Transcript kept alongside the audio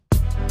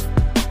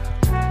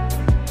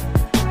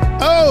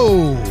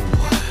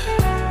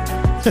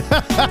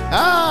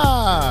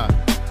Oh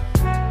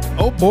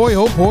boy,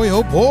 oh boy,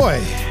 oh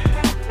boy.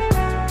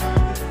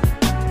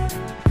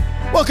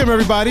 Welcome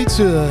everybody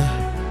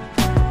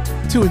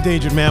to Two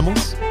Endangered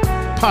Mammals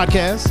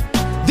podcast,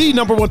 the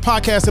 #1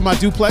 podcast in my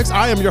duplex.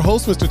 I am your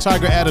host, Mr.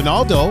 Tiger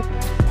Adinaldo,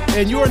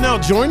 and you are now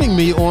joining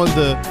me on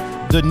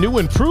the new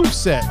improved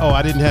set. Oh,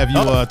 I didn't have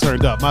you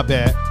turned up. My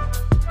bad.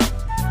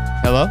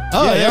 Hello?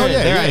 Oh,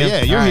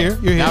 yeah. You're here.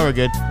 You're here. Now we're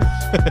good.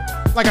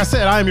 Like I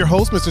said, I am your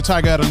host, Mr.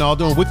 Tiger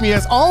Adinaldo, and with me,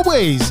 as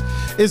always,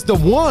 is the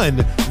one,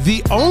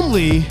 the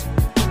only,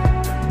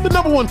 the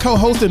 #1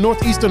 co-host in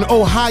Northeastern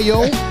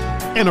Ohio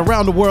and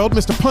around the world,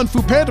 Mr. Pun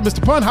Fu Panda. Mr.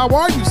 Pun, how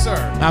are you, sir?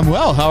 I'm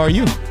well. How are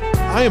you?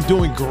 I am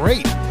doing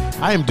great.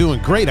 I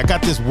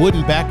got this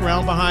wooden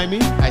background behind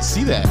me. I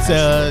see that.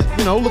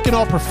 It's looking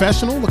all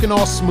professional, looking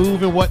all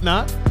smooth and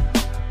whatnot.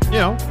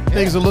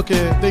 Things are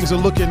looking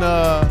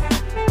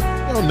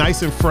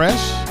nice and fresh.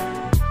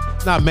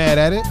 Not mad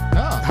at it.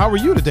 Oh. How are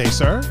you today,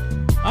 sir?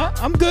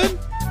 I'm good.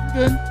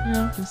 Good.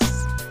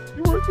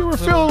 You were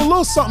feeling a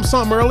little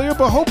something earlier,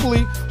 but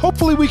hopefully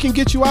we can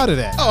get you out of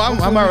that. Oh,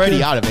 I'm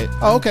already out of it.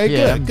 Oh, okay,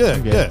 Yeah,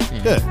 good.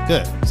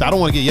 So I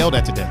don't want to get yelled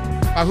at today.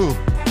 By who?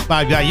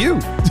 By you.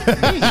 Me?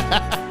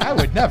 I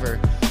would never.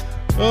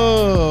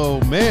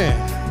 Oh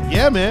man,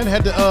 yeah, man.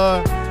 Had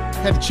to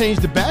change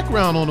the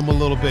background on him a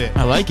little bit.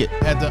 I like it.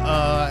 Had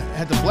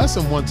to bless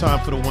him one time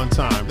for the one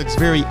time. Looks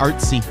very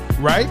artsy.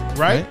 Right.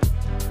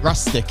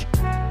 Rustic.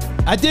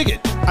 I dig it.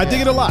 I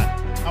dig it a lot.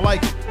 I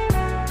like it.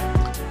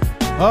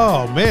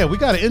 Oh man, we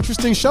got an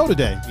interesting show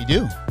today. We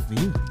do.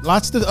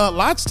 Lots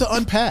to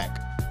unpack.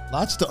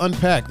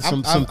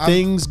 Some I'm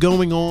things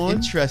going on.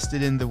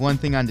 Interested in the one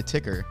thing on the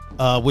ticker.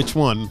 Which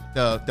one?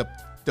 The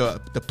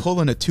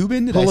pulling a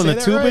tubing. Pulling a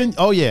tubing? Right?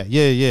 Oh yeah.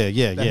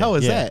 The hell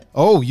is that?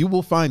 Oh, you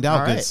will find out,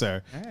 All good right.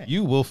 sir. All right.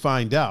 You will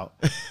find out.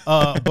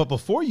 But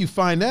before you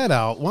find that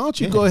out, why don't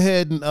you go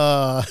ahead and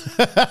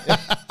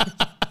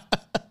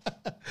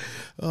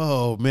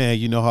oh man,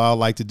 you know how I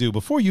like to do.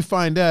 Before you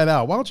find that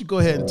out, why don't you go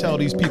ahead and tell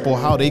these people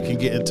how they can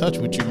get in touch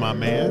with you, my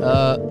man?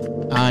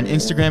 On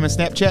Instagram and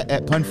Snapchat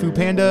at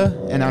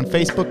PunFuPanda, and on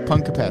Facebook,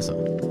 Pun Capasso.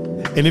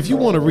 And if you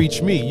want to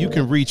reach me, you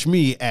can reach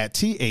me at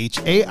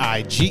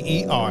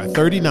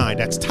THAIGER39.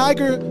 That's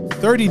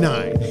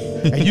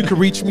Tiger39. And you can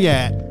reach me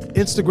at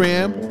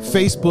Instagram,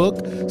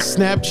 Facebook,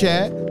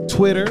 Snapchat,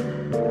 Twitter,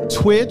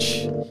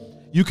 Twitch.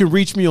 You can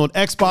reach me on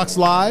Xbox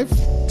Live.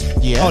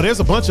 Yeah. Oh, there's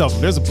a bunch of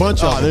them.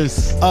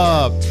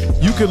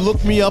 You can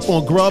look me up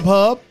on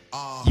Grubhub.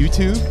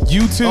 YouTube.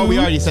 Oh, we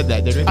already said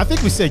that, did we? I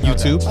think we said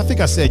YouTube. Okay. I think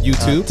I said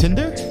YouTube.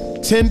 Tinder?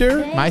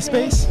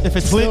 MySpace. If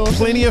it's still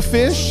Plenty of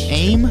Fish.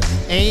 AIM.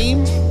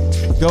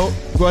 Go.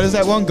 What is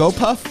that one?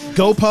 GoPuff.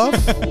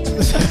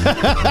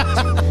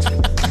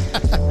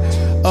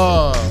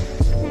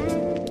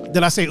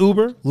 Did I say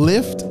Uber?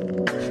 Lyft?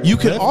 You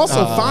can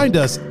also find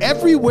us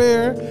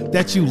everywhere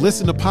that you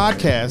listen to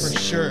podcasts. For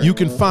sure. You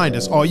can find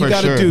us. All you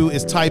got to do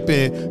is type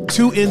in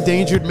Two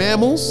Endangered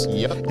Mammals.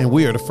 Yep. And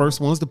we are the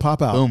first ones to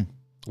pop out. Boom.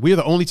 We are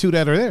the only two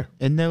that are there.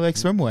 And they're like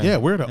swimwear. Yeah,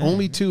 we're the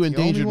only two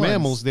endangered only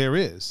mammals ones. there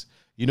is.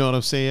 You know what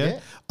I'm saying?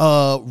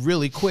 Yeah.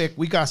 Really quick,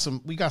 we got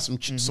some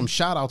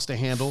shout outs to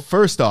handle.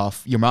 First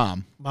off, your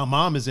mom. My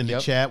mom is in the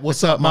Yep. chat.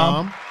 What's up,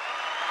 Mom?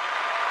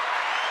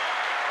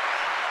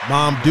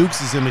 Mom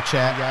Dukes is in the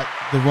chat. Got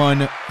the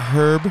one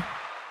Herb.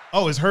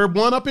 Oh, is Herb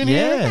one up in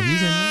here? Yeah,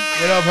 he's in here.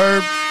 What up,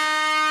 Herb?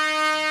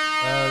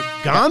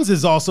 Gons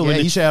is also in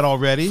the he's chat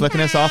already.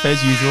 Flicking us off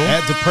as usual.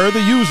 Per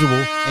the usual.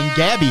 And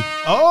Gabby.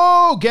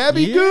 Oh,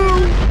 Gabby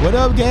Goo. What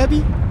up,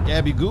 Gabby?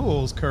 Gabby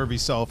Goo's curvy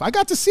self. I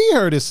got to see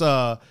her this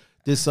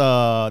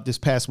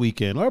past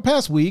weekend or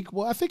past week.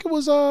 Well, I think it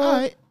was All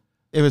right.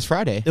 It was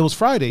Friday. It was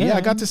Friday. Yeah,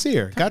 I got to see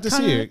her. Got to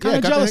see her. Kind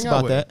of got jealous to hang out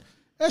about with her. that.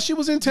 Yeah, she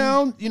was in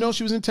town.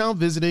 She was in town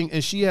visiting,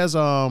 and she has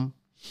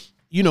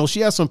she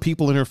has some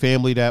people in her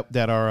family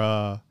that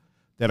are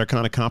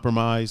kind of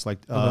compromised, like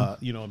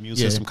immune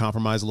system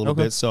compromised a little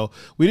bit. So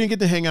we didn't get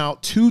to hang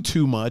out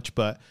too much,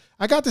 but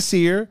I got to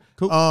see her.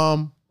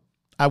 Cool.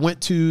 I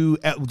went to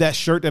that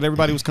shirt that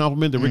everybody was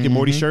complimenting, the Rick and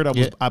Morty shirt.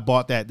 I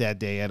bought that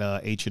day at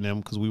H&M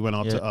because we went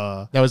out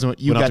to that was when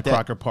you got to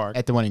Crocker Park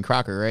at the one in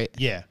Crocker, right?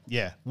 Yeah.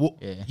 Well,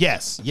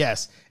 yes.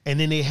 And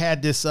then they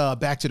had this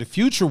Back to the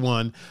Future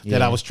one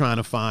that I was trying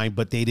to find,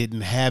 but they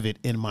didn't have it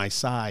in my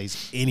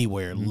size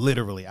anywhere.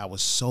 Literally, I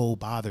was so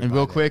bothered. And by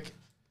real that. quick,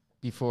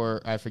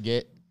 before I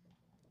forget,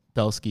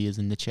 Belsky is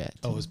in the chat.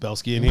 Oh, is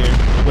Belsky in here?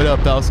 What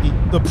up, Belsky?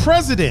 The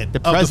president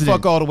of the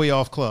Fuck All the Way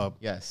Off Club.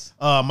 Yes.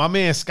 My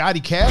man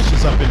Scotty Cash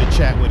is up in the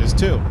chat with us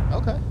too.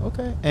 Okay.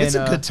 And, It's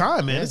a good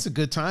time, man. It's a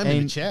good time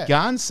in the chat.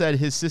 Gon said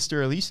his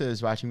sister Alicia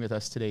is watching with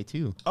us today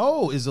too.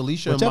 Oh, is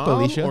Alicia What's a up, mom?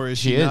 Alicia? Or is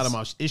she not a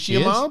mom? Is she a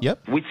mom?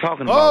 Yep. We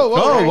talking about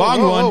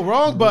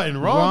Wrong button.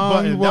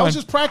 That one. was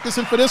just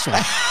practicing for this one.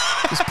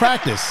 Just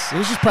practice. It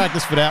was just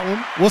practice for that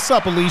one. What's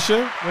up,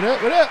 Alicia? What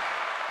up?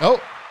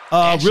 Oh.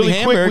 Ashley Really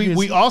Hamburg quick, is-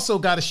 we also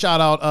got to shout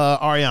out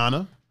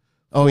Ariana.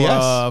 Oh,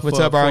 yes. What's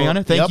up,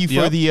 Ariana? Thank you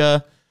for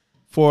the...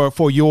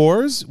 For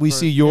yours. We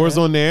see yours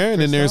on there,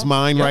 and then there's Christoph.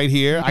 mine Yep. right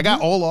here. I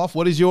got Olaf.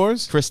 What is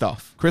yours?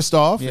 Christoph.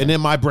 Christoph. Yeah. And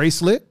then my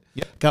bracelet.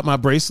 Yep. Got my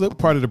bracelet.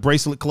 Part of the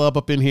bracelet club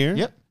up in here.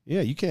 Yep.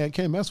 Yeah, you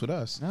can't mess with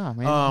us. No,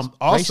 man.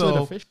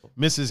 Also,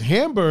 Mrs.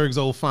 Hamburg's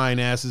old fine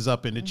ass is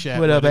up in the chat.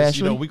 What up, us.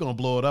 Ashley? You know, we're going to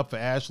blow it up for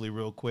Ashley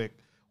real quick.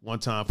 One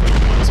time for the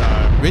one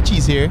time.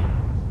 Richie's here.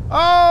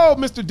 Oh,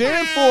 Mr.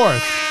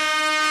 Danforth.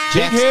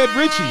 Big head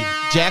Richie.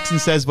 Jackson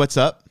says, "What's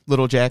up,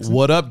 little Jackson?"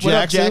 What up,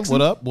 Jackson?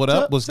 What up?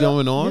 What's What's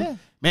going on? Yeah.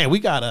 Man, we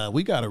got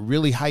a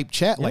really hype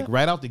chat like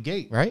right out the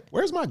gate. Right?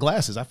 Where's my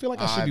glasses? I feel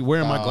like I should be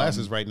wearing my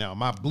glasses right now.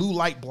 My blue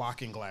light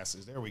blocking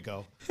glasses. There we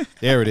go.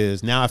 There it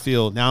is. Now I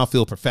feel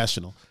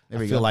professional.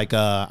 I feel like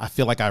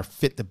I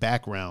fit the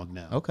background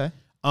now. Okay.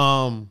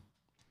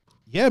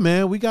 Yeah,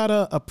 man, we got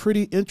a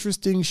pretty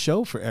interesting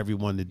show for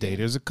everyone today.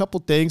 There's a couple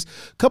things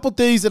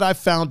that I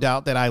found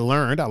out that I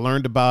learned. I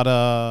learned about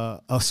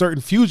a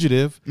certain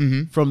fugitive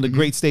from the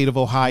great state of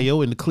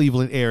Ohio in the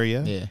Cleveland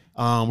area. Yeah.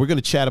 We're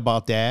gonna chat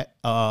about that.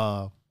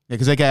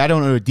 Because I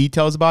don't know the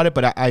details about it,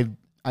 but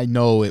I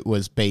know it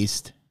was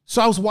based.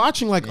 So I was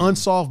watching like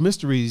Unsolved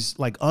Mysteries,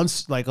 like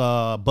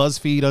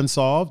BuzzFeed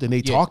Unsolved, and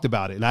they talked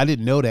about it, and I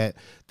didn't know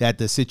that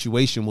the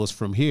situation was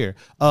from here.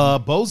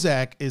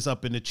 Bozak is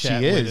up in the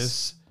chat with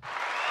us.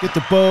 Get the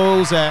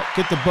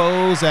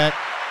Bozak.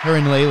 Her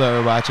and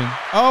Layla are watching.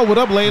 Oh, what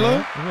up, Layla?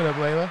 Yeah. What up,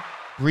 Layla?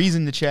 Breeze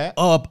in the chat.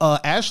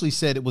 Ashley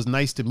said it was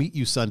nice to meet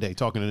you Sunday.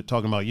 Talking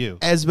about you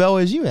As well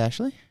as you,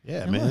 Ashley.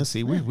 Yeah, man.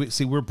 See,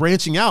 we're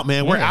branching out,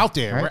 man. We're out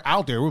there. Right? We're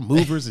out there. We're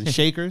movers and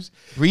shakers.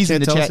 Bree's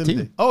in the chat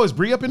too. Oh, is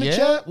Bree up in the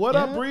chat? What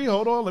up, Bree?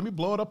 Hold on, let me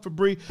blow it up for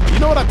Bree. You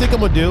know what I think I'm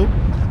gonna do?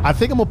 I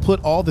think I'm gonna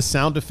put all the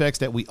sound effects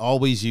that we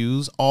always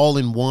use all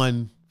in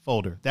one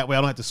folder. That way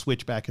I don't have to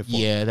switch back and forth.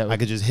 Yeah, I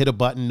could just hit a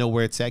button, know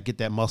where it's at, get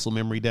that muscle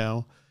memory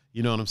down.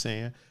 You know what I'm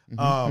saying?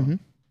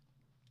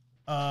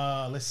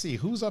 Let's see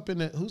who's up in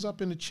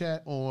the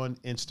chat on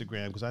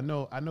Instagram, because I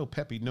know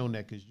Peppy No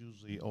Neck is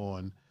usually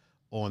on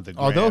the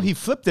gram. Although he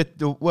flipped it,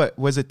 what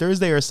was it,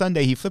 Thursday or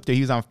Sunday? He flipped it.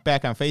 He was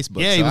back on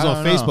Facebook. Yeah, so he was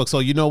on Facebook. know. So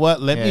you know what?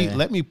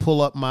 Let me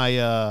pull up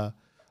my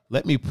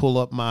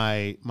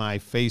my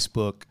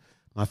Facebook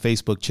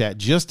chat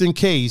just in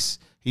case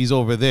he's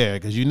over there,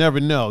 because you never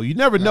know. You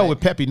never know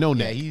with Peppy No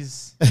Neck. Yeah,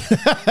 he's.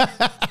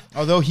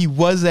 Although he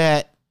was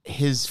at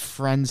his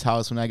friend's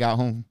house when I got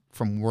home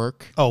from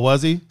work. Oh,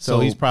 was he? So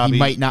he's probably he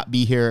might not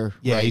be here.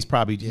 Yeah, right? he's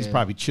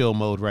probably chill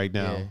mode right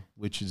now,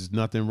 which is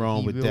nothing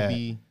wrong with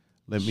that.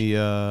 Let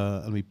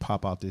me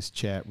pop out this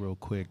chat real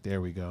quick.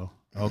 There we go.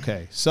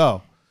 Okay,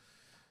 so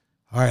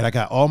all right, I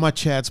got all my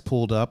chats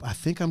pulled up. I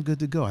think I'm good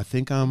to go. I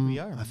think I'm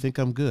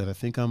good. I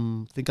think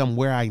I'm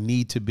where I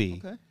need to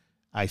be. Okay.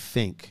 I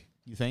think.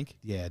 You think?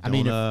 Yeah. I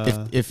mean,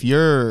 if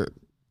you're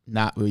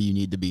not where you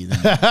need to be,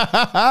 then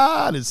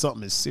then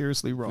something is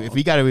seriously wrong. If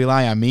we got to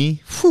rely on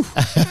me, it's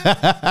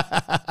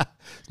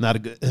not a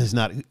good. It's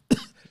not. You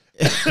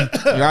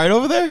all right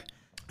over there?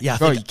 Yeah,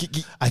 bro.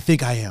 I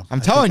think I am. I'm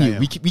telling you,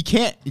 we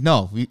can't.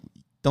 No, we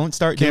don't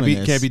start doing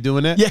this. Can't be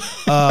doing that. Yeah.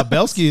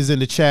 Belsky is in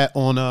the chat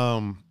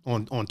on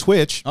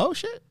Twitch. Oh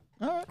shit.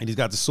 All right. And he's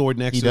got the sword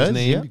next to his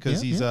name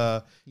because he's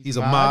a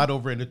mod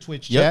over in the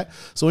Twitch chat.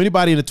 So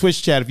anybody in the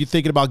Twitch chat, if you're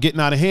thinking about getting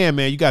out of hand,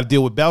 man, you got to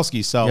deal with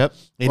Belsky. So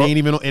it ain't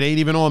even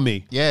on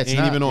me. Yeah, it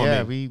ain't even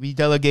on me. We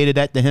delegated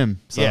that to him.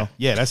 So.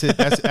 Yeah, that's it.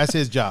 That's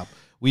his job.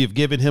 We have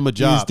given him a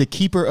job. He's the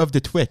keeper of the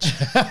Twitch.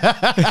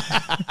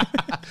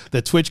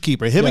 The Twitch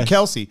keeper. Him and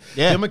Kelsey.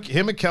 Yeah.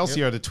 Him and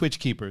Kelsey are the Twitch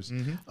keepers.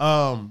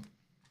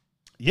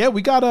 Yeah,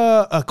 we got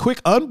a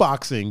quick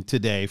unboxing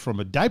today from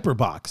a diaper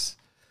box.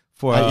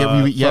 We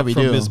do.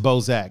 From Ms.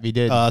 Bozak. We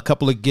did a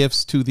couple of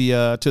gifts to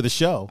the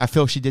show. I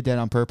feel she did that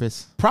on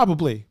purpose.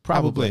 Probably.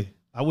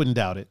 I wouldn't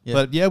doubt it. Yeah.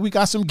 But yeah, we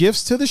got some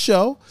gifts to the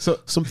show. So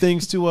some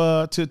things to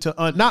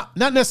not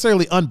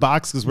necessarily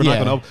unbox, because we're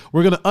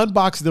gonna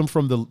unbox them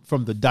from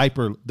the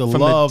diaper, the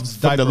Love's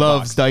diaper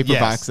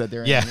box that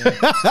they're in. Yeah.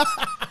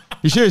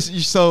 You sure?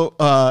 So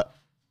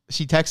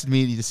she texted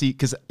me to see,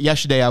 because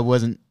yesterday I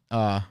wasn't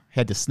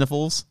had the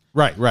sniffles.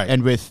 Right.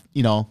 And with,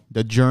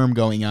 the germ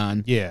going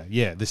on. Yeah.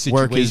 The situation.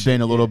 Work has been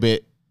a little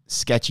bit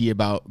sketchy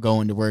about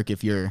going to work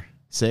if you're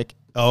sick.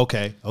 Oh,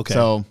 okay.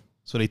 So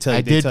they tell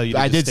you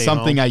I did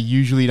something home. I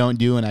usually don't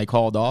do, and I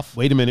called off.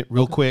 Wait a minute,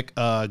 real quick.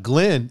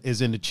 Glenn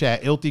is in the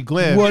chat. Ilthy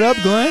Glenn. What up,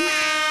 Glenn?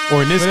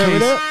 Or in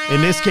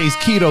this case,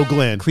 Keto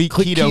Glenn.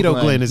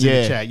 Keto Glenn is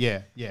in the chat.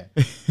 Yeah.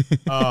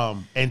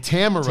 And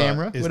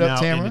Tamara is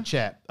now in the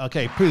chat.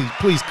 Okay,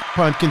 please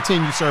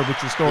continue, sir,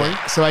 with your story.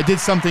 Yeah. So I did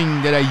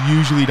something that I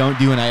usually don't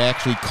do, and I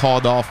actually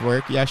called off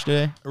work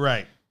yesterday.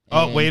 Right.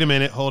 Oh, wait a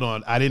minute. Hold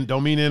on.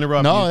 Don't mean to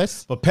interrupt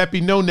you. But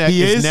Peppy No Neck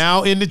is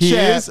now in the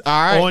chat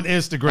on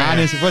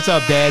Instagram. What's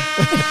up, Dad?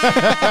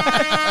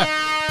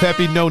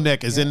 Peppy No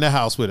Neck is in the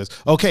house with us.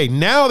 Okay,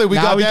 now that we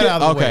got that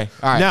out of the way.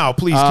 All right. Now,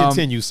 please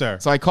continue, sir.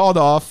 So I called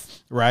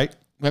off. Right.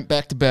 Went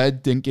back to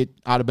bed. Didn't get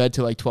out of bed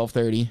till like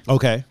 12:30.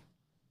 Okay.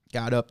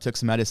 Got up, took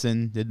some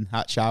medicine, did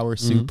hot shower,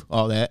 soup,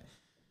 all that.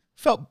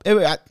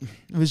 It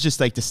was just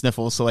like the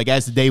sniffles. So like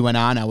as the day went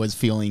on, I was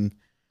feeling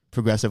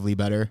progressively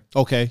better.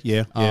 Okay,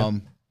 yeah.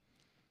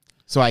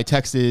 So I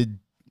texted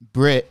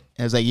Britt.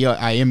 I was like, "Yo,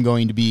 I am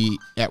going to be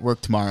at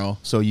work tomorrow,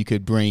 so you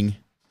could bring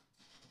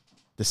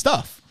the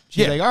stuff."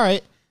 She's like, "All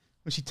right."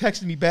 when she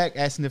texted me back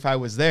asking if I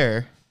was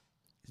there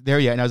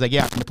yet, and I was like,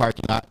 yeah, I'm in the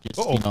parking lot. Just,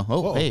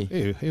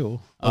 hey. Okay.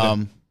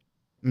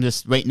 I'm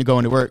just waiting to go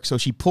into work. So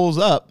she pulls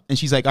up and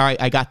she's like, all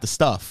right, I got the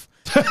stuff.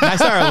 And I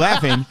started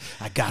laughing.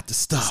 I got the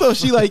stuff. So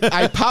she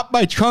I popped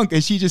my trunk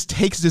and she just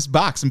takes this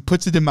box and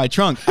puts it in my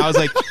trunk. I was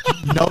like,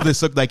 no,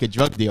 this looked like a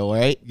drug deal,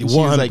 right? And she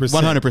was like,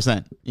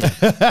 100%. Yeah.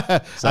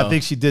 So, I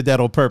think she did that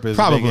on purpose.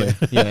 Probably.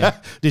 Yeah.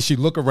 Did she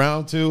look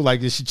around too?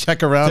 Like, did she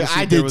check around?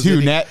 I did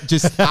too.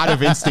 Just out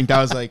of instinct,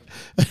 I was like,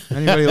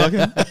 anybody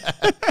looking?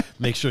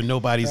 Make sure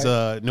nobody's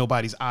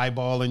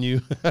eyeballing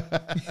you.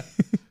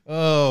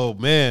 Oh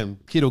man,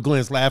 Keto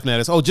Glenn's laughing at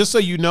us. Oh, just so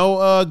you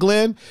know,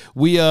 Glenn,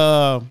 we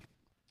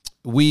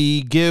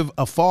give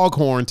a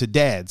foghorn to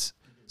dads.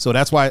 So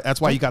that's why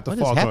you got the foghorn.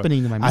 What is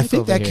happening to my mic I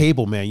think over that here?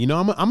 Cable, man. You know,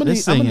 I'm gonna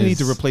need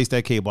to replace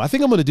that cable. I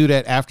think I'm gonna do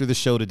that after the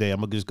show today.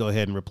 I'm gonna just go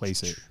ahead and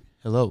replace it.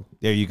 Hello.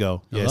 There you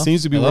go. Hello? Yeah, it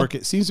seems to be Hello?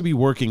 working. Seems to be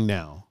working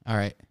now. All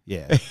right.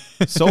 Yeah.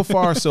 So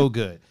far, so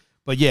good.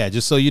 But yeah,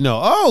 just so you know.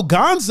 Oh,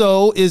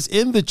 Gonzo is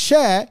in the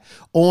chat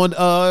on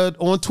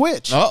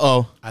Twitch.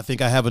 Uh-oh. I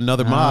think I have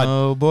another mod.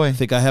 Oh boy. I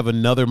think I have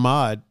another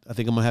mod. I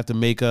think I'm gonna have to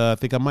make I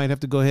think I might have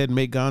to go ahead and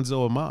make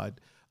Gonzo a mod.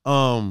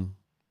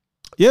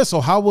 Yeah,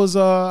 so how was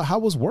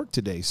work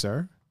today,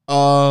 sir? It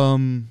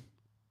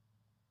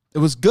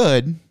was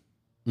good.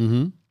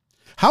 Mm-hmm.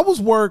 How was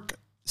work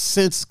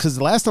because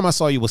the last time I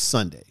saw you was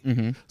Sunday.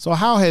 Mm-hmm. So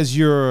how has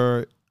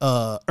your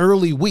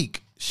early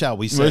week, shall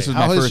we say? Well, this was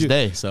my first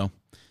day, so.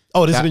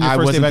 Oh, this has been your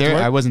first day back to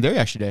work? I wasn't there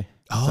yesterday.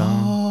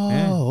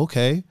 Oh,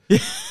 okay.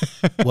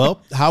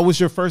 Well, how was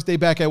your first day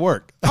back at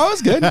work? Oh, it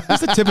was good. It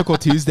was a typical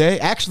Tuesday.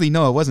 Actually,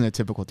 no, it wasn't a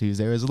typical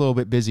Tuesday. It was a little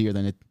bit busier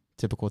than a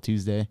typical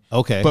Tuesday.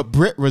 Okay. But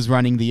Britt was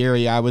running the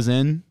area I was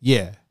in.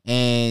 Yeah.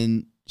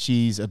 And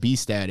she's a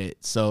beast at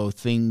it. So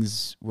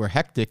things were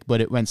hectic,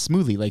 but it went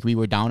smoothly. Like, we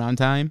were down on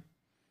time.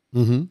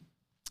 Mm-hmm.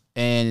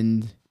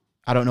 And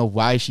I don't know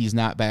why she's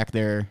not back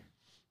there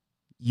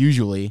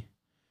usually,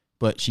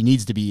 but she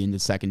needs to be in the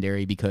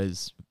secondary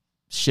because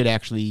shit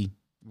actually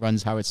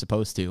runs how it's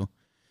supposed to.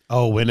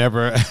 Oh,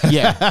 whenever.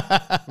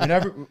 Yeah.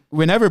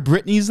 Whenever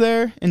Brittany's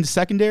there in the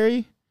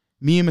secondary,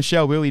 me and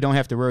Michelle really don't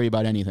have to worry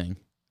about anything.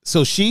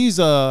 So she's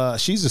a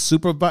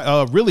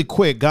supervisor. Really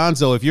quick,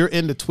 Gonzo, if you're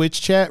in the Twitch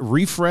chat,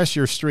 refresh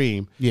your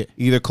stream. Yeah.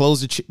 Either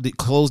close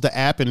the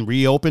app and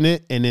reopen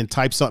it, and then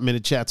type something in the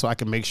chat so I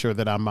can make sure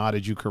that I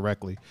modded you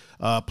correctly.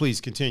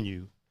 Please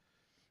continue.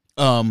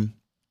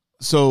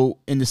 So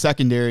in the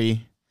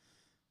secondary,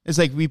 it's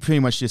like we pretty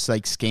much just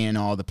like scan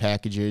all the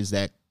packages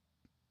that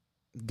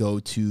go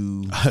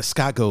to.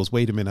 Scott goes,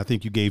 wait a minute, I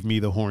think you gave me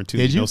the horn too.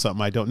 Did you know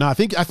something I don't? No, I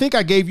think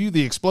I gave you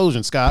the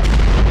explosion, Scott.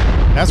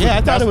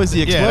 I thought it was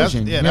the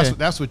explosion.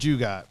 That's what you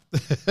got.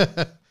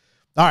 All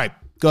right,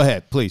 go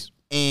ahead, please.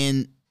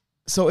 And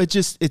so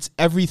it's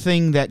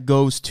everything that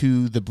goes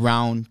to the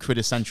brown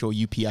Quintessential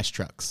UPS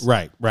trucks.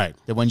 Right.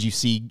 The ones you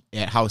see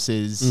at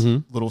houses,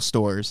 Mm-hmm. little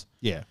stores.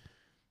 Yeah.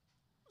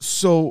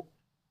 So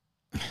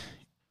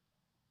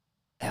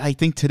I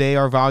think today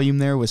our volume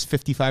there was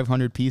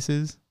 5,500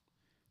 pieces,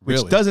 which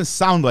Really? doesn't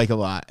sound like a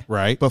lot.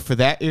 Right. But for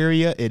that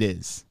area, it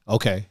is.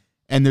 Okay.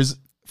 And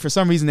for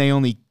some reason, they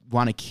only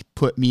want to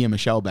put me and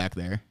Michelle back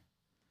there,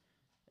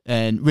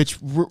 and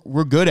which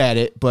we're good at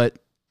it, but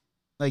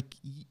like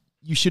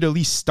you should at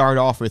least start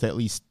off with at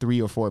least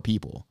 3 or 4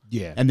 people.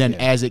 Yeah. And then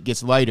as it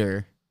gets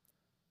lighter,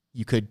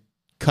 you could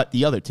cut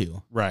the other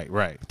 2. Right.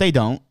 But they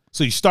don't.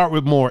 So you start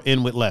with more,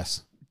 end with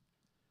less.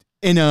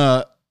 In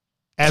a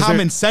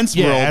common sense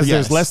world, as yes.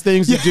 there's less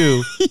things to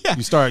do, Yeah.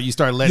 you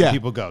start letting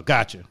people go.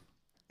 Gotcha.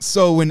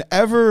 So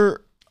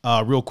whenever,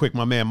 real quick,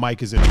 my man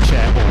Mike is in the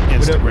chat on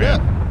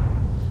Instagram.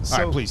 So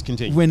all right, please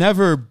continue.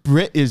 Whenever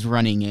Britt is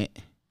running it,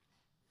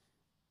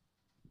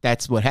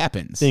 that's what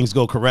happens. Things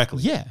go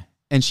correctly. Yeah.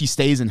 And she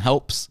stays and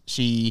helps.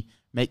 She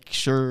makes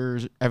sure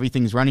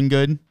everything's running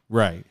good.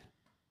 Right.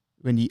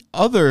 When the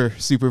other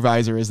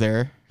supervisor is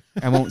there,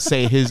 I won't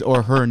say his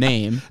or her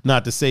name.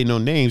 Not to say no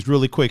names.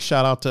 Really quick,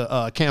 shout out to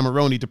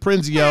Cameroni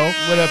DePrinzio.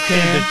 What up,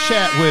 Cam? In the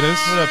chat with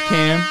us. What up,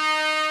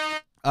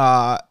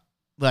 Cam?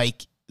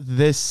 Like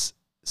this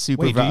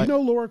supervisor. Wait, do you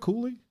know Laura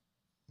Cooley?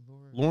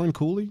 Lauren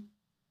Cooley?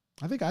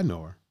 I think I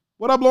know her.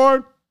 What up,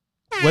 Lauren?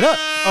 What up?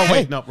 Oh, Hey.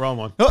 wait. No, wrong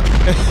one. Oh.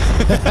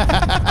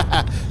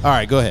 All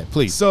right, go ahead,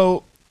 please.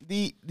 So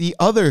the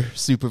other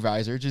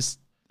supervisor just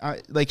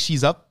like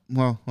she's up.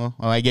 Well,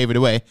 I gave it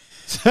away.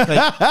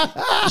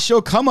 Like,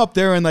 she'll come up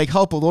there and like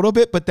help a little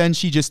bit, but then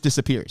she just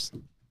disappears.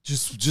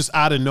 Just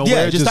out of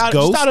nowhere. Yeah, just out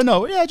of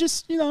nowhere. Yeah,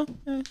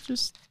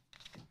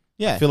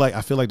 yeah.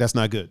 I feel like that's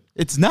not good.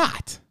 It's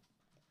not,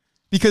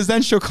 because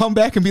then she'll come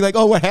back and be like,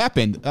 "Oh, what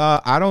happened?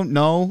 I don't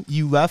know.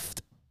 You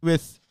left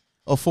with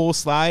a full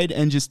slide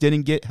and just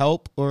didn't get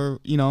help, or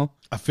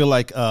I feel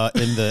like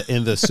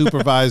in the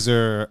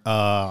supervisor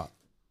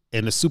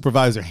in the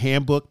supervisor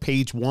handbook,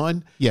 page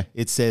 1, Yeah.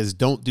 it says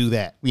don't do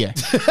that. Yeah.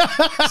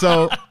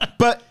 So,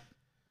 but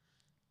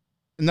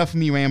enough of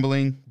me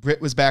rambling. Britt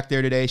was back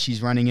there today.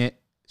 She's running it.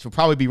 She'll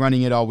probably be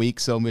running it all week,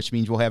 so which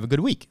means we'll have a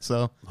good week.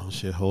 So Oh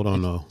shit, hold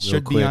on though.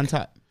 should be on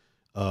top.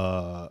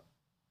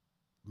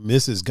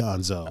 Mrs.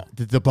 Gonzo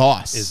The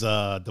boss is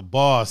the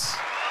boss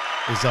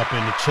is up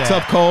in the chat. What's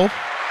up, Cole?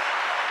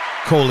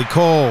 Coley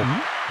Cole.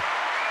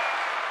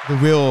 The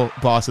real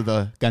boss of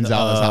the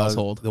Gonzalez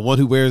household. The one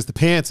who wears the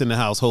pants in the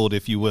household,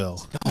 if you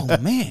will. Oh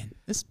man,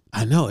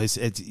 I know it's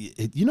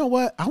you know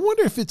what? I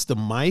wonder if it's the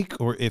mic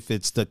or if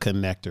it's the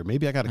connector.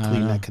 Maybe I got to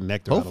clean that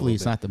connector. Hopefully,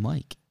 it's not the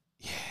mic.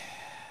 Yeah,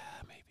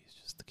 maybe it's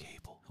just the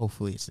cable.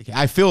 Hopefully, it's the cable.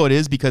 I feel it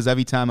is because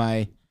every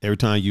time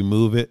you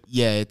move it,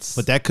 it's.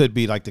 But that could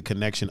be like the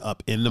connection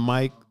up in the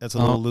mic that's a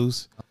little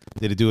loose.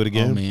 Did it do it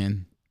again? Oh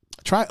man,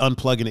 try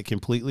unplugging it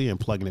completely and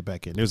plugging it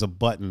back in. There's a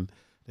button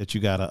that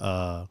you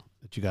gotta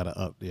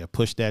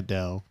push that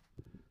down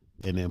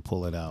and then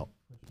pull it out.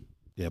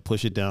 Yeah,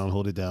 push it down,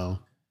 hold it down.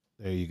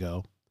 There you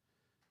go.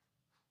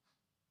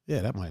 Yeah,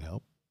 that might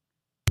help.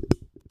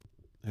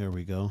 There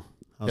we go.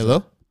 Hello?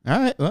 That? All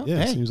right. Well,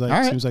 yeah, hey, seems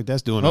like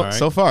that's doing all right.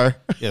 So far.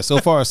 Yeah, so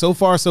far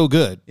so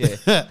good.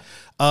 Yeah.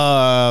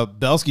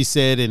 Belsky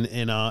said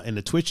in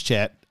the Twitch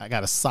chat, I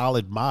got a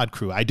solid mod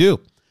crew. I do.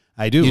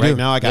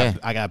 Now I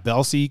got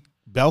Belsky,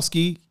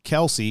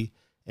 Kelsey,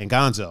 and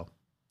Gonzo.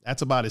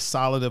 That's about as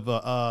solid of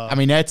a. I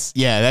mean, that's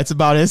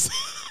about as.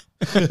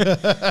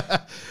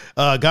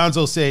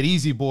 Gonzo said,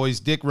 "Easy boys,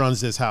 Dick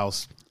runs this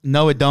house."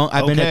 No, it don't.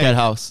 I've been at that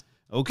house.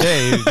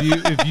 Okay,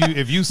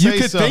 if you say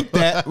you could so. think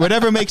that.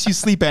 Whatever makes you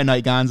sleep at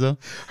night, Gonzo.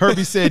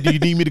 Herbie said, "Do you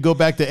need me to go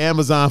back to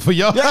Amazon for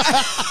y'all?"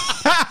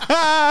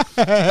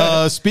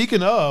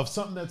 Speaking of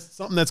something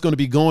that's going to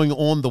be going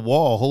on the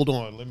wall. Hold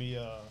on, let me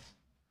grab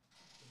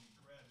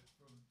it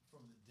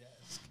from the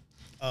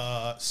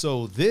desk.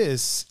 So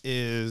this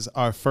is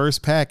our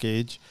first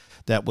package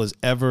that was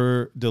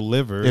ever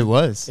delivered. It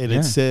was, and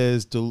it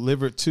says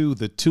delivered to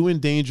the Two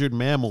Endangered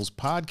Mammals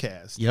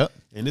podcast. Yep.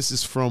 And this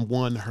is from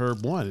one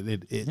Herb One.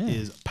 It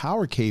is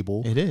power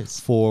cable. It is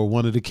for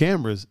one of the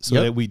cameras,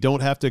 so that we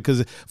don't have to.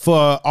 Because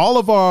for all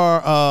of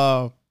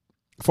our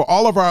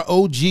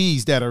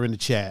OGs that are in the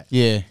chat,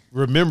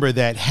 remember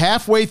that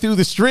halfway through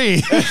the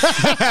stream,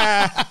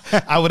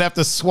 I would have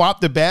to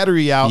swap the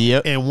battery out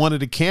in one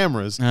of the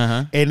cameras,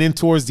 and then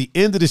towards the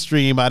end of the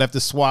stream, I'd have to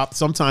swap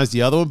sometimes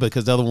the other one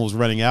because the other one was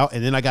running out,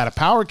 and then I got a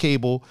power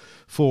cable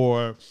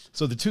for.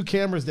 So the two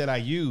cameras that I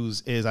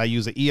use is I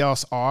use an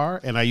EOS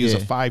R and I use a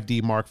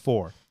 5D Mark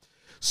IV.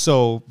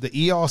 So the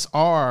EOS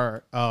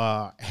R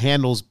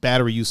handles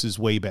battery usage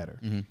way better.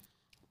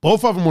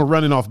 Both of them were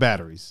running off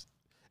batteries.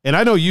 And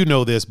I know you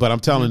know this, but I'm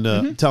telling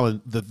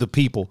the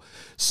people.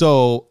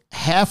 So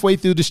halfway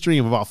through the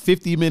stream, about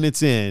 50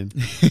 minutes in,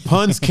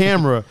 Pun's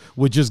camera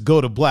would just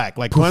go to black.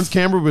 Like Pun's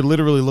camera would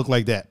literally look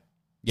like that.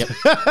 Yep.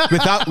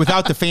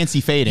 without the fancy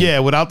fading. Yeah,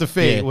 without the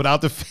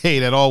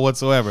fade at all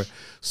whatsoever.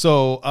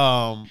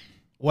 So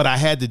what I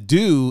had to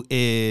do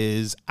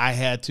is I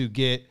had to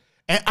get,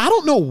 and I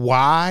don't know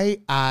why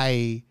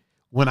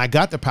when I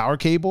got the power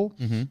cable,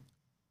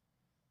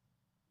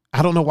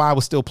 I don't know why I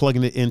was still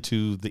plugging it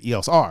into the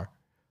EOS R.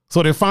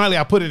 So then finally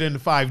I put it into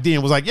 5D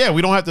and was like,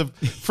 we don't have to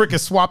freaking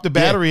swap the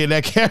battery in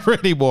that camera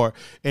anymore.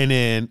 And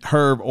then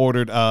Herb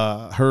ordered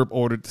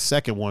the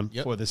second one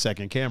for the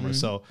second camera.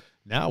 So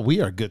now we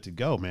are good to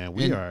go, man.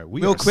 We are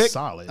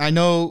solid. I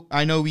know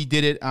I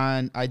did it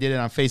on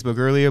Facebook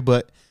earlier,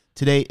 but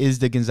today is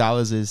the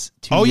Gonzalez's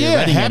 2-year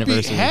wedding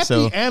anniversary.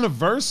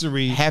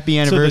 Happy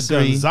anniversary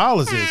to the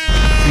Gonzalez's.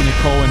 To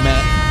Nicole and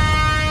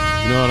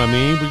Matt. You know what I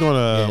mean? We're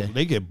gonna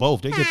they get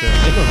both. They're gonna do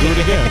it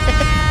again.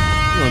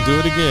 We're gonna do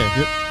it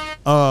again.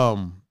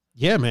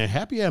 Yeah, man.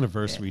 Happy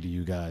anniversary to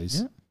you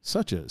guys. Yeah.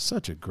 Such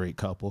a great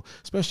couple,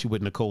 especially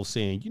with Nicole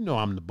saying,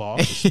 I'm the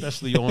boss,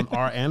 especially on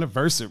our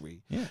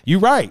anniversary. Yeah. You're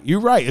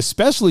right.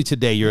 Especially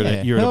today, you're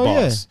the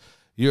boss.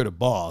 Yeah. You're the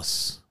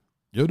boss.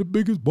 You're the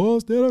biggest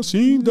boss that I've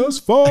seen thus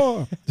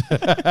far.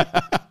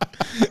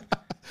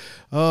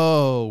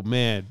 Oh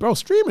man, bro,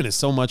 streaming is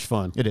so much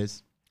fun. It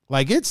is.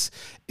 Like it's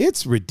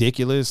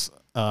ridiculous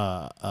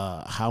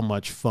how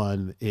much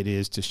fun it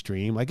is to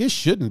stream. Like it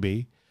shouldn't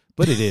be.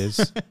 But it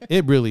is.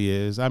 It really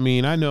is. I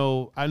mean, I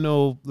know.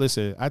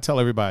 Listen, I tell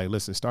everybody,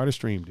 start a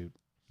stream, dude.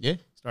 Yeah.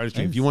 Start a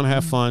stream. If you want to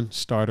have fun,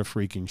 start a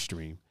freaking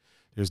stream.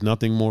 There's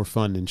nothing more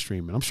fun than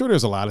streaming. I'm sure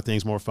there's a lot of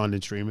things more fun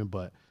than streaming,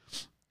 but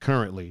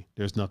currently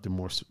there's nothing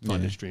more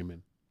fun than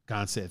streaming.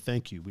 God said,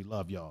 thank you. We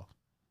love y'all.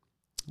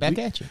 Back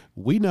at you.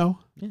 We know.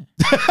 Yeah.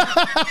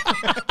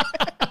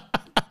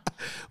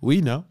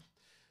 We know.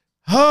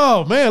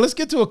 Oh, man. Let's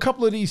get to a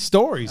couple of these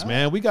stories,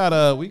 man. We got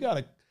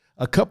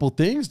a couple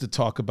things to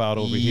talk about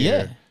over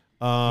here.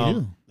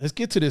 Let's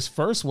get to this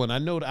first one. I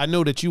know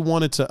that you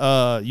wanted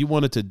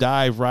to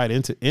dive right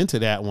into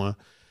that one.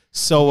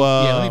 So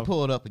let me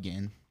pull it up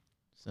again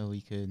so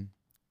we could.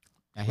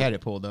 I had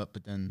it pulled up,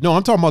 but then no,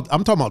 I'm talking about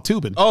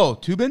Toobin. Oh,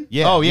 Toobin?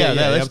 Yeah. Oh yeah.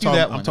 Let's do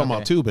that one. I'm talking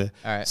about Toobin.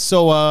 All right.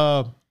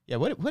 So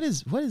what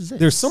is this?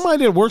 There's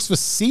somebody that works for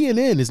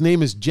CNN. His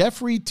name is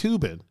Jeffrey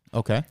Toobin.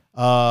 Okay.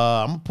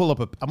 I'm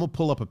gonna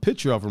pull up a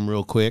picture of him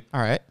real quick.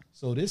 All right.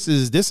 So this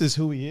is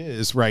who he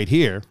is right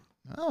here.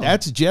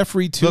 That's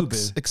Jeffrey Toobin.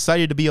 Looks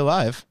excited to be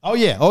alive. Oh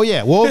yeah.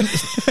 Well,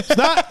 it's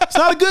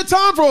not a good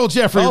time for old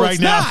Jeffrey right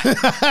now.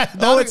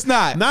 It's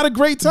not. Not a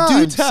great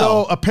time. Do tell.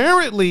 So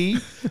apparently,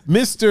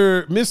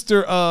 Mr.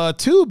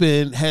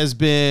 Toobin has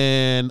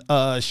been,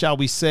 shall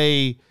we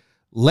say,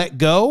 let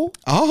go.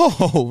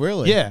 Oh,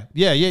 really?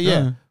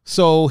 Yeah.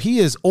 So he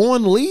is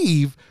on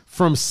leave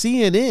from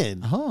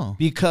CNN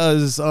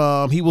because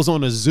he was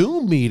on a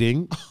Zoom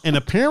meeting and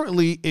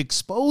apparently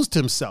exposed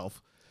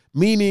himself,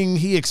 meaning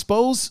he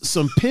exposed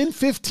some Pin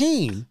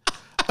 15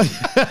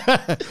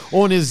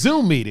 on his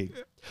Zoom meeting.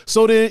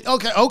 So then,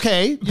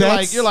 okay,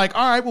 you're like,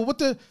 all right, well, what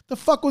the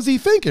fuck was he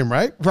thinking,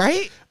 right?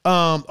 Right?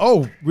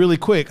 Really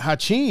quick,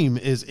 Hakeem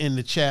is in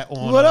the chat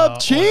on what up,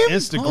 Cheem? on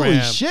Instagram. Holy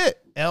shit.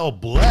 El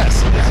Bless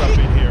is up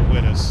in here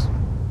with us.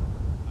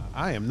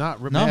 I am not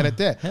mad at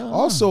that.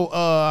 Also,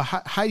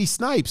 Heidi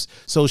Snipes.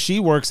 So she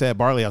works at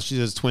Barley House. She's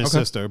his twin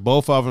sister.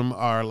 Both of them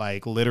are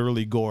like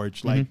literally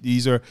gorge. Like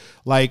these are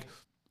like.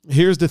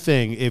 Here's the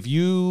thing: if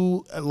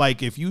you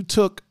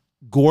took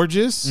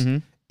Gorgeous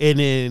and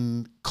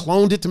then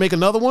cloned it to make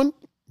another one,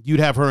 you'd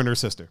have her and her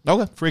sister.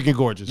 Okay, freaking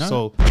gorgeous.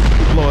 So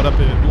blow it up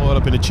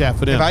in the chat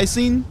for them. Have I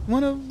seen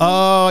one of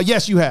them?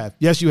 Yes, you have.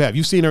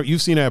 You've seen her.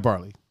 You've seen her at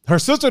Barley. Her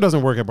sister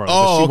doesn't work at Barley.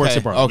 But she works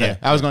at Barley. Okay, yeah.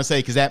 I was gonna say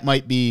because that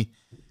might be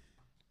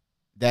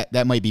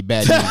that might be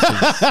bad news.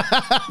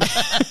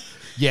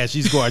 Yeah,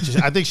 she's gorgeous.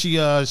 I think she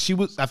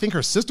was. I think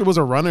her sister was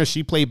a runner.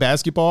 She played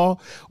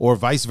basketball or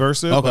vice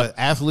versa. Okay. But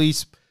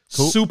athletes,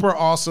 super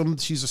awesome.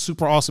 She's a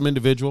super awesome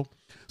individual.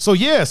 So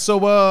yeah,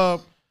 Mr.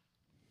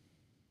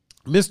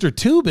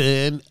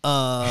 Toobin.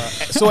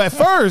 So at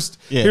first,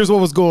 here's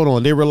what was going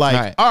on. They were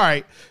like, all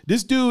right,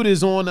 this dude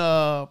is on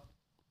a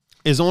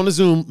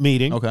Zoom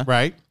meeting,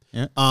 right?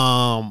 Yeah.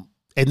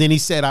 And then he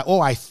said,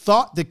 I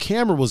thought the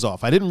camera was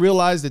off. I didn't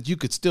realize that you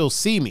could still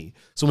see me.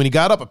 So when he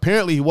got up,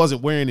 apparently he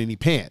wasn't wearing any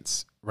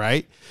pants,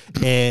 right?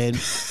 And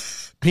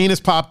penis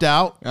popped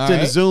out to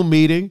the Zoom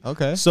meeting.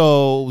 Okay.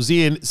 So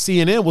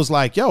CNN was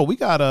like, yo, we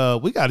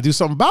gotta do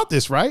something about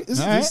this, right? This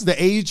is the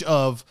age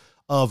of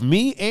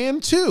me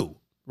and two,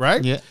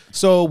 right? Yeah.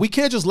 So we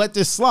can't just let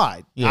this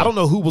slide. Yeah. I don't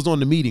know who was on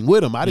the meeting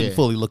with him. I didn't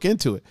fully look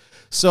into it.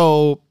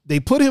 So they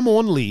put him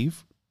on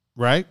leave,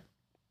 right?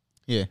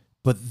 Yeah.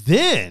 But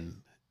then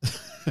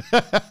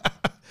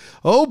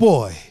oh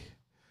boy.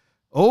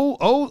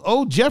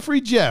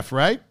 Jeffrey Jeff,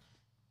 right?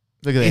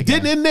 Look at that. It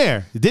didn't end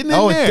there. It didn't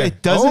end there.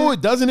 It doesn't?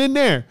 It doesn't end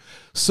there.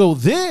 So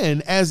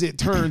then, as it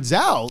turns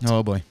out,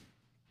 oh boy,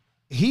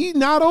 he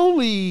not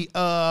only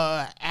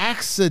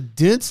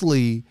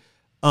accidentally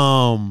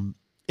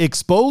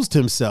exposed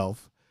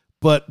himself,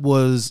 but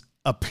was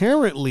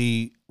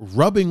apparently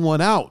rubbing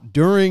one out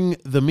during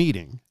the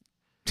meeting.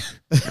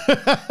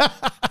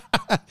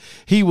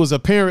 He was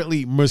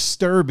apparently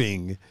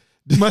masturbing.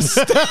 He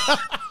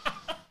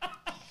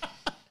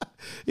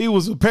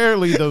was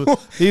apparently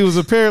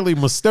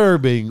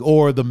masturbing,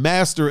 or the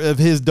master of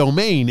his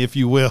domain, if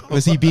you will.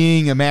 Was he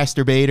being a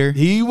masturbator?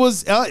 He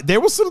was.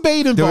 There was some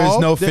bait involved. There was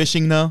no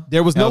fishing, though.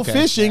 There was no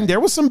fishing. Right. There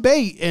was some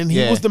bait, and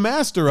he was the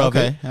master of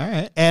it. All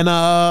right. And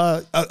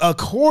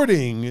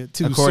according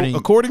to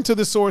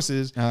the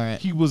sources,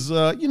 he was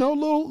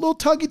little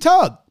tuggy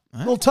tug,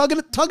 little tugging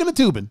the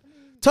tubing.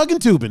 Tugging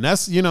tubing.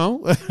 That's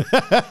tugging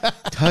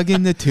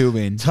the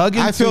tubing.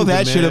 Tugging. I feel tubing,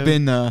 that should have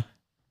man. been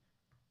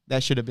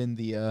that should have been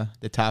the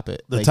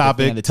topic. The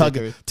topic.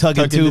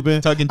 Tugging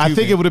tubing. I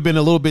think it would have been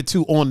a little bit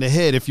too on the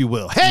head, if you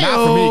will. Hey,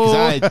 not for me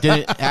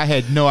because I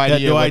had no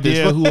idea. No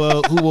idea who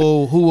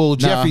will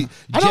Jeffy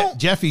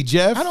Jeffy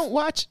Jeff. I don't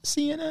watch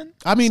CNN.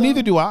 I mean,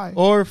 neither do I.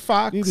 Or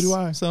Fox. Neither do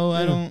I. So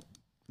I don't.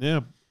 Yeah.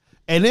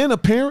 And then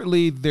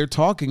apparently they're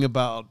talking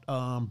about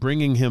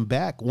bringing him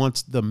back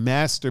once the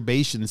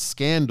masturbation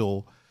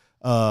scandal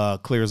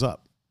clears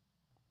up.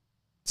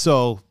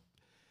 So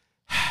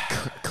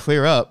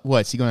clear up?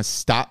 What's he going to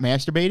stop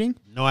masturbating?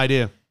 No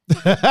idea.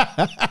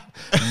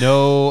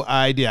 No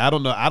idea. I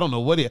don't know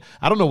what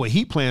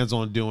he plans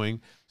on doing.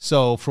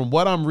 So from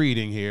what I'm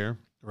reading here,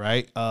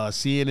 right?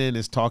 CNN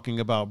is talking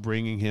about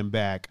bringing him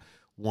back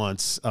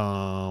once.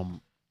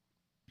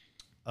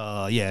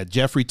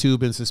 Jeffrey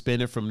Toobin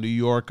suspended from New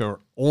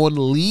Yorker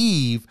on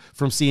leave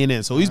from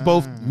CNN. So he's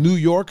both New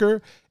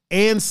Yorker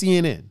and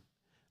CNN.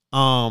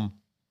 And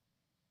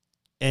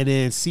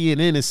then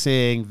CNN is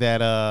saying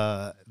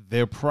that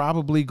they're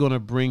probably going to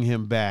bring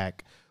him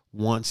back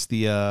once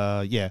the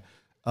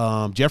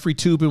Jeffrey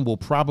Toobin will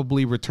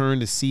probably return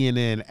to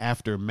CNN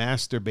after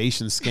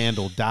masturbation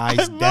scandal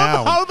dies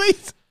down.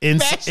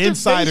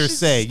 Insiders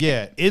say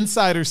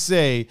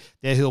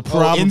that he'll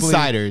probably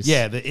insiders.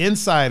 Yeah, the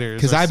insiders.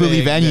 Because I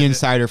believe any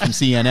insider from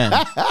CNN.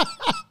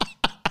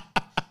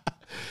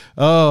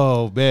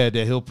 Oh man,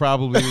 that he'll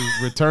probably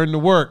return to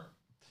work.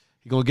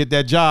 He's gonna get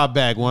that job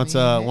back once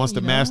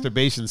the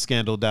masturbation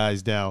scandal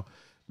dies down.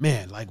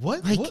 Man,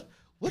 what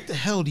the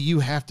hell do you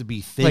have to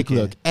be thinking?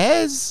 Look,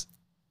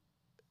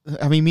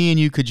 me and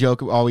you could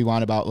joke all we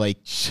want about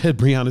shit.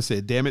 Brianna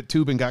said, "Damn it,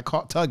 Toobin got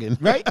caught tugging."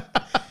 Right.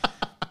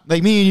 Me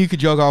and you could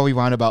joke all we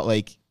want about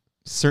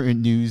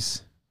certain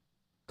news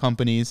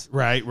companies.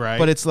 Right.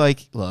 But it's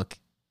look,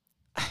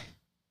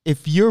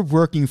 if you're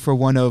working for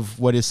one of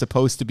what is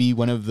supposed to be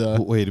one of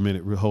the Wait a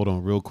minute. Hold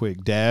on real quick.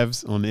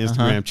 Davs on the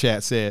Instagram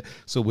chat said,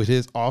 so would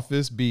his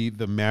office be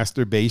the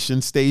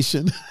masturbation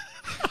station?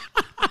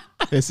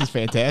 This is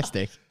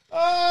fantastic.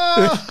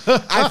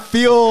 I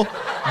feel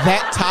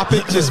that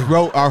topic just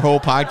wrote our whole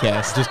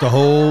podcast. Just the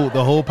whole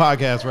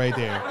podcast right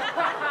there.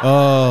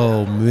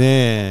 Oh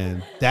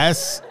man.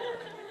 That's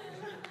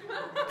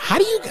how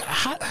do you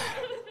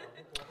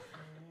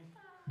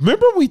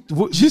remember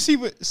Did you see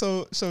what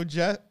so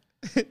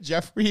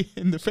Jeffrey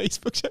in the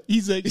Facebook chat,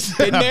 he's like,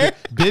 been there?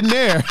 Been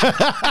there.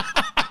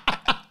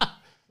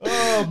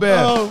 Oh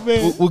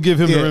man. We'll give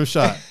him the rim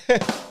shot.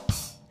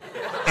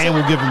 And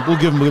we'll give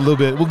him a little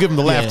bit. We'll give him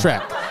the laugh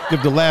track.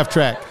 Give the laugh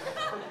track.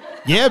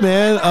 Yeah,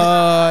 man.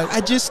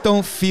 I just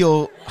don't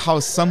feel how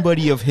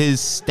somebody of his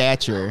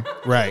stature,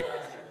 right,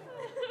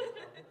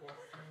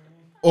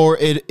 or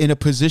in a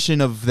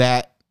position of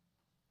that.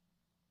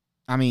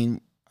 I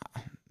mean,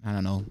 I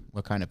don't know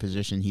what kind of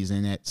position he's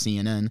in at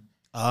CNN.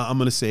 I'm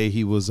gonna say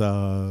he was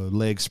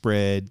leg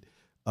spread,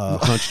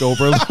 hunched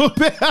over a little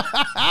bit.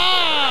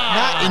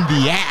 Not in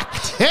the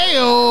act.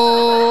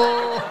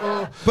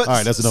 Hey-o. But all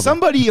right, that's enough.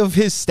 Somebody of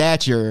his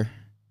stature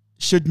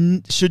should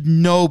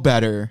know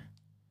better,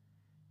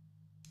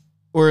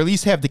 or at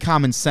least have the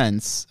common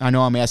sense. I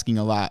know I'm asking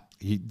a lot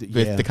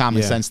with the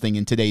common sense thing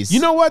in today's. You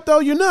know what though?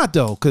 You're not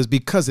though,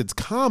 because it's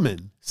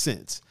common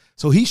sense.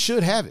 So he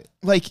should have it.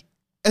 Like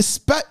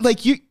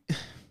you.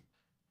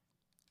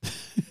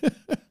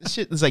 This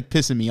shit is like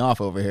pissing me off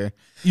over here.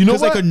 You know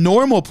what? Like a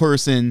normal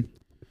person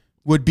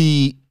would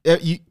be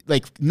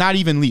like not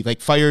even leave,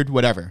 like fired,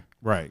 whatever.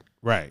 Right.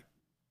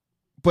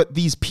 But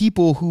these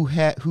people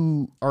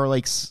who are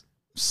like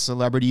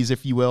celebrities,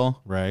 if you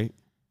will, right?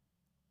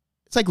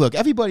 It's like, look,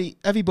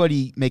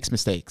 everybody makes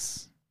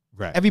mistakes.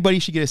 Right. Everybody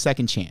should get a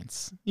second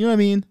chance. You know what I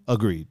mean?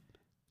 Agreed.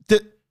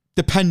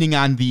 Depending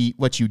on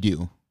what you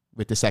do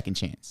with the second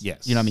chance.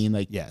 Yes. You know what I mean?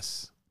 Like,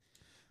 yes.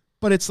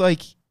 But it's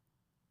like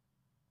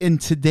in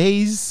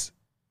today's,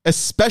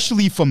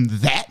 especially from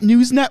that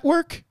news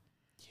network.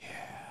 Yeah,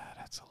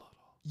 that's a little.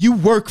 You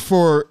work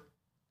for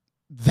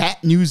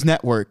that news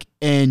network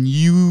and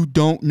you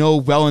don't know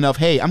well enough,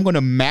 hey, I'm going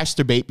to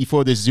masturbate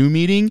before the Zoom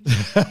meeting.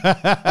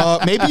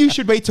 Maybe you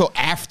should wait till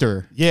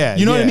after. Yeah.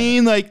 You know what I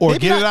mean? Like, or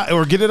get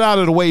it out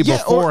of the way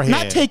beforehand. Or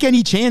not take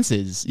any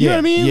chances. You know what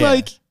I mean? Yeah.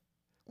 Like,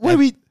 what do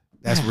we?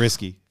 That's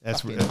risky.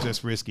 That's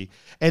just risky.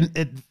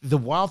 And the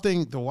wild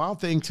thing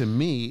to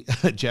me,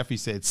 Jeffrey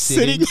said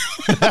sitting.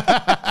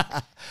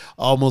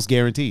 Almost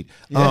guaranteed.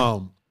 Yeah.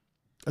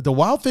 The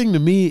wild thing to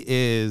me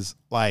is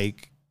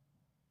like,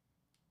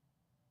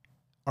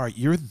 all right,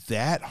 you're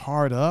that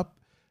hard up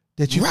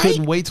that you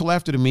couldn't wait till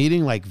after the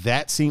meeting. Like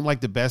that seemed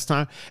like the best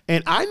time.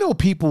 And I know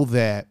people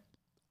that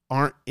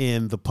aren't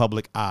in the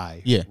public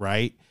eye. Yeah.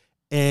 Right.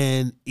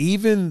 And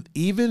even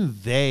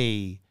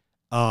they,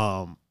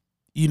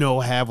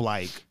 have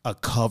like a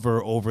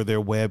cover over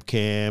their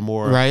webcam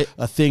or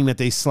a thing that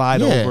they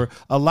slide over.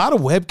 A lot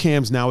of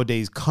webcams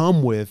nowadays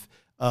come with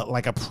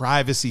like a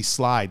privacy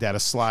slide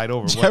that'll slide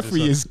over.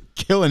 Jeffrey is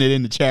killing it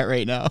in the chat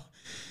right now.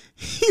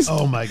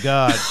 Oh my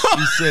God.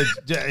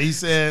 He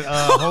said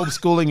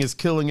homeschooling is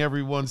killing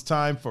everyone's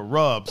time for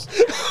rubs.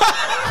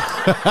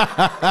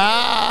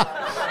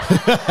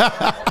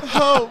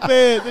 Oh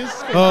man.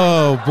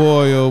 Oh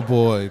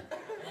boy.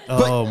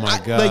 Oh my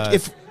God. Like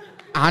if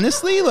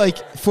honestly,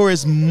 like for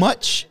as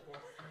much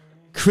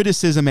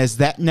criticism as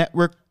that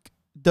network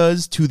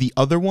does to the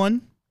other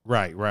one.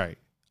 Right.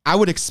 I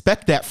would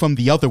expect that from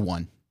the other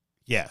one.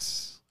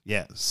 Yes.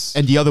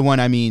 And the other one,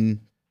 I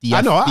mean,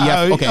 I know.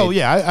 okay. Oh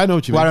yeah, I know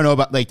what you mean. Well, I don't know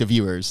about like the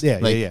viewers. Yeah,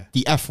 like, yeah.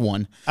 The F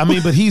one. I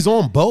mean, but he's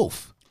on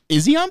both.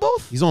 Is he on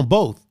both? He's on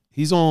both.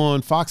 He's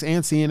on Fox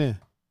and CNN.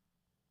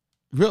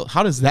 Real?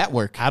 How does that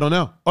work? I don't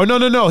know. Oh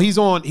no. He's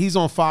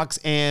on Fox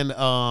and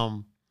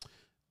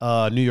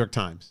New York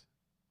Times.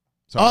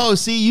 Sorry. Oh,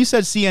 see, you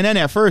said CNN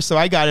at first, so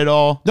I got it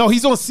all. No,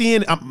 he's on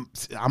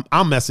CNN.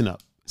 I'm messing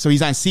up. So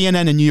he's on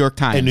CNN and New York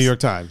Times. And New York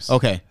Times.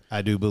 Okay.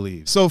 I do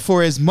believe. So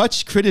for as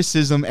much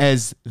criticism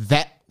as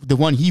the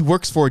one he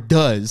works for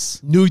does.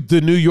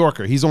 The New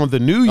Yorker. He's on the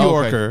New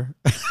Yorker.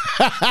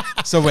 Okay.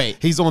 So wait.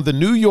 He's on the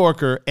New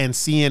Yorker and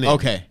CNN.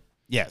 Okay.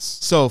 Yes.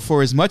 So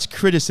for as much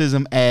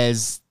criticism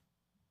as.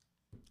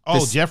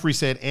 Jeffrey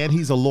said, and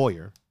he's a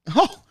lawyer.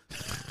 Oh.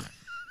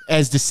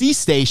 As the C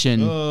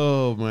station.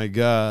 Oh my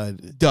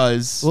God.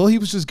 Does. Well, he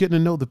was just getting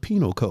to know the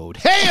penal code.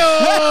 Hey!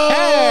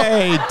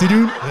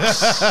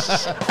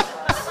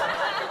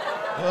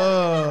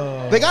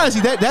 Like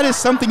honestly, that is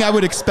something I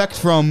would expect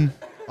from.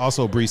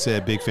 Also, Bree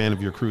said, big fan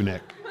of your crew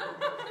neck.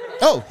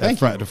 Oh, thank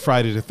you. The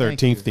Friday the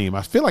 13th theme.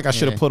 I feel like I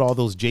should have put all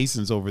those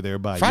Jasons over there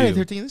by Friday you.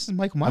 the 13th. This is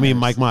Mike Myers. I mean,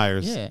 Mike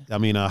Myers. Yeah. I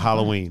mean,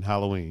 Halloween.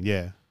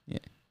 Yeah.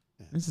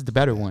 This is the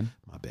better one.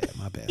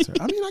 My bad, sir.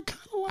 I mean, I kind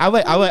of I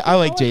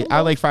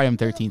like Friday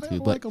the 13th too,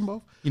 but like them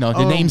both. You know,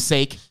 the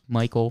namesake,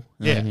 Michael.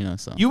 Yeah.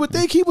 So you would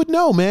think he would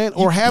know, man,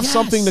 or have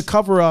something to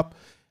cover up.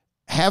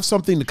 Have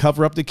something to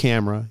cover up the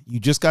camera. You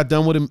just got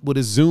done with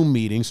a Zoom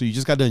meeting, so you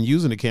just got done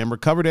using the camera.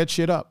 Cover that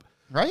shit up.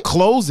 Right?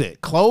 Close it.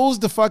 Close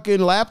the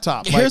fucking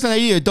laptop. Here's an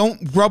idea. Don't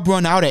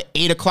run out at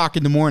 8 o'clock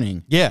in the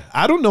morning. Yeah,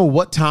 I don't know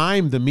what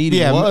time the meeting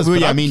was. Well,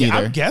 but me neither.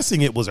 I'm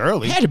guessing it was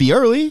early. It had to be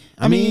early.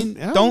 I mean,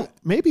 don't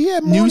maybe he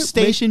had news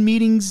station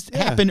meetings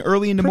happen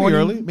early in the morning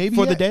early. Maybe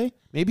for the day?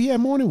 Maybe he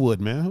had morning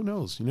wood, man. Who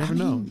knows? You never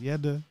know. He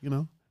had to,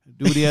 do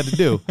what he had to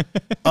do.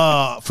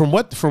 From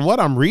what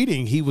I'm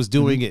reading, he was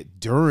doing it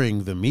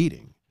during the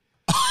meeting.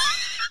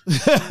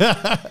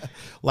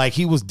 Like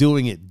he was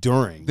doing it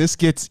during. This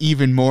gets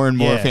even more and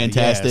more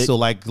fantastic. Yeah. So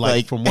like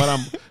from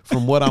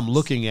what I'm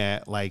looking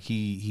at, like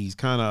he's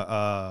kind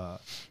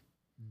of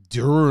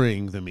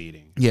during the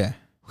meeting. Yeah.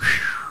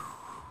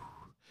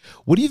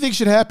 What do you think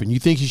should happen? You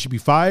think he should be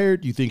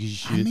fired? You think he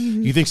should?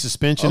 You think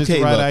suspension is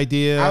the right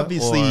idea?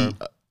 Obviously,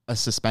 a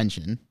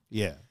suspension.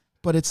 Yeah.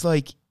 But it's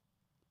like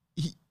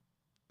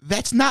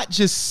that's not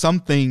just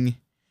something.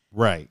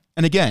 Right.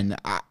 And again,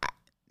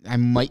 I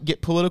might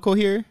get political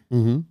here,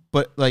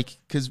 but like,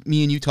 because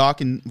me and you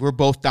talk and we're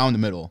both down the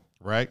middle.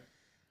 Right.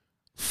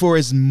 For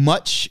as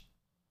much.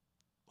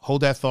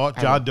 Hold that thought.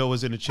 John Doe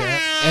is in the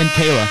chat. And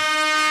Kayla.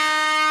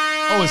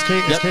 Oh, is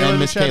Kayla in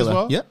the chat as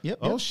well? Yep.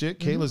 Oh, shit.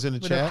 Kayla's in the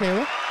chat. Up,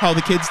 Kayla? How are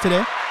the kids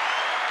today?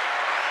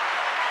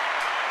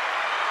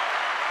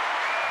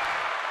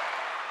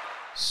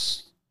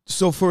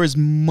 So for as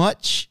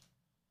much.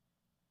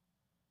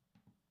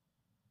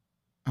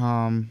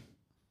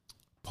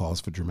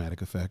 Pause for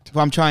dramatic effect.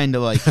 I'm trying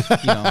to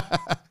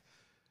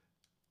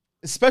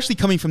especially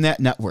coming from that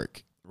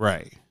network.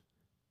 Right.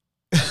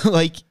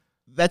 Like,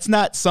 that's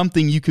not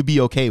something you could be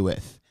okay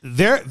with.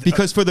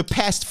 Because for the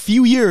past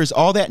few years,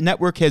 all that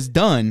network has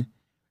done,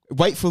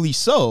 rightfully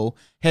so,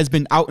 has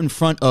been out in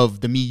front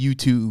of the Me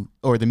Too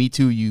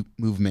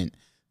movement,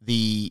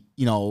 the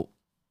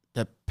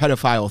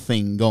pedophile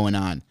thing going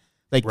on.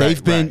 Like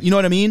they've been, you know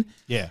what I mean?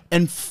 Yeah.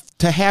 And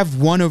to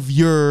have one of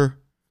your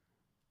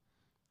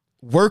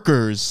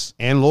workers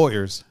and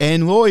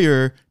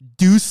lawyer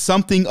do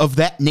something of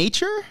that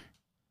nature?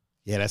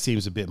 Yeah, that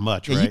seems a bit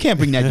much, right? You can't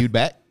bring that dude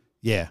back.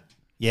 Yeah,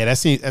 that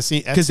seems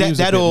because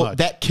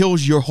that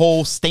kills your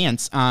whole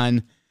stance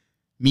on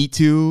Me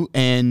Too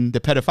and the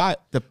pedophile.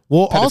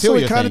 Also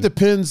it kind of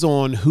depends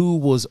on who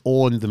was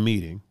on the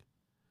meeting.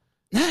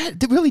 Nah,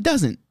 it really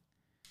doesn't.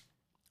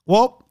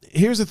 Well,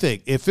 here's the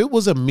thing: if it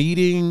was a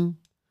meeting.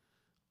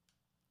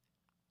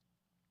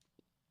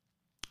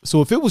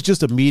 So if it was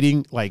just a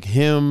meeting, like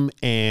him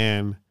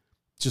and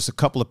just a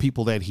couple of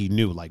people that he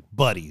knew, like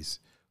buddies,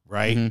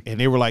 right? Mm-hmm. And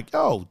they were like,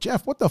 "Oh,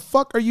 Jeff, what the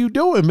fuck are you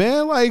doing,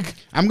 man?" Like,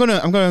 I'm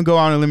gonna go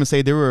on a limb and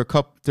say there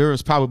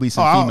was probably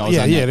some females.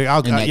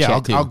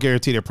 I'll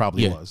guarantee there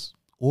probably was,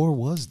 or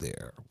was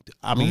there?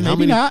 I mean,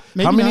 maybe not.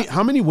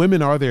 How many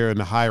women are there in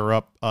the higher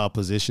up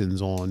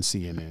positions on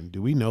CNN?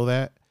 Do we know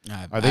that?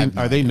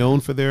 Are they known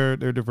for their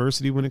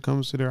diversity when it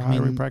comes to their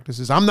hiring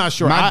practices? I'm not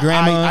sure.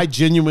 I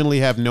genuinely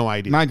have no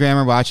idea. My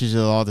grandma watches it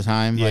all the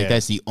time. Yeah. Like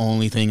that's the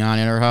only thing on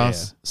in her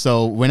house. Yeah.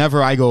 So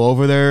whenever I go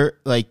over there,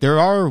 like there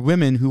are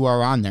women who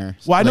are on there.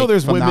 Well, I know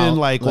there's women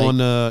on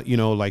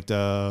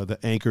the the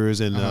anchors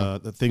and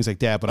the things like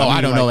that. But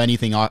I don't know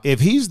anything. If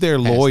he's their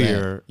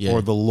lawyer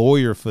or the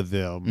lawyer for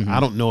them,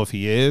 I don't know if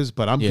he is,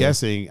 but I'm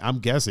guessing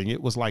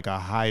it was like a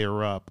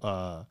higher up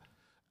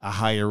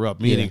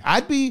meeting. Yeah.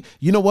 I'd be,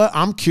 you know what?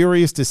 I'm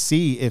curious to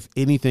see if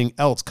anything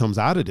else comes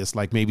out of this,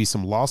 like maybe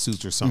some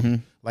lawsuits or something.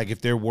 Mm-hmm. Like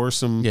if there were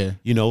some,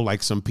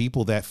 like some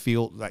people that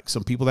feel like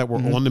some people that were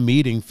on the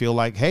meeting feel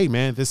like, hey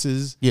man, this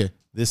is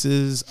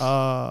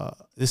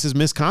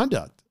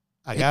misconduct.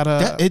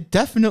 It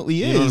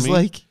definitely is. I mean?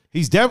 Like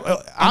he's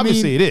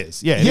obviously it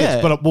is. Yeah, it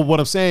is. But what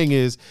I'm saying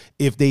is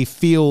if they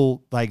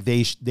feel like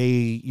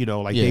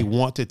they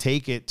want to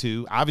take it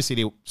to,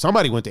 obviously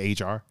somebody went to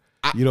HR.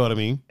 You know what I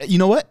mean? You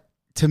know what?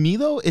 To me,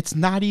 though, it's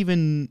not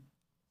even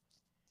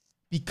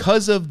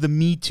because of the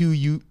Me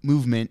Too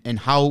movement and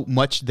how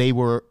much they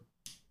were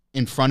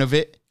in front of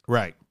it.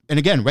 Right. And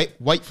again,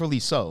 rightfully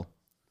so.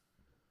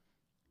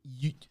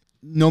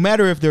 No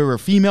matter if there were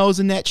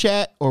females in that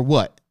chat or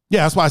what.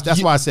 Yeah, that's why I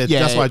said.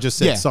 That's why I just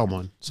said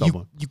someone.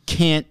 You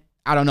can't.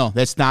 I don't know.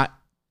 That's not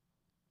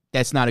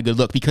a good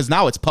look because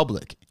now it's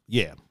public.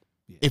 Yeah.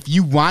 If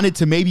you wanted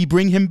to maybe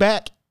bring him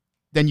back,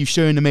 then you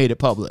shouldn't have made it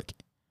public.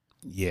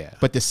 Yeah.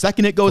 But the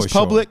second it goes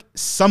public,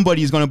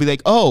 somebody's going to be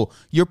like, oh,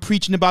 you're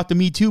preaching about the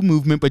Me Too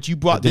movement, but you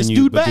brought this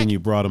dude back. But then you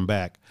brought him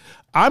back.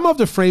 I'm of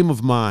the frame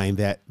of mind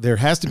that there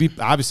has to be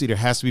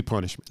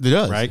punishment. There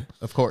does. Right?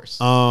 Of course.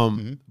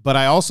 But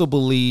I also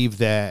believe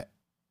that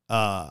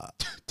what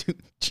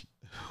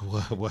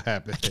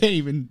happened? I can't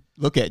even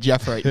look at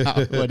Jeff right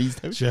now. What he's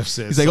doing. Jeff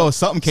says he's like, oh,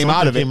 something came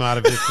out of it. Came out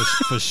of it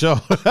for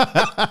sure.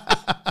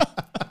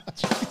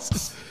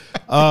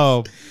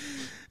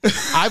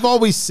 I've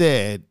always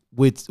said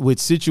with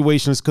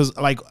situations, because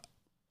like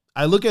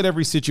I look at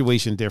every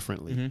situation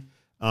differently,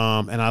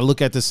 and I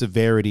look at the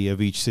severity of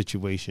each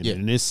situation. Yeah.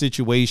 In this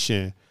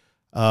situation,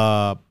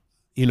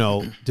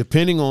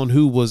 depending on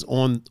who was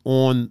on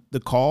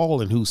the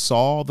call and who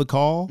saw the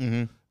call,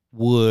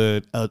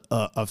 would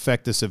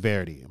affect the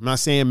severity. I'm not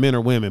saying men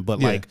or women, but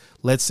Yeah. like,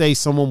 let's say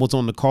someone was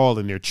on the call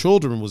and their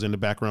children was in the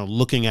background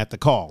looking at the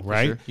call,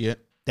 right? Sure. Yeah.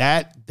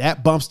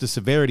 That bumps the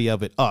severity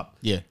of it up.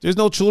 Yeah. There's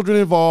no children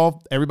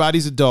involved.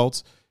 Everybody's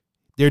adults.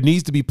 There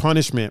needs to be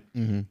punishment.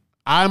 Mm-hmm.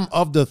 I'm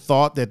of the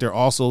thought that there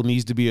also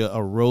needs to be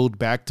a road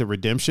back to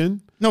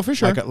redemption. No, for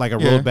sure. Like a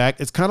Yeah. road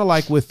back. It's kind of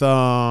like with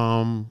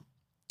oh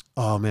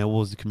man, what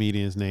was the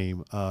comedian's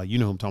name? You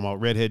know who I'm talking about?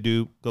 Redhead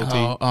dude,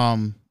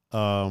 goatee.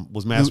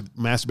 Was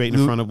masturbating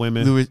in front of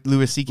women.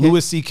 Louis C.K.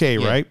 Louis C.K.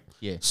 Yeah. Right?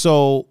 Yeah.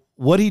 So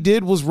what he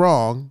did was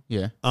wrong.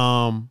 Yeah.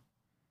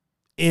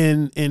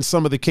 In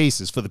some of the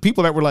cases, for the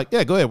people that were like,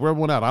 yeah, go ahead, wear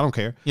one out, I don't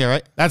care. Yeah.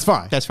 Right. That's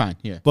fine. That's fine.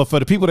 Yeah. But for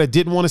the people that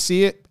didn't want to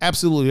see it,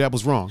 absolutely, that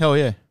was wrong. Hell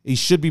yeah. He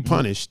should be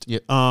punished. Yeah.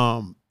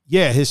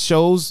 Yeah, his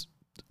shows,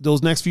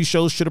 those next few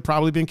shows should have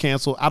probably been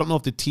canceled. I don't know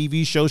if the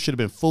TV show should have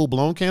been full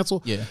blown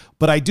canceled. Yeah.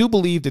 But I do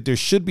believe that there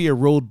should be a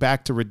road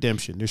back to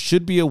redemption. There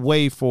should be a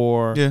way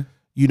for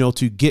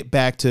to get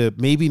back to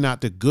maybe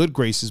not the good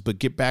graces, but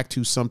get back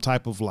to some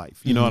type of life.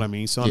 You know what I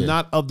mean? So I'm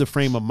not of the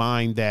frame of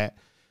mind that,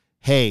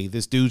 hey,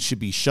 this dude should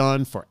be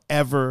shunned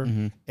forever,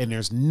 and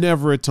there's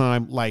never a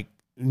time like,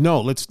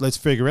 no, let's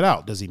figure it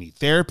out. Does he need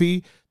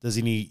therapy? Does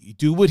he need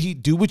do what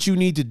you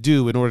need to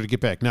do in order to get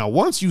back? Now,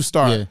 once you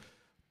start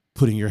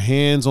putting your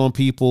hands on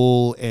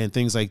people and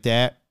things like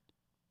that,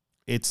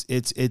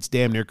 it's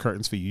damn near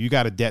curtains for you. You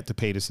got a debt to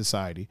pay to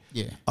society.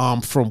 Yeah.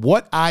 From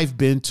what I've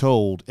been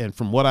told and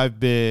from what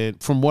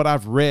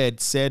I've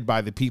read said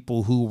by the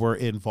people who were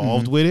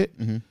involved with it,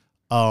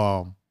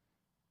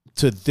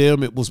 to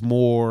them it was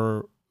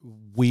more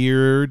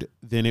weird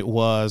than it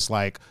was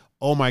like,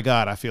 oh my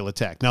God, I feel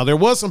attacked. Now there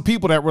was some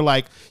people that were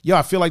like, yeah,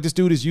 I feel like this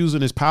dude is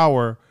using his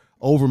power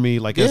over me,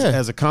 like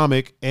as a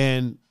comic,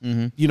 and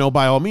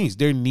by all means,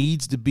 there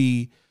needs to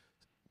be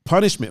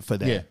punishment for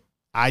that. Yeah.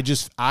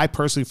 I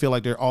personally feel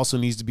like there also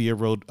needs to be a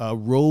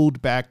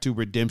road back to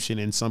redemption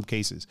in some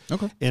cases.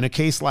 Okay. In a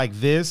case like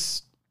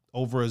this,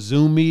 over a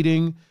Zoom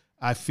meeting,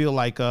 I feel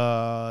like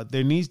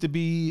there needs to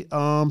be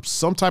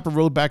some type of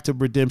road back to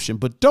redemption.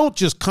 But don't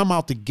just come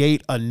out the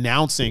gate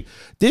announcing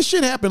this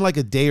shit happened like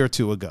a day or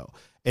two ago.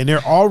 And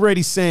they're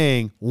already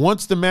saying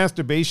once the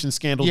masturbation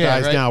scandal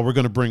dies down, we're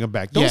going to bring them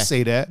back. Don't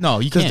say that. No,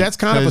 you can't. Because that's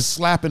kind of a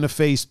slap in the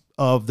face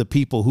of the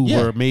people who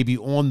were maybe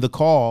on the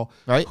call,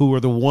 who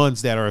are the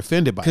ones that are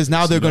offended by it. Because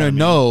now they're going to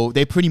know,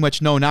 they pretty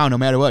much know now, no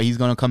matter what, he's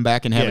going to come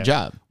back and have a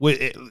job.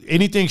 With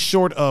anything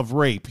short of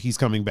rape, he's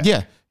coming back.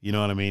 Yeah. You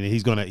know what I mean?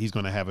 He's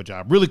gonna have a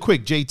job. Really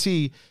quick,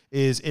 JT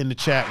is in the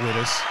chat with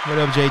us. What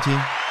up,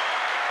 JT?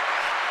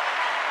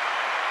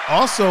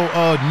 Also,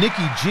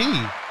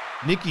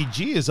 Nikki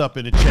G is up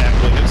in the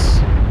chat with us.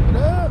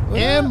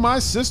 And my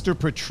sister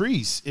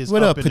Patrice is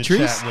up in the chat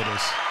with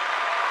us.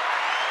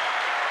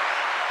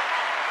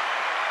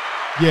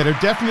 Yeah, they're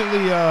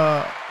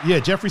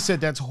definitely Jeffrey said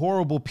that's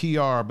horrible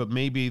PR, but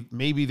maybe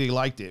they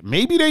liked it.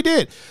 Maybe they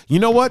did. You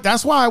know what?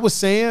 That's why I was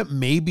saying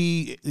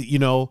maybe,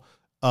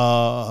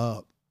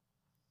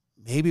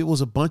 maybe it was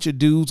a bunch of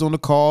dudes on the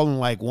call and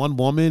like one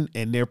woman,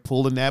 and they're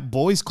pulling that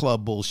boys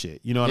club bullshit.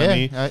 You know what I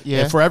mean?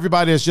 And for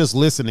everybody that's just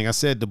listening, I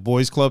said the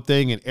boys club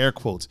thing in air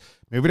quotes.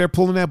 Maybe they're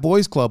pulling that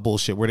boys club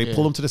bullshit where they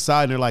pull them to the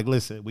side and they're like,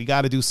 listen, we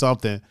got to do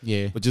something.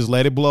 Yeah. But just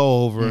let it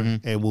blow over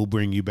and we'll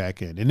bring you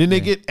back in. And then they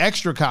get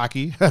extra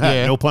cocky.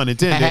 No pun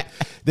intended.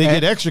 They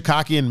get extra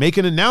cocky and make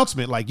an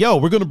announcement like, yo,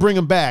 we're going to bring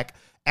them back.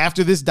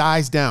 After this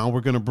dies down, we're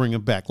going to bring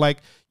him back. Like,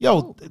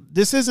 yo,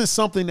 this isn't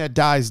something that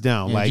dies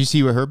down. Yeah, like, did you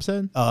see what Herb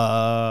said? He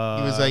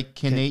he was like,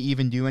 can they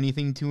even do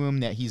anything to him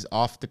that he's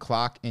off the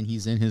clock and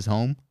he's in his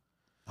home?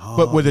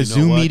 But with a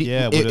Zoom meeting,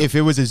 if it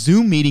was a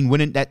Zoom meeting,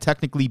 wouldn't that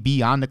technically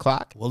be on the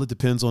clock? Well, it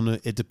depends on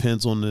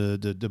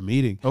the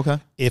meeting. Okay.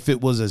 If it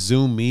was a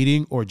Zoom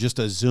meeting or just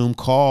a Zoom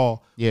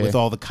call with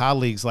all the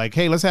colleagues, like,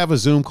 hey, let's have a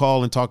Zoom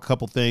call and talk a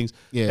couple things.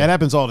 Yeah. That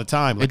happens all the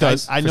time. Like, it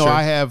does. I know sure.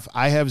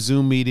 I have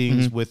Zoom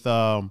meetings with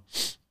well,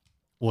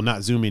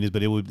 not Zoom meetings,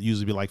 but it would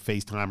usually be like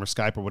FaceTime or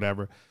Skype or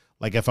whatever.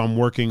 Like if I'm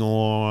working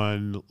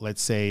on,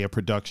 let's say, a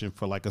production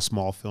for like a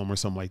small film or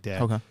something like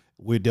that. Okay.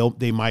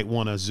 They might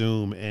want to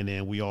Zoom and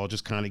then we all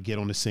just kind of get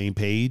on the same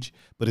page,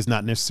 but it's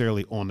not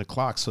necessarily on the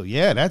clock. So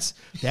yeah, that's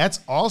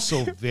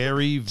also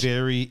very,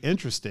 very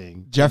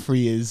interesting.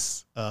 Jeffrey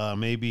is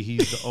maybe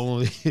he's the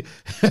only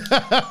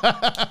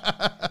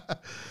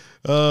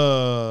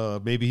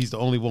maybe he's the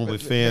only one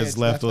with fans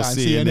left on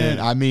CNN.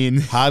 I mean,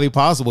 highly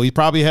possible. He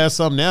probably has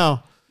some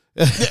now.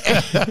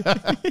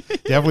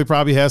 Definitely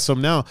probably has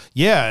some now.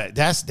 Yeah,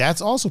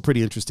 that's also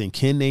pretty interesting.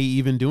 Can they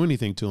even do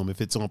anything to him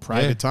if it's on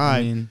private time?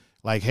 I mean,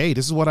 like, hey,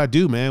 this is what I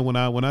do, man. When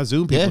I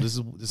Zoom people, this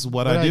is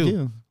what I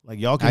do. Like,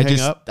 y'all can hang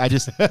up. I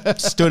just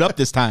stood up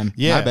this time.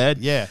 Yeah, my bad.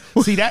 Yeah.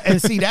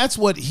 That's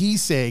what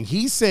he's saying.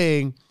 He's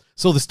saying,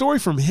 so the story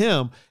from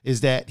him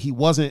is that he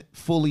wasn't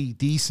fully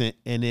decent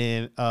and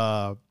then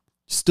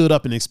stood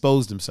up and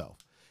exposed himself.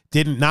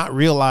 Not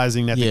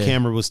realizing that the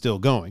camera was still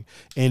going.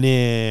 And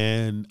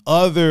then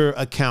other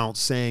accounts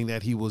saying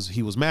that he was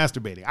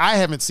masturbating. I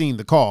haven't seen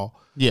the call.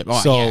 Yeah.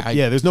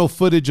 There's no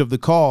footage of the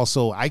call,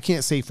 so I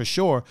can't say for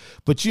sure.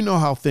 But you know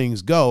how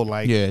things go.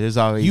 Like, there's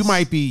always you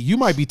might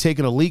be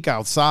taking a leak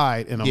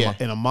outside, and Yeah.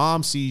 a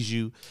mom sees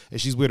you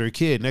and she's with her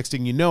kid. Next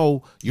thing you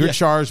know, you're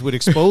charged with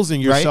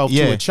exposing yourself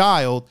Yeah. to a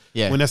child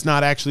Yeah. when that's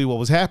not actually what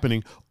was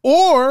happening.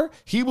 Or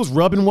he was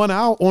rubbing one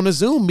out on a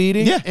Zoom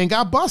meeting and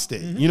got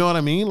busted. You know what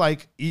I mean?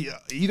 Like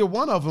either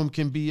one of them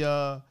can be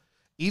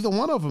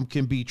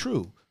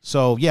true.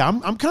 So yeah,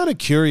 I'm kind of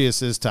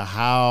curious as to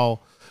how,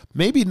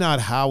 maybe not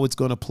how it's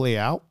going to play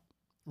out,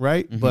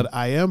 right? But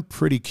I am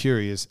pretty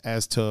curious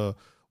as to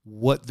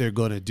what they're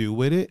going to do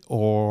with it,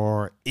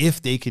 or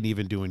if they can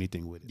even do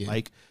anything with it.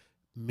 Like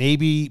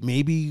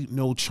maybe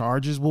no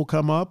charges will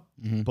come up,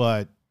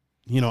 but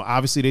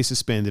obviously they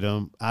suspended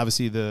him.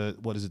 Obviously the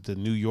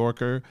New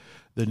Yorker,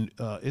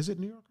 is it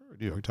New Yorker or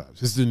New York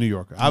Times? It's the New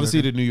Yorker.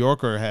 Obviously the New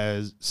Yorker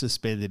has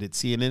suspended it.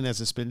 CNN has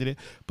suspended it,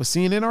 but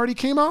CNN already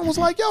came out and was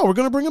like, yo, we're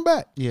going to bring him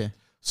back. Yeah.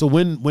 So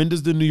when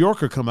does the New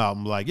Yorker come out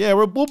and be like, yeah,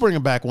 we'll bring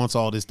him back once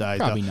all this dies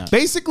Probably down? not.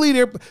 Basically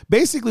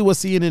what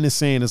CNN is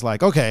saying is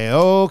like, okay,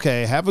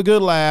 have a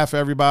good laugh,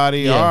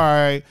 everybody. Yeah. All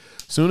right.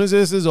 Soon as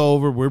this is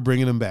over, we're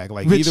bringing him back.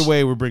 Like either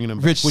way, we're bringing him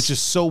back, which is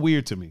so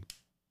weird to me.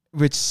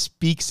 Which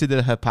speaks to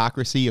the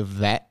hypocrisy of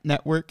that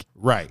network.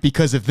 Right.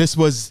 Because if this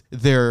was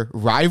their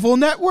rival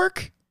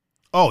network,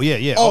 oh yeah.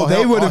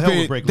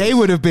 they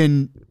would have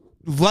been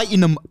lighting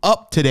them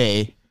up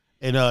today.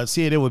 And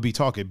CNN would be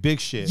talking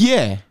big shit.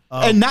 Yeah.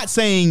 And not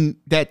saying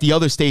that the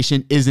other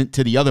station isn't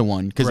to the other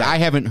one, because Right. I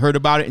haven't heard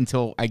about it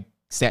until I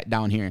sat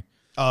down here.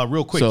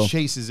 Real quick, So-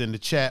 Chase is in the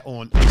chat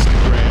on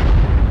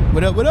Instagram.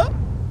 What up?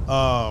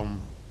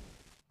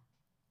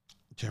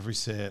 Jeffrey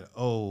said,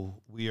 "Oh,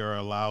 we are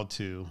allowed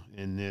to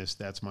in this.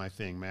 That's my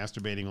thing.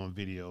 Masturbating on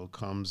video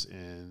comes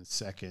in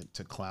second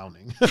to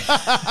clowning.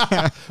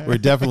 We're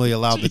definitely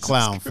allowed to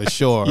clown for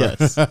sure.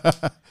 Yes.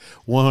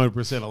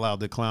 100% allowed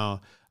to clown.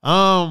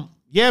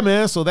 Yeah,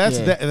 man. So that's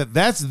that.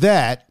 That's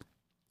that.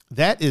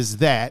 That is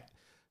that.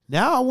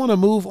 Now I want to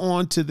move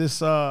on to this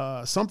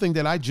something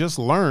that I just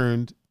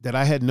learned that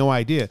I had no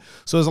idea.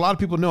 So as a lot of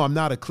people know, I'm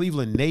not a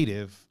Cleveland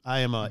native. I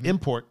am an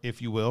import,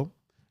 if you will.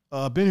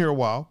 Been here a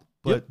while,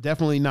 but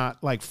definitely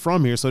not like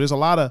from here. So there's a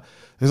lot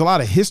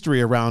of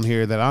history around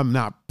here that I'm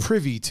not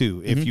privy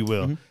to, if you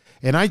will.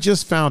 And I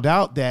just found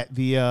out that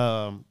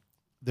the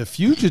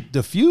fugitive.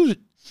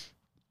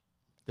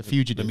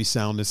 Let me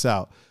sound this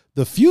out.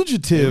 The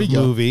Fugitive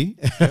movie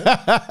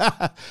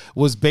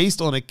was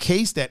based on a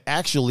case that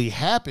actually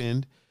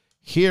happened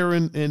here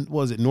in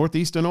was it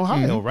northeastern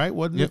Ohio, right?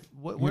 Wasn't it?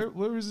 Where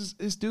was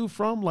this dude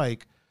from?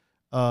 Like,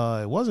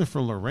 it wasn't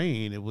from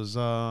Lorraine. It was.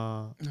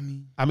 I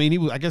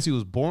guess he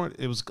was born.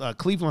 It was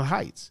Cleveland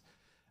Heights,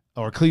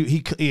 or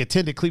he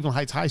attended Cleveland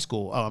Heights High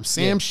School.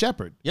 Sam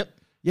Shepard. Yep.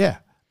 Yeah.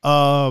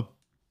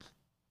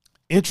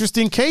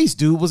 Interesting case.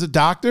 Dude was a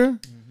doctor.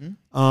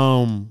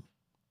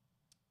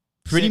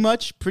 Pretty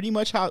much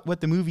how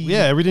what the movie.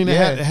 Yeah, everything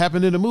that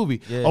happened in the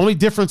movie. Yeah. Only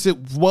difference it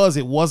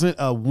wasn't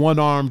a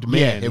one-armed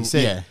man.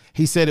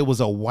 He said it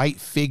was a white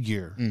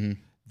figure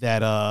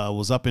that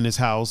was up in his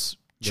house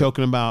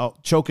choking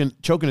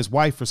his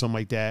wife or something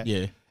like that.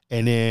 Yeah,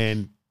 and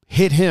then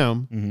hit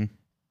him,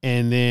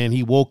 and then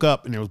he woke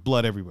up and there was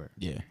blood everywhere.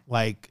 Yeah,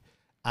 like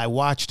I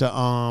watched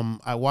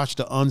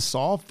the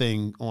unsolved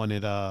thing on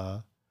it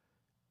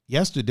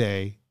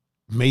yesterday.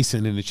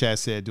 Mason in the chat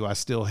said, "Do I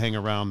still hang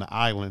around the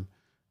island?"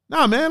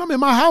 Nah, man, I'm in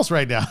my house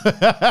right now.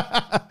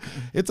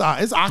 It's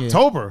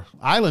October.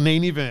 Island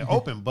ain't even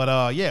open,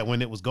 but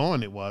when it was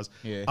going, it was.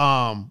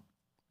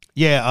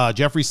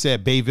 Jeffrey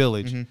said Bay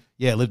Village.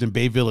 Yeah, lived in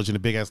Bay Village in a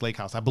big ass lake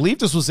house. I believe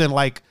this was in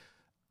like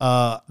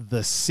the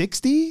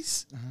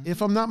 60s,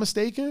 if I'm not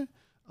mistaken.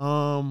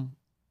 I'm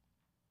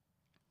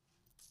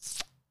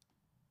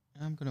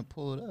gonna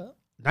pull it up.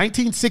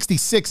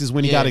 1966 is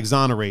when he got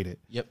exonerated.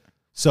 Yep.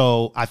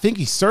 So I think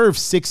he served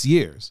 6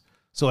 years.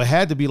 So it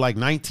had to be like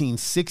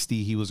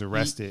 1960 he was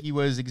arrested. He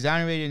was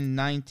exonerated in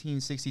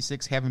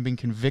 1966, having been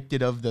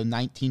convicted of the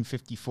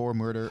 1954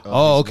 murder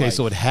of his wife.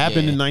 So it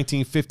happened in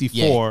 1954.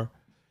 Yeah.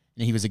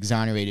 And he was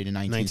exonerated in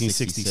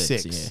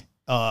 1966.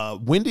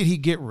 When did he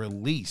get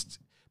released?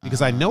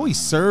 Because I know he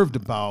served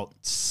about,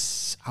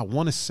 I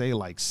want to say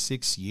like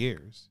 6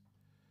 years.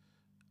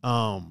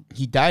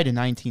 He died in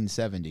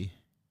 1970.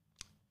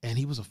 And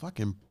he was a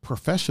fucking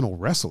professional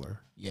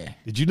wrestler. Yeah.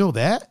 Did you know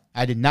that?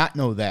 I did not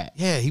know that.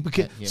 Yeah,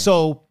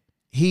 so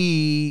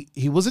he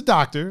was a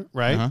doctor,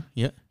 right?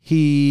 Yeah.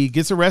 He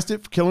gets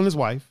arrested for killing his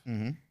wife.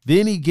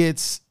 Then he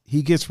gets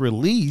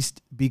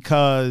released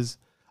because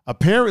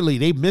apparently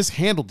they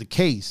mishandled the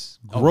case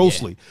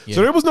grossly.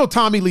 So there was no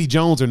Tommy Lee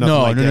Jones or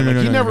nothing like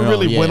that. He never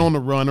really went on the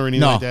run or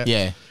anything like that.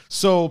 Yeah.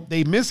 So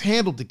they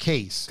mishandled the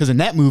case. Because in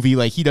that movie,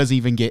 like, he doesn't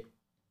even get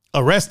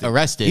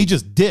arrested. He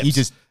just dips. He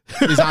just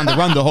is on the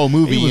run the whole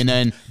movie, and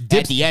then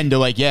at the end they're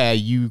like,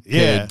 you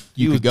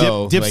could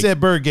go.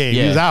 Dipset Bird game.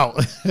 He was out.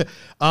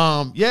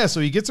 So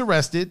he gets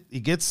arrested.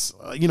 He gets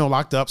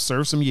locked up,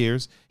 serves some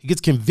years. He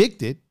gets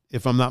convicted,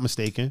 if I'm not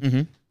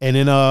mistaken. And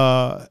then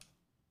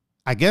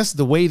I guess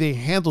the way they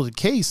handled the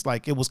case,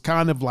 like it was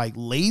kind of like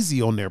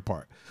lazy on their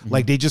part.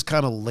 Like they just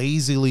kind of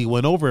lazily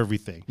went over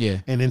everything. Yeah.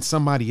 And then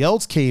somebody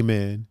else came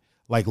in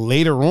like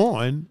later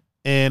on.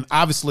 And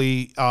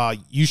obviously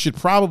you should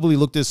probably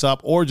look this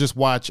up or just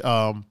watch,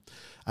 I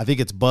think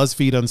it's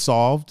BuzzFeed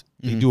Unsolved.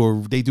 They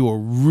do a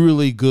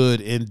really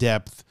good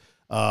in-depth,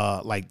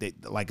 like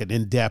an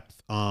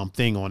in-depth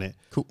thing on it.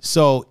 Cool.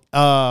 So,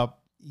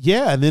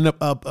 yeah. And then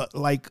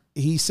like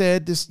he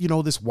said this,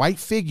 this white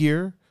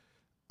figure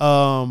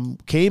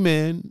came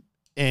in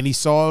and he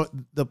saw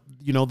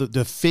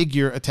the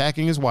figure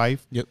attacking his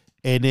wife. Yep.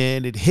 And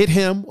then it hit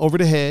him over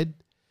the head,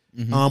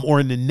 or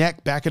in the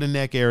neck, back of the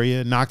neck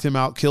area, knocked him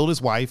out, killed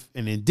his wife,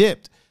 and then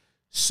dipped.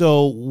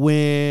 So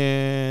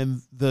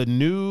when the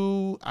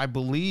new, I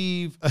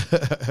believe,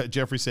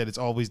 Jeffrey said it's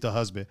always the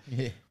husband.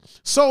 Yeah.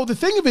 So the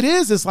thing of it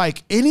is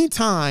like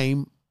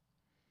anytime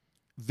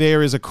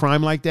there is a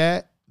crime like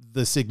that,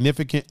 the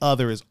significant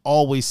other is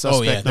always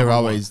suspect. Oh yeah, they're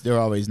always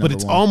number but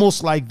it's one.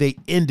 almost like they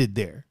ended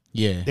there.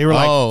 Yeah. They were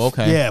like, oh,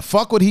 okay. Yeah,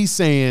 fuck what he's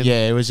saying.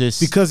 Yeah, it was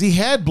just Because he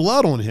had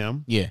blood on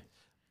him. Yeah.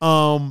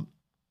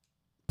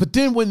 But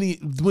then when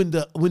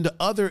the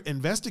other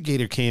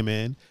investigator came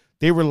in,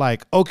 they were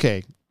like,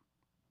 okay,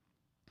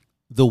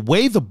 the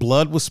way the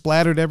blood was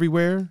splattered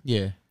everywhere,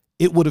 Yeah.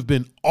 it would have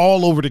been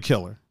all over the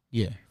killer.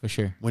 Yeah, for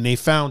sure. When they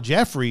found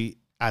Jeffrey,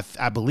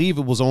 I believe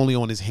it was only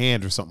on his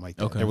hand or something like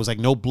that. Okay. There was like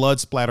no blood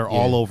splatter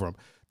all over him.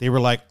 They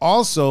were like,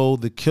 also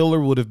the killer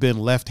would have been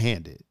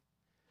left-handed.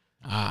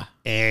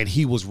 And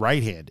he was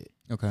right-handed.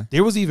 Okay.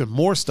 There was even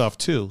more stuff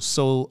too.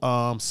 So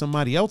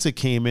somebody else had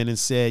came in and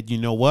said, you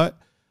know what?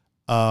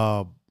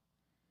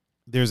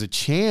 There's a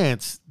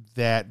chance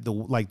that the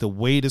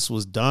way this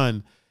was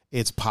done,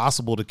 it's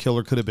possible the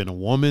killer could have been a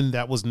woman.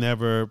 That was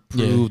never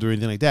proved or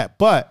anything like that.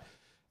 But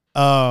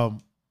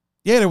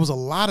there was a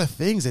lot of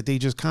things that they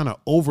just kind of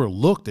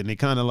overlooked, and they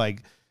kind of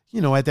like,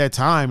 at that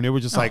time they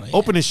were just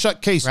open and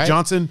shut case, right.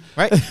 Johnson.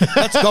 Right.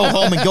 Let's go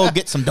home and go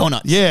get some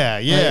donuts.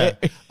 Yeah.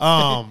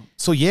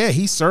 So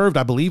he served,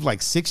 I believe,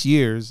 like 6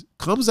 years,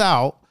 comes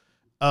out,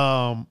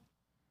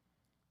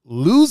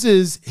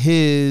 loses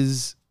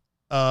his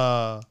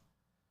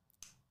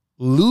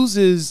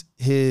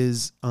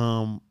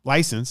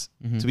license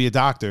to be a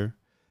doctor.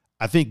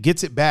 I think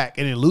gets it back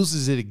and then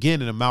loses it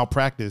again in a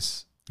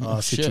malpractice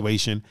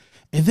situation,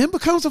 and then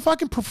becomes a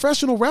fucking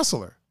professional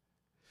wrestler.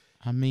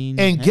 I mean,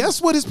 and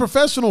guess what his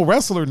professional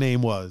wrestler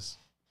name was?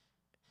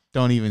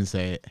 Don't even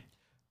say it.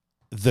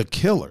 The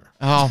Killer.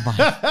 Oh my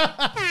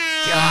God.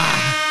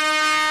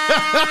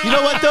 You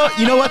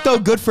know what though?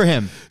 Good for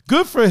him.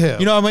 Good for him.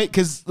 You know what I mean?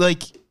 Because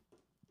like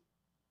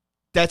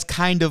that's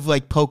kind of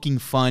like poking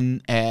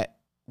fun at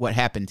what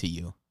happened to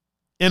you.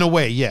 In a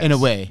way, yes. In a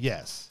way,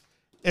 yes.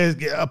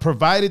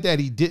 Provided that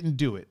he didn't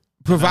do it.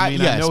 I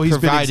know he's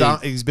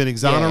been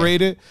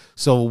exonerated,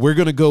 so we're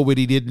gonna go with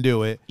he didn't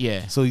do it.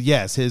 Yeah. So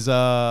yes, his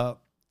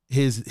freaking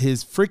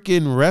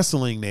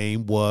wrestling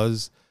name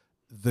was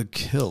The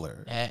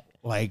Killer.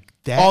 Like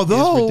that.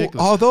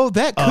 Although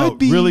that could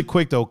be really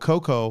quick though.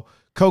 Coco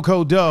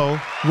Doe.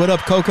 What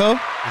up, Coco?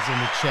 Is in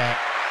the chat.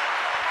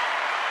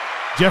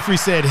 Jeffrey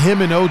said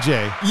him and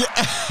OJ.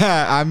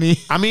 Yeah.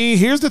 I mean,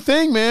 here's the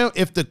thing, man.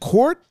 If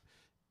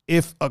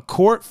a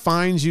court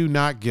finds you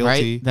not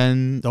guilty, right,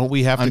 then don't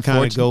we have to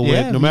kind of go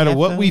with no matter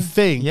what we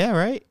think? Yeah,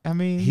 right. I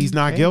mean, he's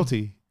not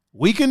guilty.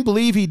 We can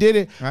believe he did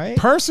it. Right.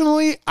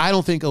 Personally, I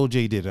don't think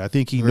OJ did it. I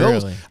think he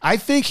knows. Really? I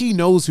think he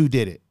knows who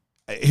did it.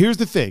 Here's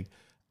the thing.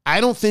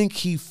 I don't think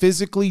he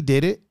physically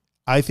did it.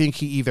 I think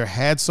he either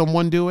had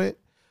someone do it,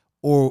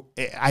 or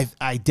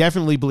I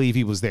definitely believe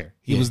he was there.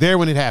 He was there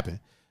when it happened.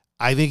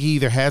 I think he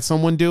either had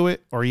someone do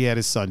it or he had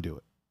his son do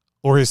it,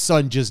 or his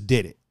son just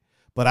did it.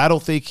 But I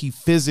don't think he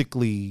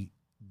physically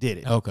did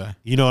it. Okay.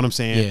 You know what I'm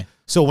saying? Yeah.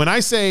 So when I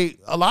say,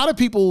 a lot of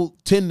people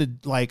tend to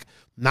like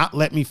not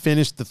let me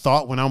finish the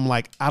thought when I'm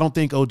like, I don't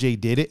think OJ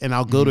did it, and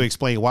I'll go to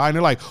explain why. And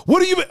they're like,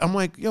 what do you mean? I'm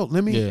like, yo,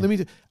 let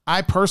me.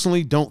 I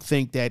personally don't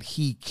think that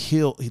he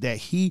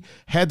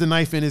had the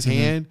knife in his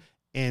hand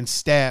and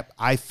stabbed.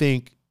 I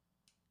think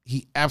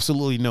he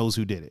absolutely knows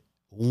who did it.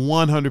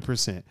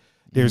 100%.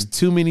 There's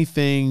too many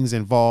things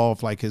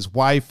involved. Like his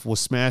wife was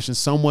smashing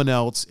someone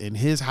else in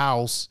his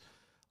house.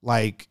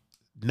 Like,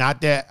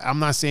 not that I'm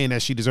not saying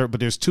that she deserved,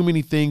 but there's too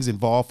many things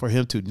involved for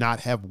him to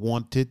not have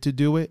wanted to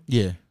do it.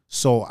 Yeah.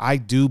 So I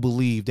do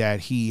believe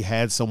that he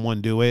had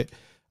someone do it.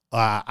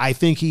 I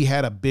think he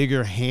had a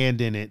bigger hand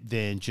in it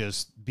than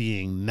just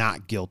being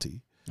not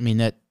guilty. I mean,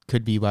 that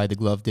could be why the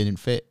glove didn't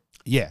fit.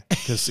 Yeah,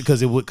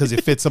 because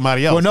it fit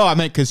somebody else. Well, no, I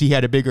meant because he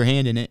had a bigger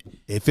hand in it.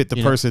 It fit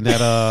the person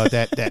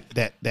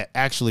that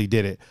actually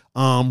did it.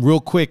 Real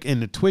quick in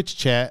the Twitch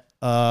chat,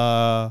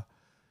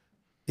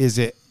 is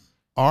it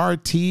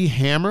RT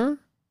Hammer?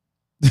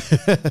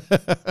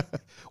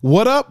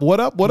 What up?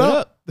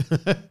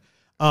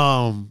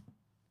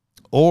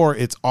 Or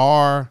it's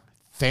R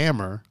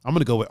Thammer. I'm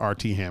gonna go with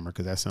RT Hammer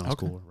because that sounds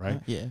cooler,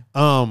 right? Yeah.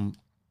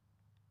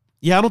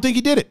 Yeah, I don't think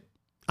he did it.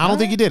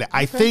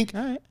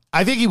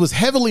 I think he was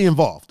heavily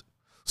involved.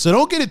 So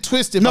don't get it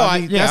twisted.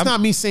 That's not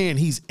me saying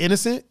he's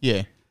innocent.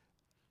 Yeah.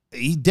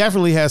 he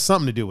definitely has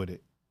something to do with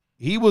it.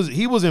 He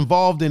was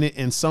involved in it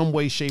in some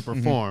way, shape, or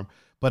form,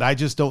 but I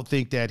just don't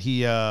think that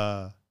he's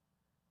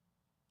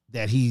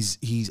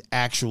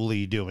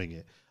actually doing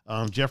it.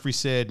 Jeffrey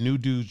said, new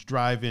dude's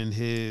driving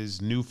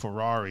his new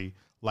Ferrari.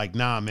 Like,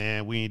 nah,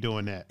 man, we ain't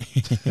doing that.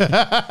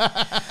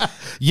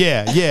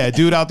 yeah,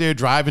 dude out there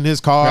driving his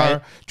car,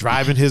 Right.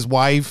 driving his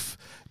wife.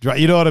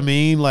 You know what I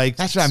mean? Like,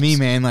 That's what I mean,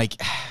 man. Like,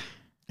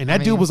 and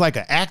that dude was like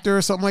an actor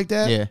or something like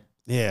that.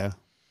 yeah.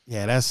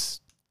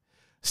 That's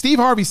Steve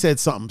Harvey said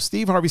something.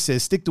 Steve Harvey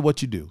said, stick to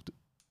what you do.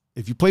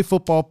 If you play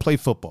football, play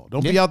football.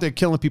 Don't be out there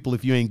killing people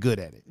if you ain't good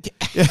at it.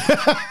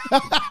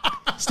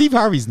 Steve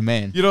Harvey's the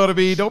man. You know what I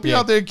mean? Don't be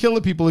out there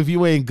killing people if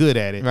you ain't good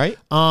at it. Right.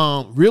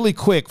 Really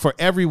quick, for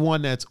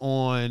everyone that's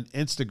on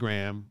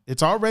Instagram,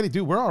 it's already,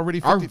 dude, we're already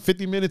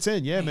 50 minutes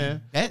in. Yeah,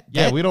 man.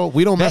 We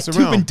don't mess around.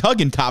 That tube and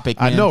tugging topic,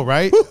 man. I know,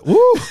 right?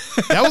 Woo.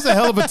 That was a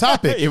hell of a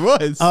topic. It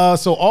was.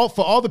 So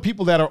for all the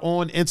people that are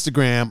on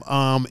Instagram,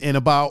 in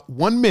about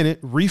 1 minute,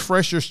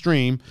 refresh your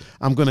stream.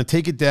 I'm going to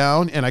take it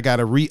down and I got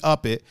to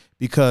re-up it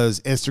because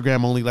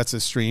Instagram only lets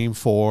us stream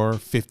for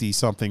 50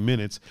 something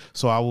minutes.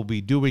 So I will be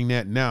doing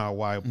that now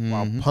while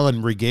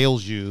Pun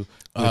regales you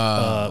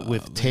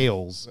with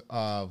tales.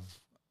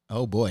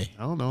 Oh boy.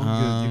 I don't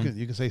know.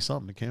 You can say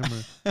something.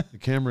 The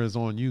camera is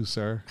on you,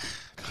 sir.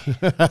 This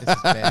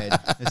is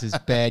bad. This is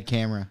bad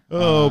camera.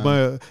 Oh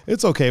my!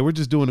 It's okay. We're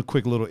just doing a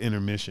quick little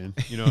intermission.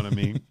 You know what I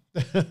mean?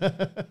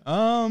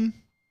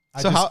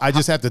 I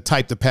just have to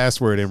type the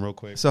password in real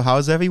quick. So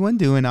how's everyone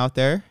doing out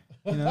there?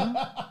 You know,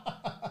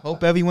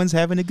 hope everyone's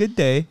having a good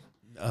day.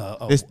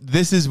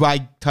 This is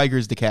why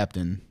Tiger's the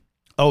captain.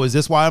 Oh, is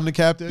this why I'm the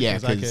captain? Yeah,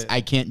 because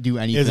I can't do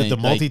anything. Is it the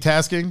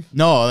multitasking?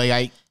 No,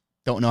 I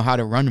don't know how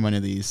to run one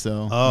of these.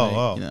 So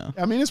you know.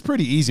 I mean, it's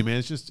pretty easy, man.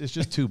 It's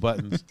just two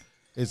buttons.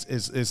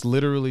 It's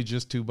literally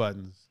just two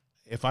buttons.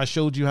 If I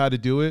showed you how to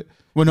do it,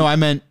 well, no, I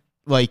meant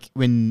like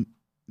when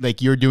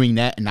you're doing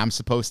that, and I'm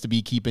supposed to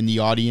be keeping the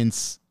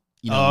audience.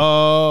 You know,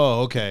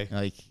 oh, okay.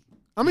 Like,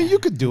 I mean, you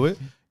could do it.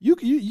 You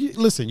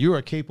listen. You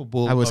are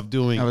capable of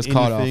doing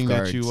anything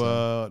that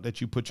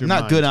you put your. I'm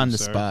not mind good to, on the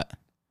sir. spot.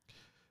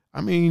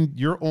 I mean,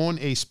 you're on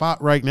a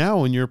spot right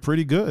now, and you're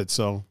pretty good.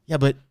 So yeah,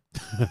 but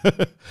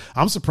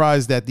I'm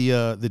surprised that the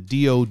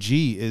DOG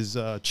is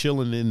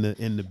chilling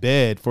in the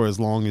bed for as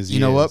long as you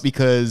know what?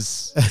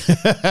 Because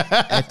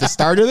at the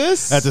start of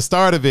this, at the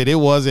start of it, it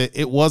wasn't.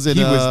 He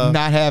was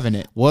not having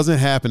it. Wasn't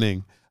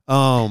happening.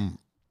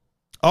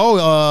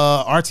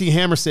 RT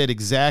Hammer said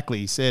exactly.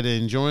 He said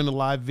enjoying the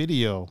live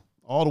video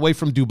all the way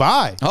from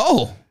Dubai.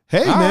 Oh.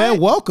 Hey, man, right.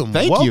 welcome.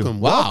 Thank you. Welcome.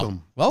 Wow.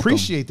 Welcome.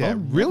 Appreciate that.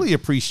 Really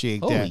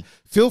appreciate that. Holy.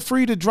 Feel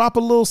free to drop a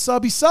little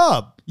sub.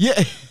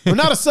 Yeah. Or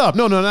not a sub.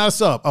 No, not a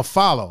sub. A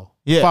follow.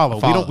 Yeah.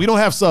 Follow. We don't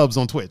have subs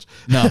on Twitch.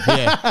 No.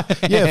 Yeah.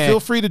 Yeah. Feel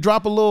free to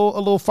drop a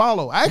little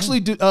follow. I actually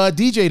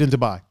DJ'd in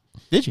Dubai.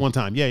 Did you? One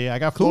time. Yeah. I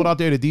got flown out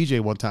there to DJ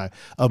one time.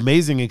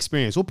 Amazing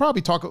experience. We'll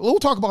talk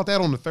about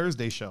that on the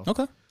Thursday show.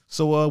 Okay.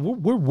 So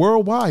we're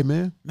worldwide,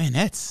 man. Man,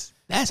 that's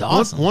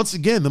awesome. Once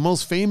again, the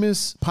most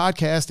famous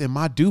podcast in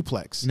my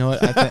duplex. You know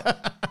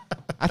what?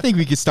 I think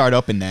we could start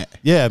up in that.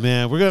 Yeah,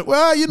 man. We're gonna.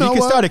 Well, you know, we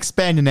could start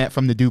expanding that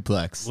from the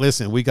duplex.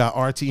 Listen, we got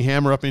RT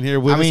Hammer up in here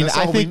with us. I mean, That's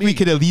I all think we need.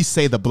 could at least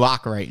say the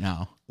block right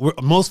now. We're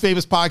most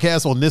famous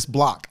podcast on this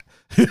block.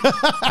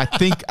 I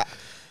think.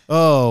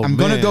 I'm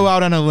gonna go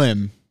out on a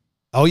limb.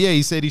 Oh yeah,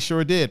 he said he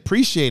sure did.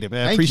 Appreciate it,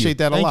 man. Thank Appreciate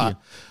you. that a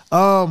lot.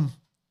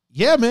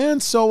 Yeah, man.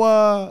 So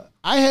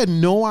I had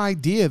no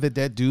idea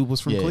that dude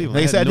was from Cleveland.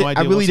 Like I said, no I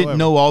idea really whatsoever. didn't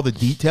know all the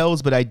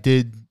details, but I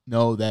did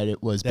know that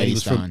it was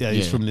based on.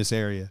 He's from this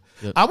area.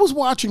 Yep. I was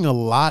watching a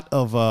lot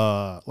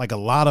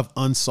of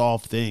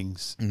unsolved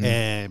things,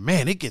 and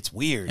man, it gets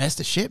weird. That's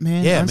the shit,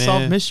 man. Yeah,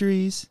 Unsolved man.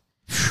 mysteries,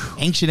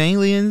 ancient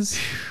aliens.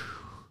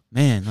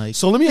 Man, like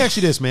So let me ask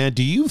you this, man.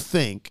 Do you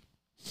think?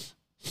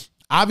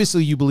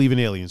 Obviously, you believe in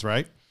aliens,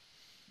 right?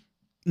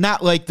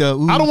 not like the.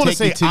 I don't want to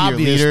say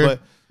obvious,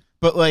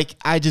 but like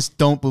I just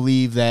don't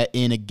believe that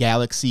in a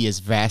galaxy as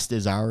vast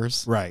as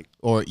ours, right,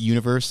 or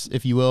universe,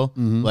 if you will,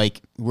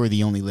 like we're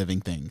the only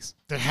living things.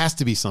 there has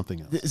to be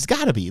something else. It's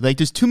got to be. Like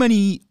there's too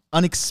many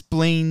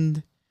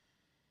unexplained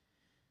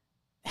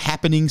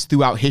happenings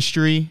throughout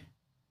history.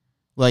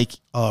 Like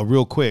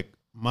Real quick,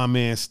 my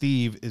man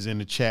Steve is in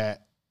the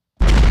chat.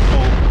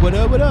 what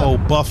up? What up? Oh,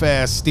 buff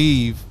ass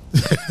Steve.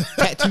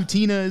 Tattoo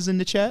Tina is in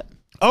the chat.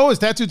 Oh, is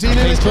Tattoo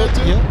Tina in the chat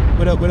too? Yeah.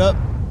 What up? What up?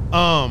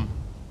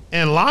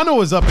 And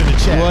Lano is up in the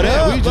chat. What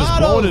up, We just Lano?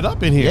 blowing it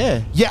up in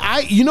here. Yeah.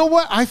 You know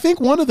what? I think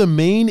one of the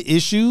main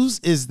issues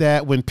is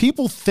that when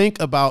people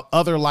think about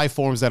other life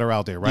forms that are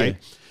out there, right?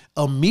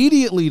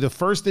 Immediately, the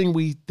first thing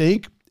we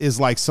think is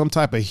like some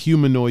type of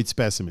humanoid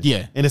specimen.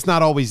 Yeah. And it's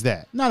not always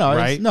that. No,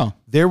 right? no.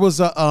 There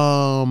was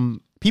a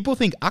People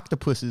think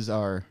octopuses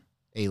are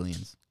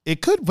aliens.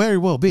 it could very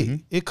well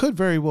be. It could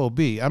very well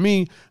be. I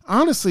mean,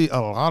 honestly, a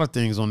lot of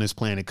things on this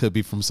planet could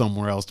be from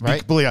somewhere else. To be Right.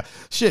 completely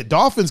honest. Shit,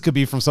 dolphins could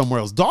be from somewhere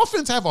else.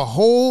 Dolphins have a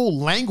whole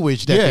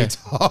language that they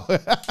talk.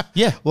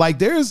 Yeah. Like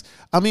here's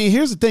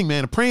the thing,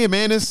 man. A praying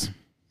mantis,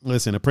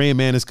 listen, a praying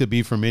mantis could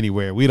be from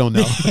anywhere. We don't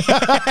know.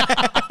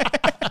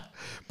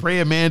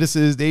 praying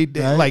mantises. They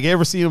Right. like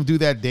ever see them do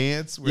that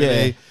dance where Yeah.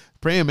 they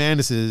praying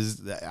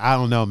mantises. I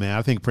don't know, man.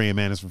 I think praying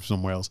mantis from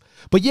somewhere else.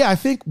 But yeah, I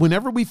think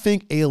whenever we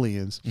think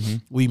aliens,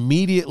 we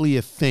immediately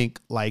think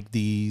like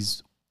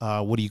these.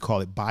 What do you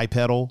call it?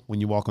 Bipedal when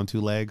you walk on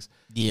two legs.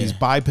 Yeah. These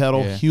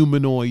bipedal Yeah.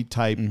 humanoid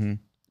type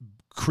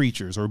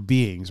creatures or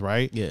beings,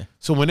 right? Yeah.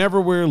 So whenever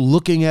we're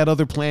looking at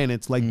other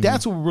planets, like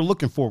that's what we're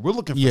looking for. We're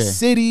looking for Yeah.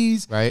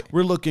 cities, Right.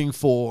 We're looking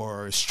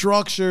for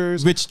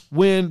structures, Which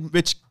when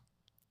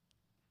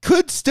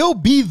could still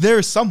be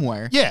there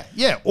somewhere.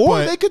 yeah, or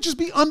But- they could just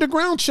be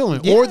underground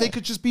chilling, Yeah. or they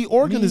could just be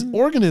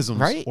organisms,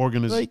 right?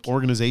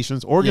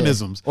 organizations,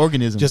 Organisms.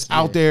 just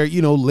out there,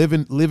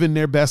 living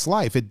their best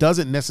life. It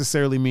doesn't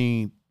necessarily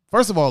mean.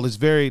 First of all, it's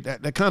very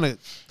that kind of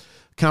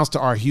counts to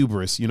our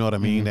hubris. You know what I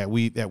mean? That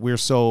we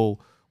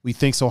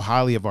think so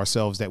highly of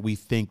ourselves that we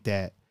think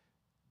that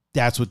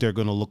that's what they're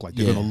going to look like.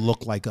 They're Yeah. going to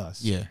look like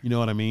us. Yeah. You know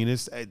what I mean?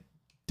 It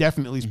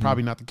definitely is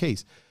probably not the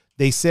case.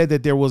 They said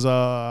that there was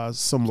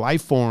some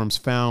life forms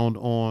found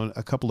on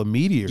a couple of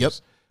meteors Yep.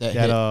 that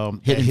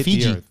hit in hit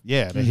Fiji. the Earth.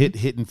 Yeah, that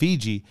hit in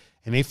Fiji,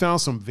 and they found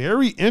some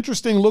very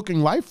interesting looking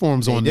life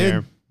forms on did.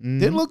 there.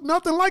 Didn't look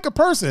nothing like a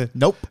person.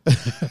 Nope.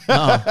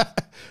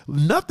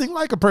 Nothing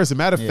like a person.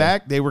 Matter of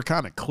fact, they were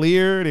kind of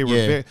clear. They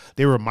were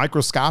they were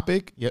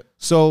microscopic. Yep.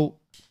 So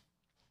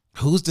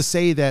who's to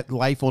say that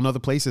life on other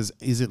places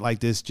isn't like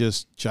this,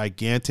 just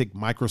gigantic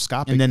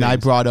microscopic? And then I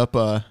things? brought up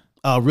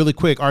Really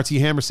quick, RT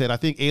Hammer said, I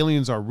think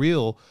aliens are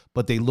real,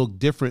 but they look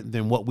different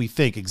than what we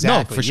think.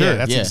 Exactly. for sure. Yeah,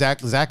 that's Yeah.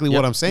 exactly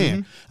what I'm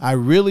saying. I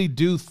really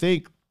do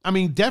think,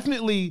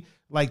 definitely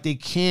like they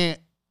can't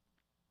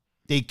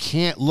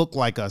look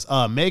like us.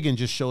 Megan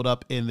just showed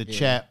up in the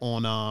chat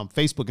on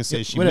Facebook and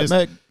said What up,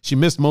 Meg? she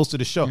missed most of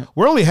the show.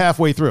 We're only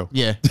halfway through.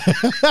 yeah.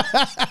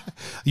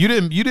 You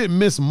didn't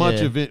miss much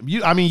Yeah. of it.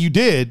 You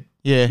did.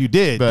 Yeah, You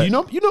did. but- You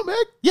know Meg?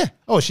 Yeah.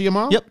 Oh, is she a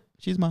mom? Yep.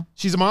 She's mom.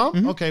 She's a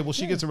mom? Okay, well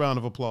she gets a round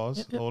of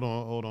applause. Hold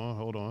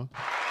on.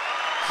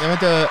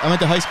 I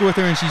went to high school with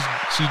her, and she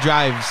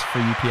drives for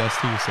UPS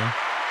too. So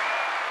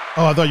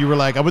Oh, I thought you were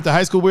like, I went to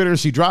high school with her and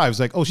she drives.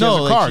 Like, oh, she has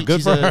a car.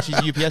 Good for her. She's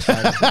a UPS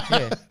driver.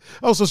 Yeah.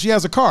 Oh, so she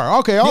has a car.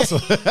 Okay, awesome.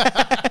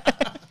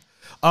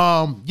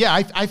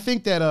 I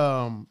think that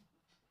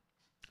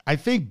I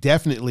think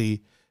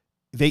definitely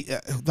they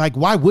like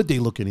why would they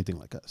look anything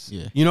like us?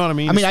 Yeah. You know what I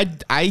mean? I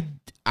mean,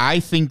 I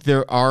think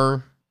there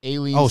are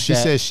aliens. Oh, she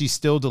that- says she's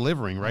still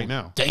delivering right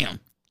now. Damn,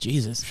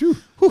 Jesus. Phew.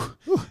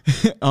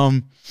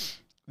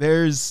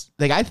 There's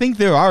like I think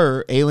there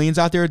are aliens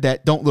out there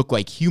that don't look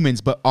like humans,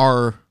 but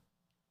are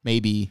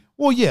maybe.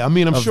 Well, yeah, I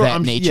mean, I'm Of sure. that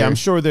I'm nature.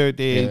 sure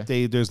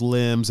there's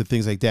limbs and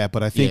things like that.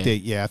 But I think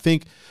Yeah.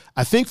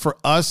 I think for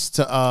us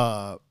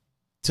to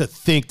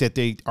think that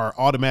they are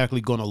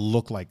automatically going to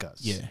look like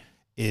us,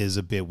 is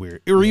a bit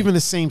weird. Or even the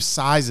same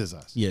size as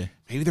us. Yeah.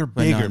 Maybe they're no,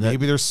 bigger. that-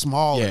 Maybe they're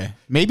smaller. Yeah.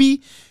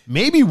 Maybe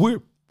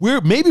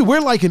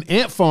We're like an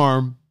ant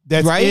farm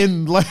that's Right?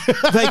 in like.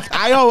 like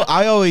I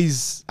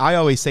always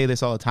say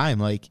this all the time.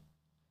 Like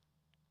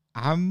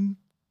I'm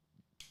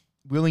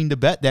willing to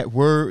bet that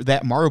we're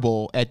that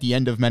marble at the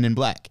end of Men in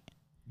Black.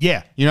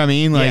 Yeah. You know what I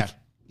mean? Like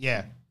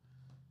yeah.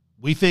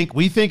 We think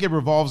it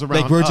revolves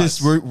around. like we're us.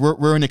 just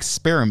we're an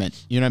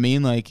experiment. You know what I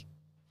mean? Like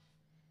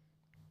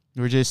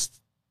we're just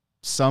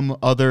some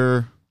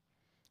other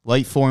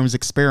life forms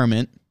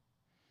experiment.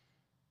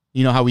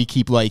 You know how we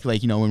keep like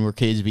when we're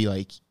kids, be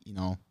like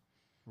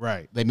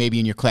right. like maybe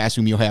in your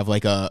classroom you'll have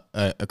like a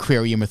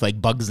aquarium with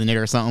like bugs in it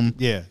or something.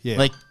 Yeah.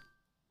 Like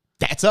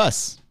that's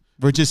us.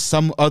 We're just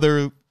some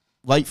other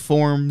life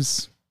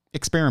forms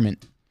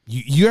experiment.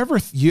 You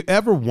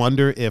ever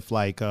wonder if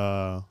like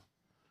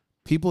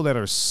people that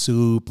are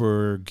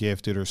super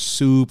gifted or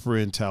super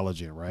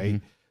intelligent,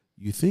 right?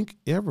 You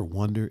ever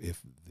wonder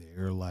if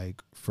they're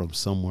like from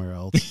somewhere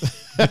else?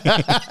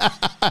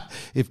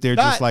 If they're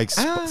just like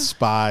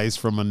spies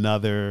from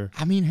another.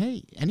 I mean,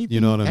 hey, anything,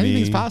 You know what I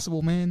anything's mean?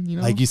 possible, man. You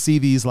know, Like you see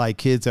these like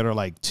kids that are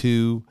like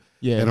 2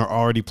 and are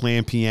already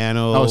playing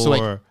piano. Oh, so,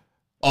 like, or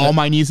all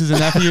my nieces and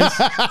nephews,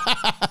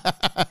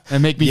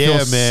 and make me Yeah,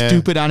 feel man.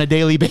 stupid on a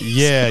daily basis.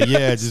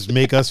 yeah, just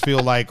make us feel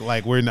like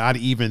we're not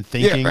even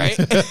thinking. right.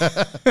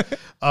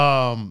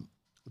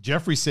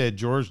 Jeffrey said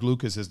George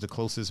Lucas is the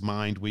closest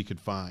mind we could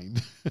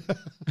find.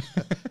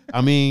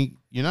 I mean,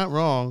 you're not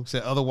wrong.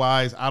 Said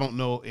otherwise, I don't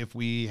know if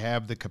we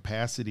have the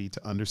capacity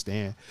to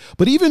understand.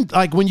 But even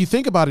like when you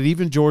think about it,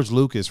 even George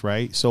Lucas,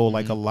 right? So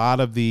like a lot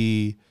of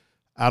the,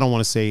 I don't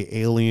want to say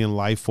alien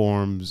life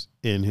forms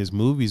in his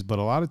movies, but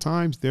a lot of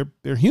times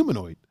they're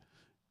humanoid.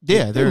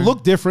 Yeah, They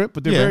look different,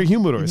 but they're Yeah. very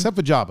humanoid, except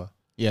for Jabba.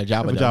 yeah,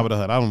 Jabba. Jabba the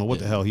Hutt. I don't know what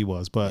the hell he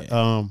was, but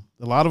a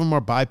lot of them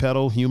are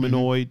bipedal,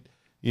 humanoid.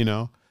 You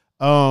know,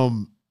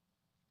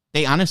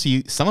 They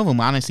honestly, some of them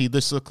honestly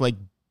just look like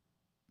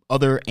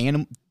other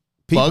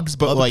bugs,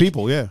 but other like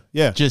people.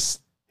 Yeah,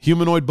 just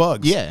humanoid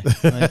bugs. yeah.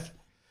 Like,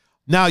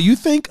 Now you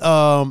think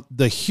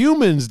the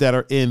humans that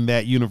are in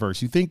that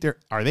universe? You think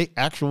are they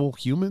actual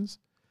humans,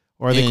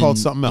 or are they called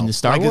something else? In the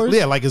Star like, Wars?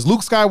 Yeah, like is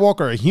Luke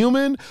Skywalker a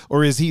human,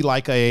 or is he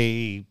like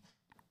a?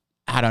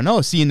 I don't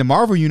know. See, in the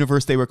Marvel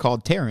universe, they were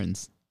called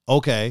Terrans.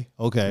 Okay.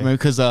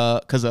 Because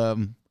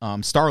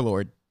Star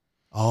Lord.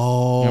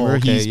 Oh, Remember,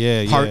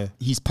 okay.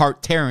 He's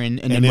part Terran,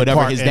 and then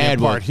whatever his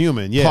dad was. Part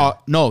human, yeah.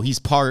 He's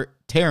part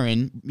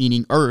Terran,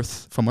 meaning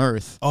Earth, from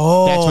Earth.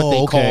 Oh, that's what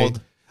they called.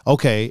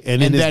 Okay,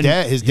 and then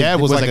his dad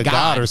was like a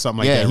god or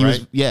something like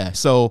that, right?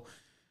 So,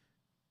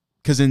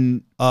 because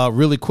in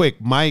really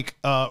quick, Mike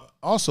Mike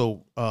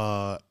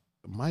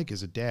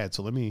is a dad,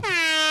 so let me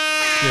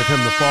give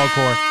him the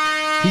Foghorn.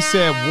 He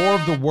said, "War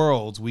of the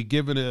Worlds. We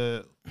giving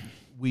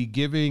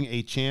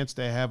a chance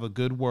to have a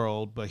good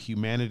world, but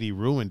humanity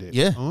ruined it."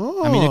 Yeah,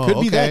 oh, I mean it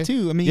could be that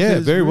too. I mean, yeah,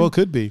 very well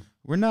could be.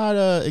 We're not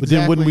exactly. But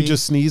then wouldn't we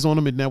just sneeze on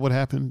them? Isn't that what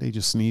happened? They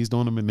just sneezed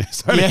on them and they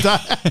started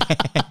dying.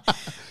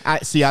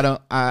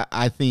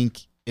 I think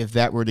if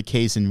that were the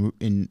case in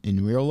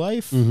real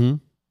life,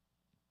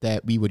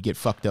 that we would get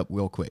fucked up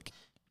real quick.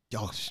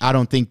 Gosh. I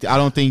don't think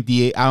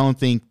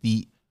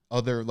the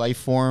other life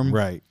form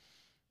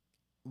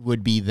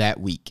would be that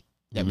weak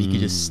that we could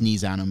just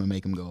sneeze on them and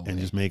make them go away. And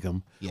just make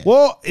them. Yeah.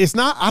 Well, it's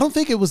not. I don't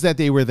think it was that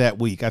they were that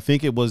weak. I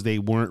think it was they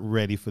weren't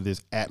ready for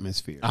this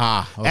atmosphere.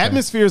 Okay.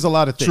 Atmosphere is a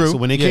lot of things. True. So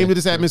when they came to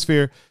this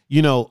atmosphere,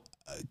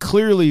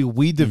 clearly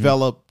we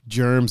developed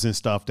germs and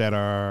stuff that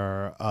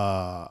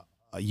are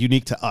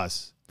unique to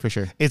us. For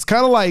sure. It's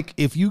kind of like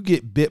if you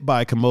get bit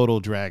by a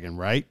Komodo dragon,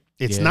 right?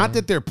 It's not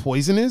that they're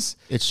poisonous.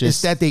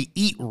 It's that they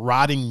eat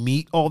rotting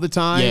meat all the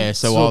time. Yeah.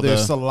 So all their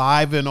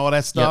saliva and all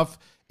that stuff. Yep.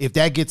 If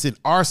that gets in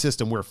our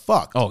system, we're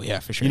fucked. Oh yeah,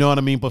 for sure. You know what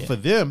I mean? But for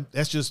them,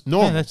 that's just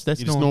normal. Yeah,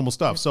 that's normal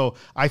stuff. So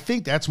I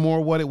think that's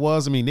more what it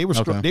was. I mean, they were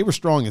they were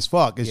strong as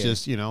fuck. It's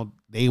just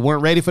they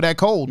weren't ready for that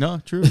cold.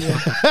 No, true. Yeah.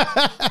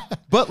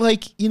 But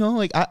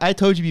I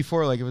told you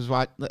before, like it was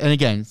what. And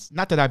again, it's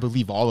not that I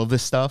believe all of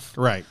this stuff,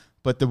 right?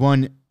 But the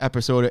one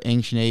episode of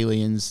Ancient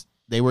Aliens,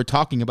 they were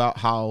talking about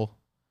how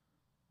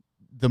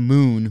the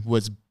moon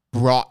was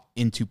brought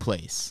into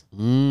place,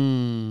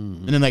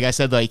 and then like I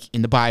said, like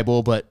in the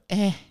Bible, but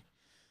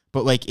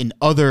like in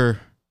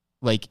other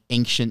like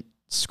ancient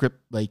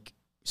script like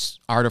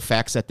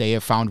artifacts that they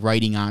have found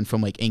writing on from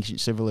like ancient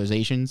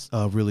civilizations.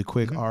 Really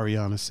quick,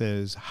 Ariana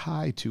says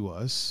hi to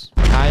us.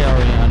 Hi,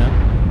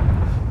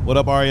 Ariana. What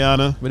up,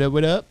 Ariana?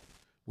 What up?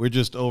 We're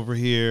just over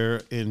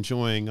here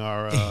enjoying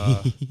our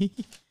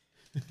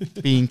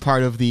being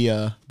part of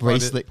the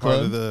bracelet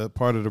club.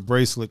 Part of the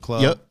bracelet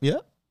club.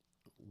 Yep.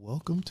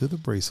 Welcome to the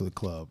bracelet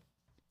club.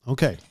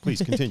 Okay,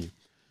 please continue.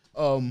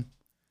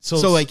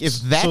 So like if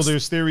that's... So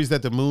there's theories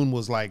that the moon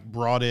was like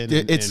brought in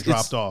and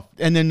dropped off.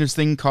 And then there's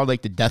thing called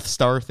like the Death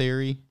Star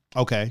theory.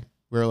 Okay.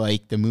 Where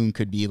like the moon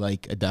could be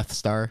like a Death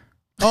Star.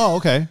 Oh,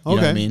 okay. You know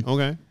what I mean?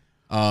 Okay.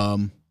 I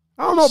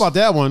don't know about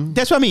that one.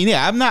 That's what I mean.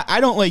 Yeah,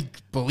 I don't like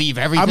believe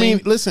everything. I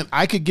mean, listen,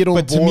 I could get on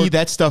board. But to me,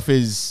 that stuff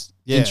is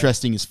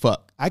interesting as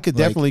fuck. I could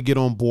definitely get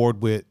on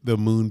board with the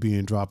moon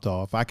being dropped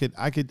off. I could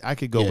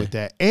go with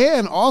that.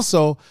 And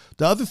also,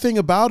 the other thing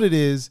about it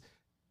is,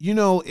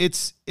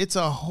 it's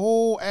a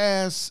whole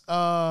ass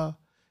world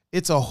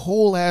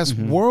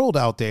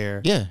out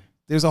there. Yeah.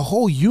 There's a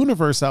whole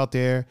universe out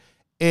there,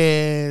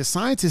 and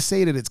scientists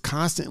say that it's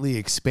constantly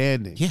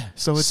expanding. Yeah.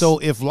 So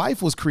if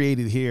life was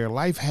created here,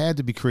 life had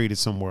to be created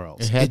somewhere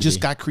else. It just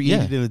got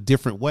created in a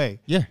different way.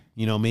 Yeah.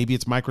 Maybe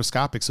it's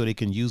microscopic so they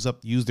can use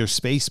their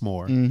space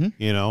more.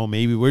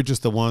 Maybe we're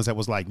just the ones that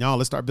was like, no,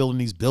 let's start building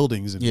these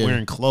buildings and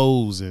wearing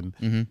clothes and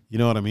you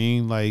know what I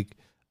mean? Like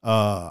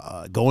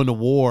going to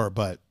war,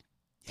 but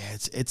yeah,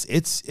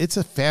 it's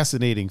a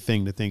fascinating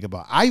thing to think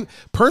about. I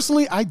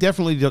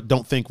definitely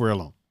don't think we're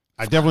alone.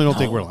 I definitely don't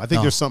think we're alone. I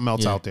think there's something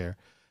else out there.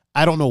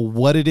 I don't know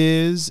what it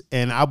is,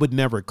 and I would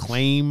never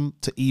claim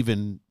to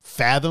even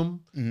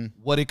fathom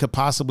what it could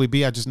possibly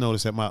be. I just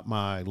noticed that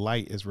my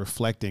light is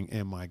reflecting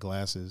in my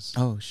glasses.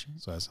 Oh shit!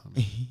 So that's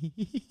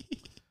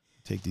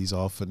take these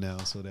off for now,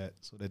 so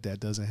that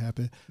doesn't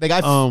happen. Like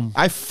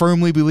I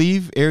firmly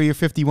believe Area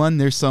 51.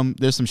 There's some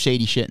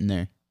shady shit in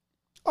there.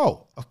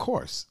 Oh, of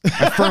course.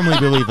 I firmly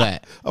believe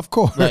that. Of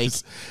course. Like,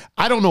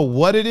 I don't know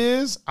what it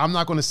is. I'm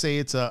not going to say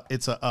it's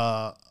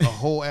a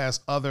whole ass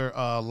other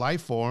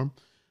life form.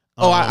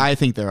 I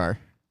think there are.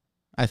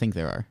 I think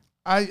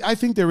I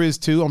think there is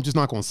too. I'm just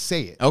not going to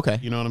say it. Okay.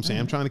 You know what I'm saying?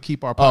 I'm trying to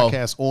keep our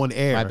podcast on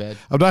air. My bad.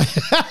 I'm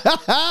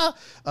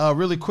not.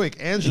 Really quick,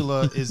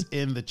 Angela is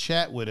in the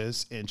chat with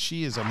us, and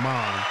she is a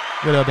mom.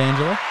 What up,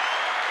 Angela?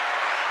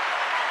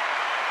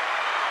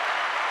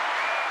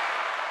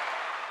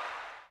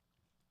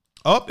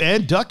 Oh,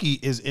 and Ducky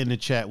is in the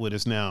chat with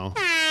us now.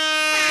 My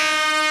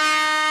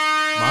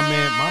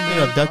man,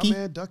 what up, Ducky? My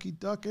man, Ducky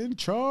Duck and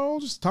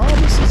Charles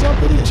Thomas is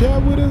up in the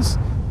chat with us.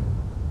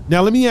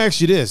 Now, let me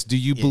ask you this. Do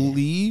you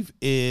believe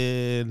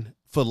in,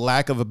 for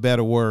lack of a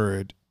better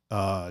word,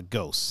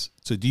 ghosts?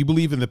 So do you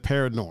believe in the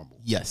paranormal?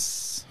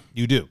 Yes.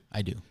 You do?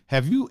 I do.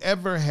 Have you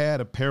ever had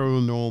a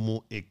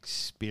paranormal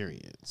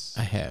experience?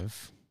 I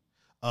have.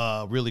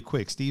 Really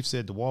quick, Steve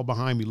said, the wall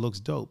behind me looks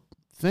dope.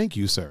 Thank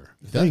you, sir.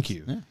 Thank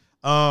you. Yeah.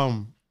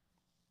 I've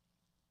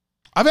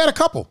had a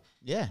couple.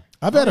 Yeah.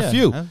 I've had a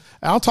few.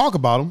 I'll talk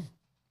about them.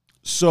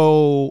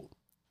 So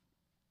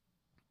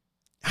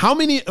how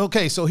many?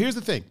 Okay. So here's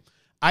the thing.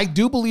 I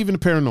do believe in the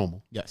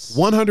paranormal. Yes.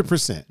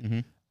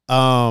 100%.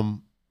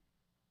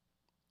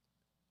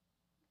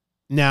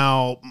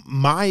 Now,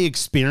 my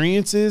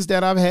experiences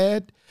that I've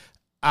had,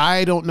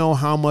 I don't know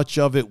how much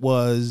of it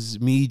was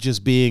me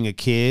just being a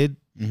kid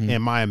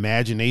and my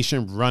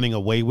imagination running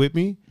away with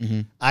me.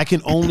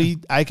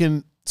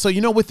 So,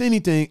 with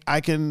anything,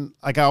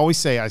 like I always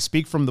say, I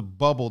speak from the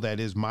bubble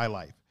that is my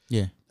life.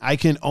 Yeah. I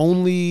can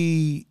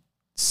only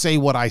say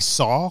what I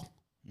saw,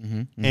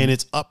 and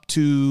it's up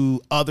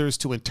to others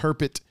to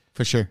interpret.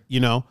 For sure.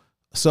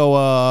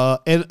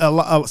 So,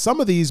 some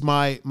of these,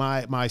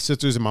 my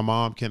sisters and my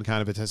mom can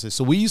kind of attest to.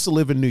 So we used to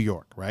live in New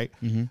York, right?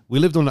 We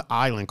lived on an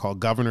island called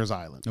Governor's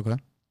Island. Okay.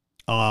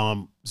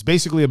 It's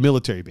basically a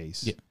military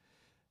base. Yeah.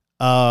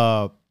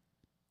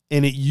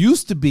 And it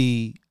used to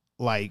be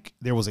like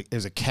there's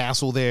a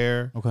castle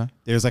there. Okay.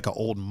 There's like an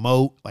old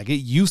moat. Like it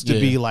used to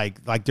be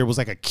like there was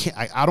like a king.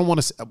 I don't want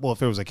to say, well, if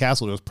there was a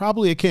castle, there was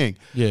probably a king.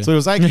 Yeah. So it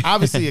was like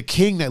obviously a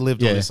king that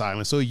lived on this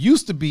island. So it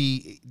used to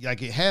be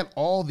like it had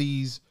all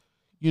these,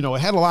 it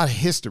had a lot of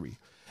history.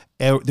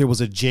 There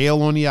was a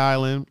jail on the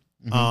island.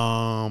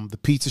 The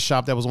pizza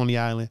shop that was on the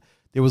island.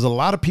 There was a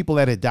lot of people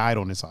that had died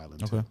on this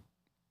island. Okay. Too.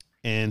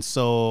 And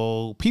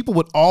so people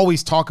would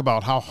always talk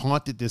about how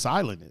haunted this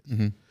island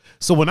is.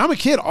 So when I'm a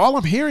kid, all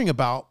I'm hearing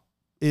about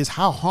is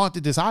how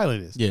haunted this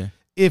island is. Yeah.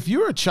 If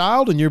you're a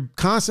child and you're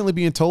constantly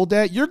being told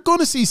that, you're going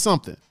to see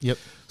something. Yep.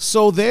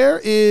 So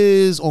there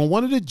is, on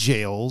one of the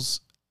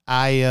jails,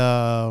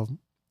 I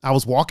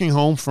was walking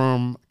home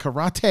from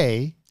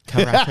karate.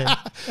 I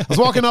was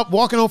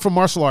walking home from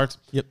martial arts.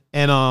 Yep.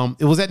 And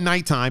it was at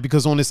nighttime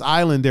because on this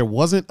island there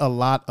wasn't a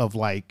lot of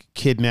like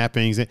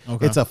kidnappings.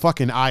 Okay. It's a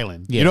fucking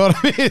island. Yeah. You know what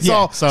I mean? It's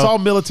Yeah, all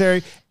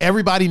military.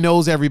 Everybody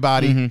knows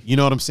everybody. You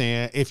know what I'm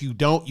saying? If you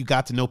don't, you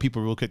got to know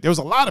people real quick. There was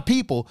a lot of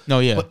people. No,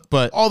 yeah.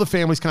 But all the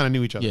families kind of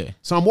knew each other. Yeah.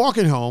 So I'm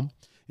walking home.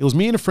 It was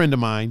me and a friend of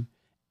mine.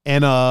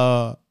 And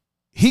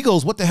he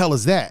goes, "What the hell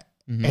is that?"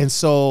 And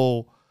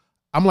so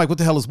I'm like, "What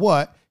the hell is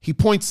what?" He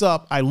points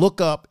up. I look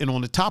up, and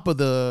on the top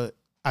of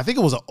I think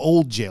it was an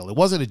old jail. It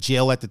wasn't a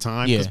jail at the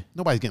time because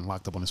nobody's getting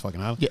locked up on this fucking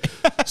island. Yeah.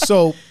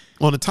 So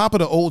on the top of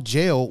the old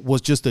jail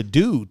was just a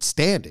dude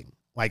standing,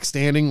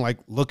 like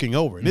looking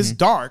over. And it's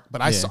dark,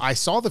 but I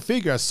saw the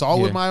figure. I saw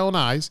it with my own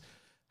eyes.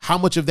 How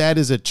much of that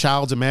is a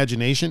child's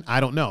imagination? I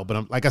don't know.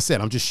 But like I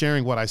said, I'm just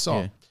sharing what I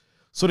saw. Yeah.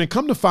 So then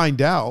come to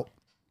find out,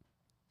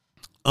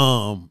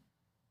 one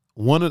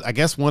of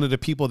the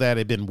people that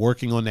had been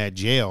working on that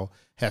jail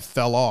had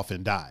fell off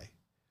and died.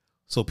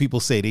 So people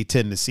say they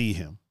tend to see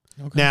him.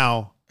 Okay.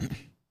 Now,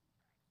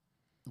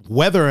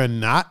 whether or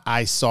not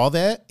I saw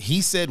that, he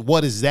said,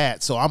 "What is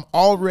that?" So I'm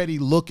already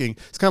looking.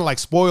 It's kind of like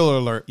spoiler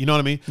alert. You know what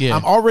I mean? Yeah.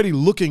 I'm already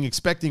looking,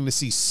 expecting to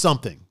see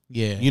something.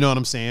 Yeah. You know what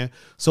I'm saying?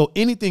 So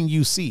anything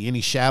you see,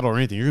 any shadow or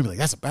anything, you're gonna be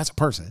like, that's a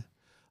person.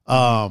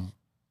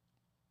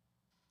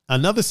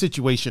 Another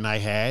situation I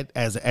had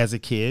as a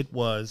kid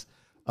was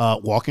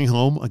walking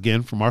home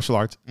again from martial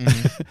arts,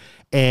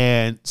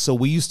 and so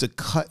we used to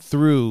cut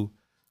through.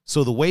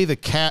 So the way the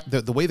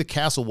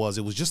castle was,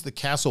 it was just the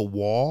castle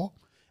wall,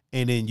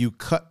 and then you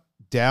cut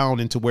down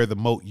into where the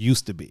moat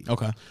used to be.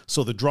 Okay.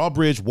 So the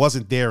drawbridge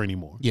wasn't there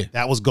anymore. Yeah.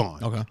 That was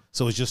gone. Okay.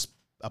 So it's just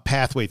a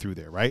pathway through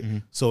there, right?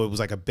 So it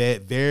was like a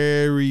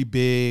very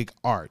big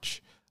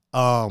arch.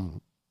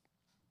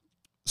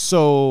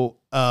 So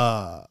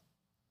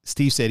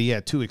Steve said he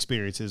had two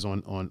experiences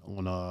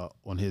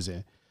on his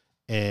end.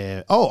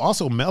 And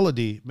also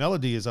Melody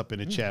is up in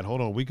the chat. Hold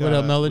on, what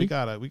up, Melody?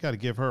 We gotta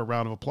give her a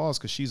round of applause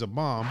because she's a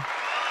mom.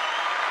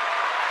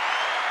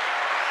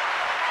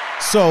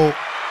 So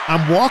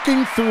I'm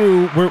walking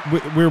through.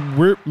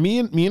 We're me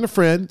and a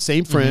friend,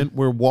 same friend.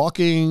 We're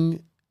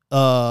walking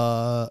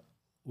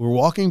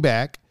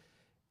back,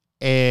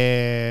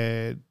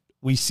 and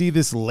we see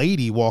this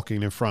lady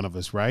walking in front of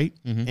us, right?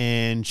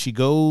 And she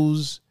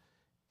goes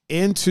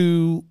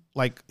into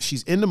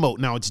she's in the moat.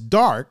 Now it's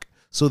dark.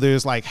 So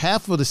there's like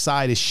half of the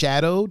side is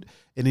shadowed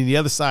and then the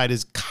other side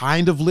is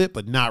kind of lit,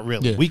 but not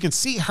really. Yeah. We can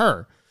see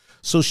her.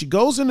 So she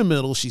goes in the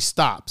middle. She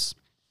stops.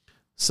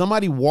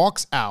 Somebody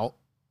walks out,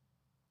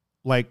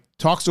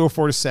 talks to her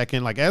for a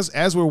second.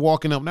 As we're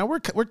walking up, now we're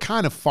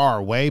kind of far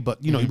away,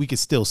 but we can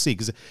still see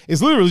because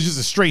it's literally just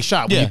a straight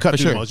shot when you cut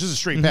through the moat. It's just a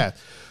straight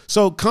path.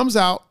 So comes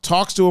out,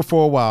 talks to her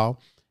for a while,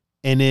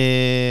 and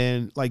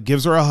then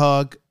gives her a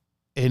hug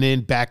and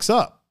then backs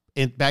up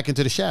and back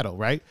into the shadow,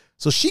 right?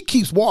 So she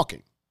keeps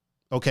walking.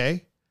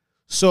 Okay.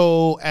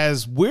 So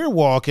as we're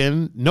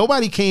walking,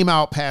 nobody came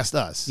out past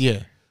us.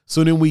 Yeah.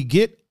 So then we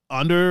get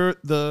under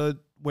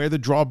where the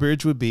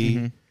drawbridge would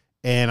be.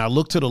 And I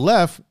look to the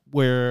left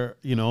where,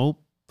 the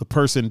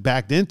person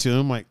backed into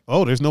him, like,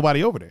 oh, there's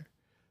nobody over there.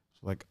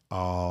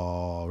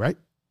 All right.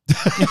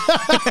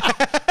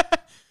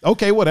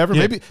 Okay, whatever.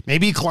 Yeah.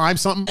 Maybe he climbed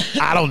something.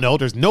 I don't know.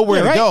 There's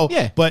nowhere to go.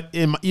 Yeah. But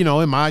in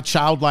my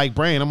childlike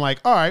brain, I'm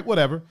like, all right,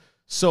 whatever.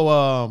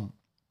 So,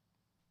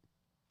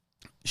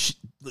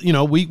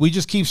 we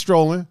just keep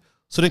strolling.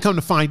 So then come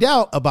to find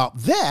out about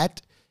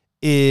that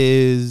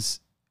is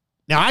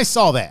now I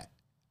saw that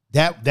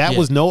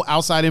was no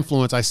outside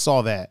influence. I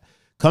saw that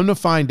Come to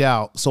find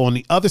out, so on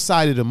the other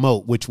side of the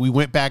moat, which we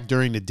went back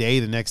during the day,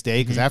 the next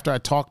day, because after I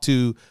talked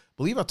to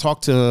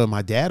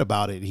my dad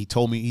about it. He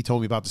told me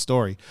about the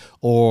story,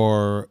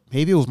 or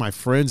maybe it was my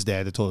friend's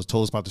dad that told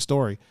us about the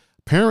story.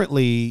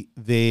 Apparently,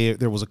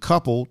 there was a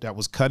couple that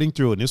was cutting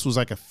through, and this was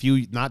like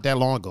not that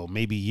long ago,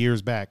 maybe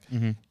years back.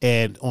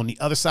 And on the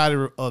other side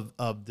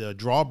of the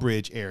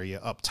drawbridge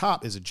area, up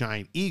top, is a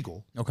giant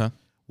eagle. Okay.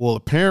 Well,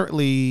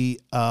 apparently,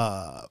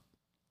 I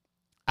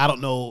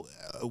don't know,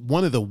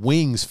 one of the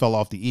wings fell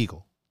off the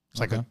eagle. It's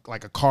like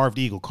a carved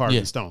eagle, carved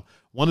in stone.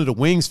 One of the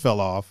wings fell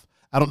off.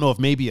 I don't know if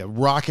maybe a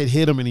rocket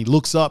hit him and he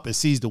looks up and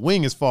sees the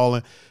wing is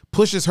falling,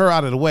 pushes her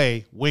out of the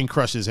way, wing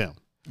crushes him.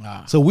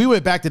 So we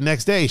went back the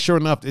next day. Sure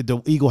enough,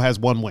 the eagle has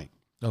one wing.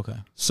 Okay.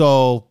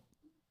 So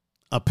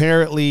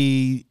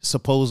apparently,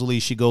 supposedly,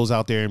 she goes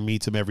out there and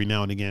meets him every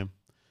now and again.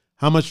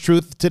 How much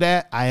truth to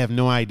that? I have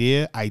no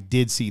idea. I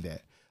did see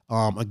that.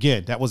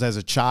 Again, that was as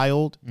a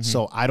child,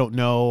 so I don't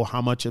know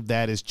how much of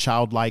that is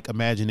childlike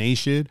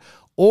imagination,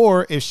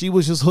 or if she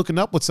was just hooking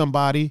up with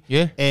somebody,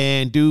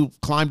 and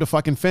dude climbed a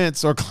fucking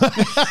fence or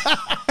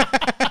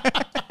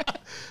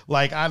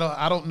like I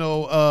don't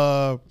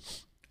know.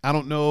 I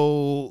don't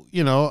know.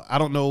 You know, I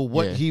don't know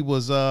what he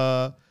was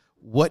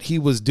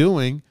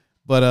doing,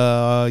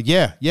 but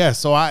yeah.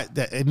 So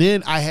and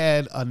then I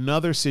had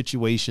another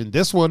situation.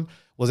 This one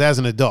was as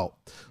an adult,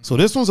 so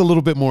this one's a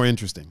little bit more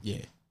interesting.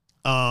 Yeah.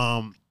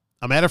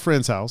 I'm at a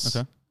friend's house.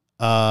 Okay.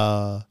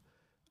 I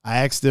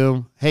asked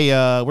them, hey,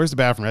 where's the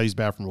bathroom? I'll use the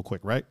bathroom real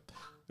quick, right?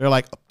 They're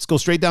like, let's go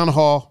straight down the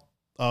hall.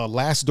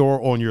 Last door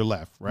on your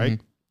left,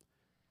 right?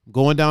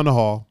 Going down the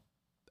hall.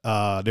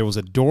 There was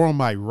a door on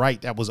my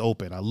right that was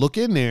open. I look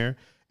in there,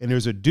 and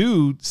there's a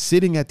dude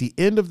sitting at the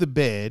end of the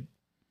bed,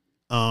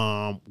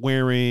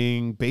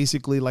 wearing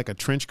basically like a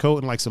trench coat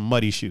and like some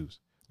muddy shoes,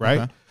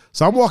 right? Okay.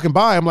 So I'm walking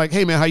by. I'm like,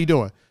 hey, man, how you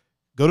doing?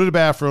 Go to the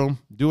bathroom,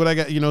 do what I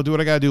got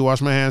to do, wash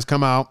my hands,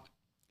 come out.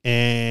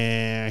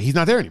 And he's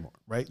not there anymore,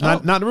 right?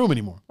 Not in the room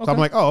anymore. Okay. So I'm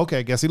like, oh, okay,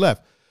 I guess he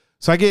left.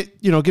 So I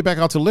get back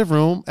out to the living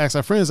room, ask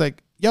my friends,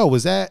 like, yo,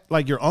 was that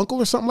like your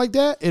uncle or something like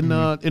that in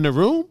the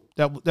room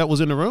that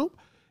was in the room?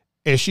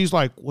 And she's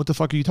like, what the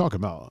fuck are you talking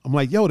about? I'm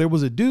like, yo, there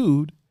was a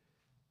dude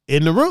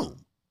in the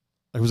room.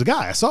 There was a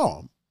guy, I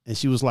saw him. And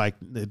she was like,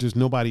 there's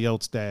nobody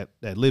else that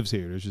lives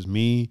here. There's just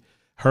me,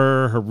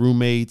 her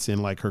roommates,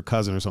 and like her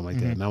cousin or something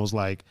like that. And I was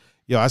like,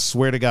 yo, I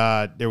swear to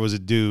God, there was a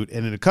dude.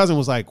 And then the cousin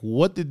was like,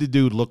 what did the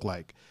dude look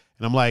like?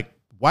 And I'm like,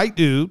 white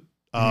dude,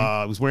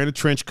 was wearing a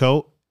trench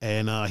coat,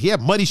 and he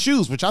had muddy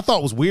shoes, which I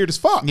thought was weird as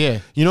fuck. Yeah.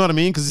 You know what I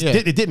mean? Because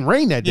it didn't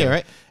rain that day. Yeah,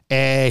 right.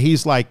 And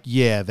he's like,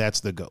 yeah, that's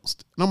the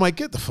ghost. And I'm like,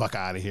 get the fuck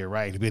out of here,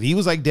 right? But he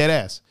was like dead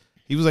ass.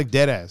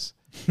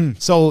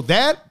 So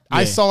that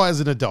I saw as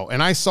an adult,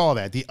 and I saw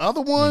that. The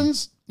other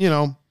ones, I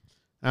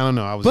don't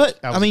know. I was a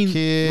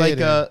kid.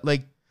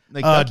 Like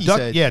Ducky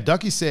said. Yeah,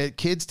 Ducky said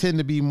kids tend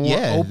to be more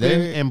open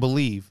and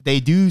believe. They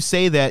do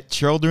say that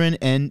children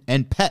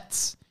and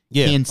pets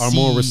are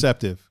more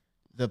receptive.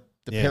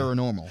 The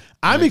paranormal.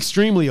 I'm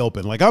extremely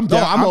open. Like I'm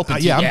down. I'm open.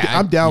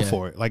 I'm down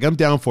for it. Like I'm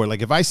down for it.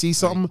 Like if I see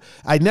something,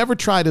 I never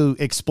try to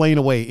explain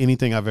away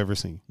anything I've ever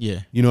seen.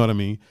 Yeah, you know what I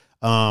mean.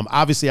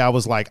 Obviously, I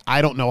was like,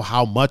 I don't know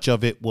how much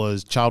of it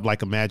was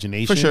childlike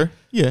imagination. For sure.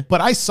 Yeah,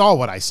 but I saw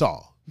what I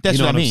saw. That's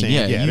what I mean. I'm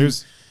saying. Yeah.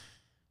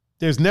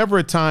 There's never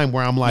a time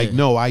where I'm like,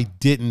 no, I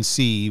didn't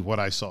see what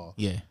I saw.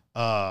 Yeah.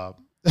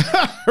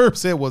 Herb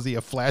said, was he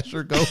a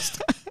flasher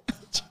ghost?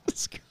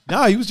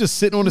 No, he was just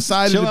sitting on the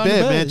side of the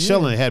bed, man,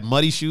 chilling. Had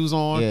muddy shoes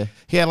on. Yeah.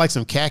 He had like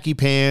some khaki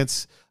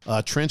pants,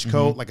 trench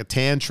coat, like a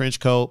tan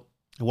trench coat.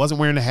 He wasn't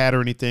wearing a hat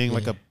or anything,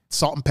 like a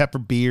salt and pepper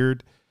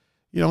beard.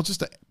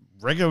 Just a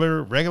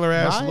regular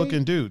ass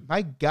looking dude.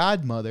 My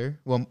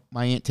godmother, well,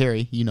 my Aunt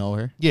Terry, you know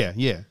her. Yeah.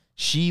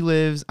 She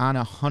lives on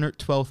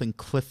 112th in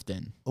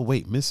Clifton. Oh,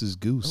 wait, Mrs.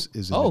 Goose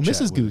is in the chat.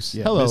 Mrs. Goose.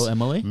 Yeah, hello,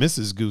 Emily.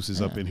 Mrs. Goose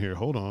is up in here.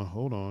 Hold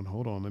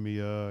on. Let me,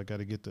 got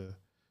to get the...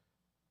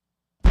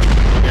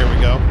 There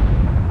we go.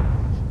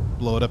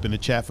 Blow it up in the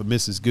chat for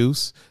Mrs.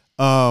 Goose.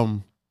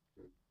 Oh,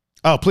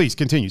 please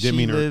continue. Didn't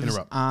mean to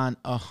interrupt. On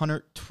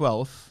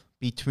 112th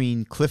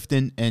between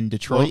Clifton and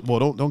Detroit.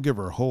 Well, don't give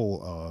her a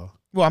whole...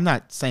 Well, I'm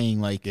not saying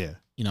like,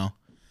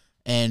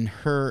 and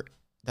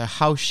the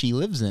house she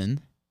lives in,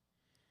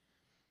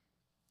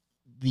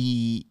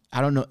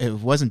 I don't know, it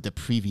wasn't the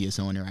previous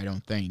owner, I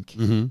don't think,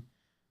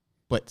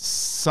 but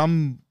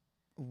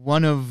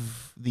one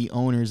of the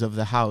owners of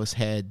the house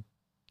had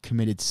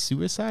committed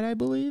suicide, I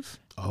believe.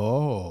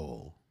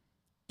 Oh.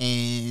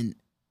 And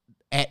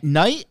at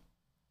night,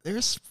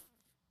 there's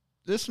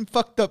some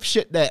fucked up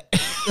shit that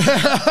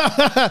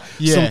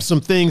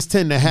some things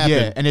tend to happen.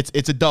 Yeah, and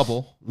it's a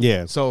double.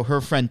 Yeah. So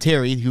her friend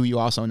Terry, who you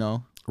also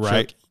know,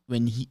 right? Chuck,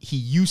 when he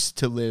used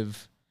to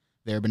live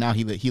there, but now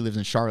he lives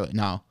in Charlotte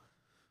now,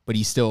 but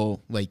he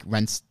still like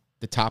rents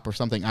the top or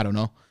something. I don't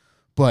know,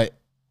 but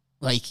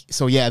like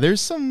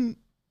there's some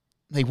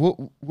like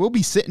we'll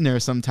be sitting there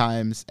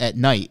sometimes at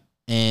night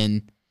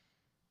and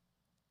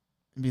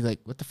be like,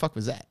 what the fuck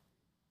was that?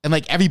 And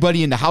like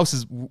everybody in the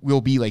houses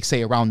will be like,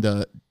 say, around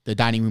the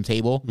dining room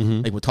table,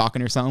 like we're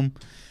talking or something.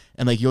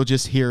 and like you'll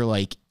just hear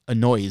like a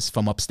noise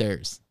from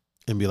upstairs.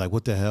 And be like,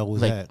 what the hell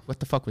was Like, that? what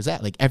the fuck was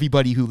that? Like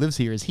everybody who lives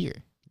here is here.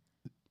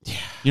 Yeah.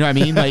 You know what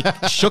I mean? Like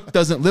Shook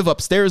doesn't live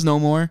upstairs no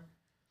more.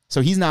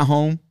 So he's not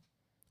home.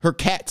 Her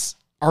cats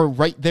are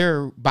right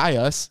there by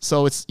us.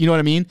 So it's, you know what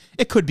I mean?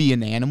 It could be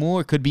an animal.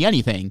 It could be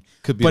anything.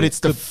 Could be, but it's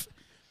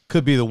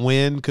could be the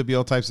wind. Could be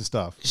all types of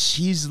stuff.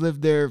 She's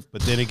lived there.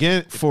 But then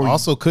again, it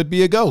also could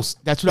be a ghost.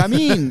 That's what I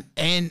mean.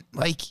 And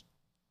like,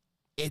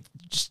 it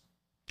just.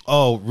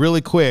 Oh,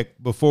 really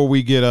quick before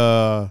we get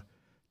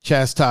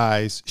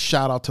chastised,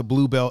 shout out to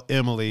Bluebell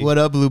Emily. What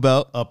up,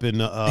 Bluebell? Up in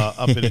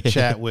the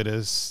chat with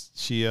us.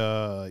 She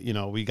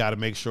we got to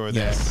make sure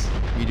that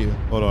we do.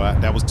 Hold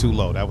on, that was too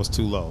low. Hold on. It was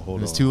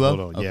too low? Hold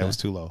on. Okay. Yeah, it was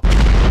too low.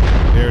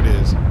 There it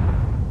is.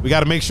 We got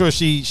to make sure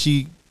she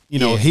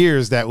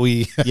hears that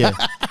we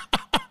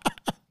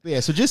Yeah.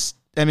 So just,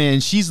 I mean,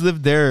 she's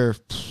lived there,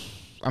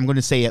 I'm going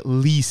to say at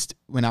least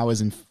when I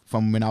was in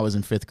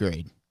 5th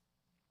grade.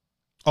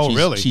 Oh,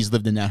 really? She's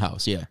lived in that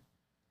house, yeah.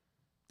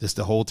 Just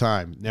the whole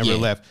time, never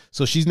left.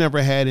 So she's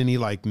never had any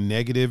like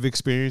negative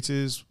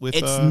experiences with.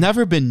 It's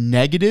never been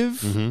negative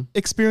Mm-hmm.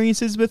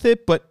 experiences with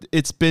it, but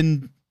it's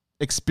been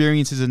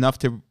experiences enough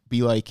to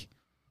be like,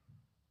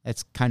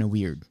 that's kind of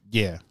weird.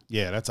 Yeah,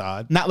 that's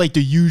odd. Not like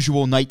the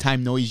usual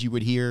nighttime noise you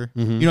would hear.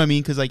 Mm-hmm. You know what I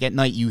mean? Because like at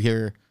night you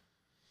hear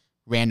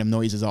random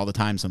noises all the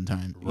time.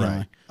 Sometimes,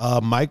 right?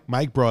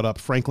 Mike brought up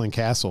Franklin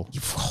Castle.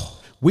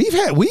 We've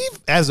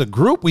as a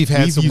group, we've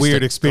had some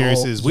weird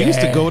experiences. We used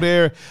to go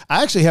there.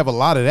 I actually have a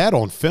lot of that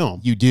on film.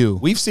 You do.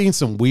 We've seen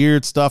some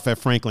weird stuff at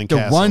Franklin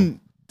Castle.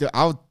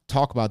 I'll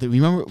talk about that.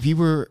 Remember, we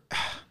were,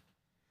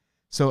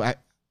 it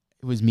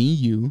was me,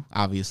 you,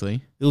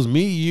 obviously. It was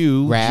me,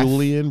 you, Raph,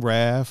 Julian,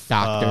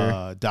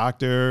 Raph,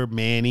 Doctor,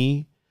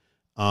 Manny.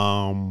 I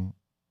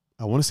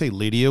want to say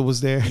Lydia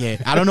was there.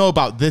 Yeah, I don't know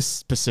about this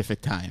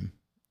specific time.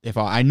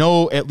 I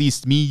know at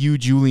least me, you,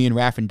 Julian,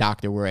 Raph, and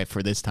Doctor were at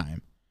for this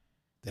time.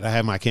 Did I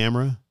have my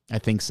camera? I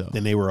think so.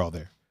 Then they were all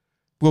there.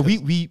 Well,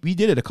 we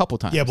did it a couple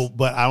times. Yeah,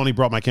 but I only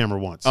brought my camera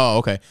once. Oh,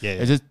 okay. Yeah. I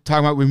was just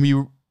talking about when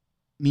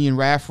me and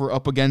Raph were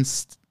up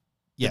against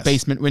the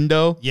basement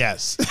window.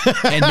 Yes.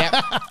 And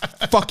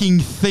that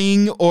fucking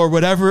thing or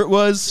whatever it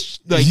was,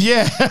 like,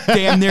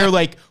 damn near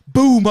like,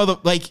 boom, what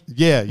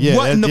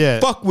in the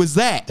fuck was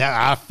that?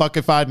 I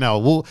fucking find now.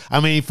 Well,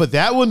 I mean, for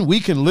that one, we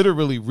can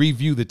literally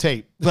review the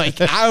tape. Like,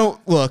 I don't,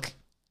 look.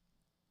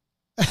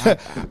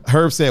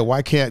 Herb said,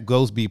 "Why can't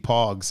ghosts be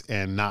pogs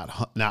and not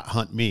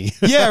hunt me?"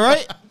 Yeah,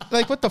 right.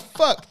 Like, what the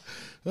fuck?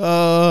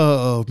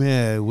 Oh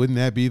man, wouldn't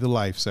that be the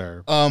life,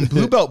 sir?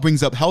 Blue Belt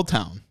brings up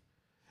Helltown.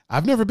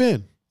 I've never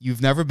been.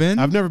 You've never been?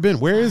 I've never been.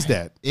 Where is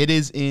that? It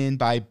is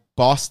by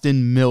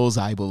Boston Mills,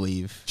 I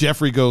believe.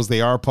 Jeffrey goes,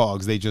 "They are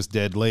pogs. They just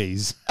dead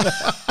lays."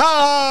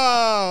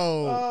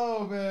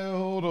 Oh man,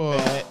 hold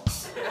on.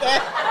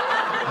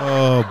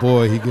 Oh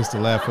boy, he gets to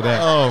laugh for that.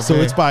 Oh, so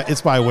man.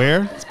 it's by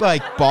where? It's by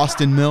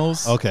Boston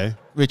Mills. Okay.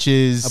 Which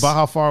is about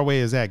how far away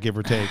is that, give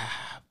or take?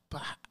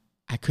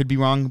 I could be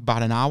wrong,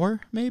 about an hour,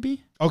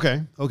 maybe.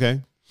 Okay.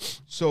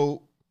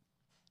 So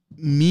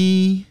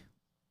we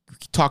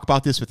talk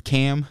about this with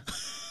Cam.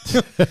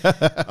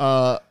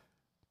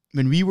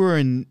 When we were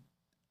in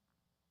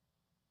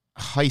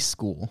high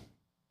school,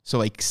 so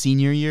like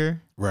senior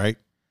year, right?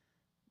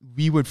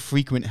 We would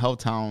frequent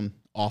Helltown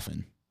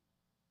often.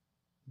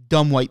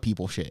 Dumb white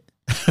people shit.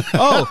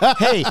 Oh,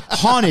 hey,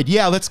 haunted.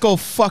 Yeah, let's go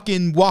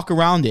fucking walk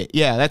around it.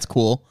 Yeah, that's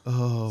cool.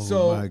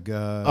 Oh my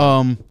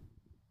God.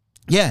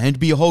 Yeah, and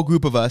it'd be a whole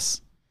group of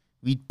us.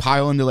 We'd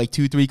pile into like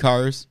 2-3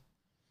 cars,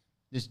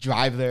 just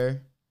drive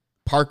there,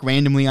 park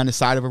randomly on the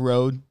side of a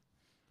road,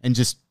 and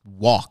just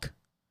walk.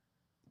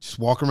 Just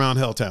walk around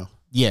Helltown.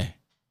 Yeah.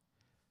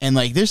 And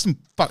like there's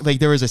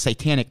there was a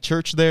satanic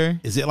church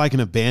there. Is it like an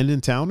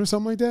abandoned town or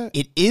something like that?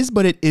 It is,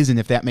 but it isn't,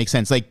 if that makes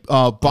sense. Like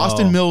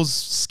Boston Mills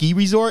Ski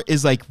Resort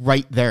is like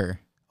right there.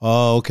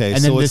 Oh, okay.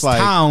 And so then it's this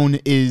town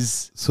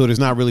is... So there's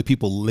not really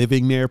people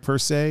living there per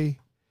se?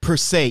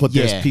 But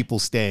there's people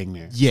staying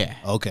there. Yeah.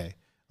 Okay.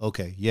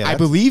 Yeah. I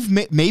believe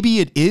maybe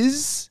it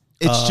is.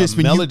 It's just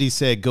when Melody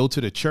said go to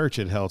the church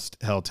in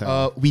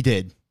Helltown. We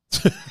did.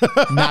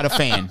 Not a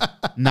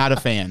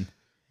fan.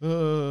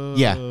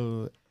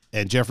 Yeah.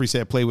 And Jeffrey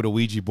said play with a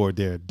Ouija board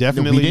there.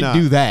 Definitely we didn't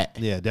do that.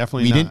 Yeah,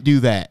 definitely we didn't do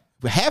that.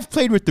 We have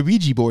played with the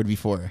Ouija board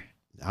before.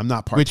 I'm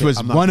not which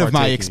was one of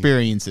my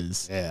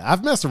experiences. Yeah,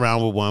 I've messed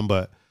around with one,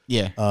 but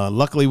yeah.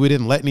 Luckily we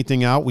didn't let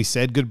anything out. We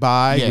said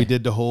goodbye. Yeah. We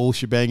did the whole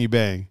shebangy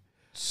bang.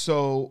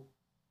 So,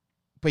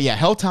 but yeah,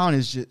 Helltown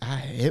is just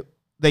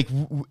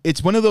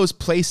it's one of those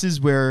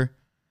places where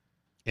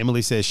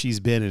Emily says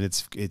she's been and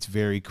it's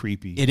very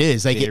creepy. It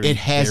is like it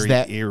has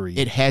that eerie.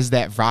 It has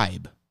that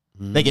vibe.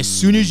 Like as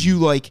soon as you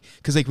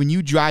because like when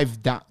you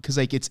drive down, because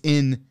like it's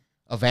in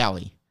a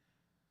valley,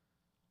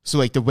 so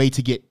like the way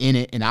to get in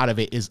it and out of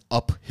it is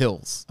up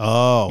hills.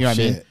 Oh, you know what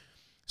I mean?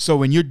 So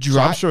when you're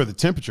driving, I'm sure the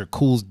temperature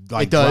cools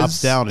drops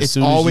down as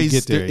soon as you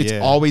get there. It's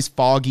always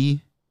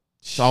foggy.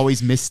 It's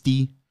always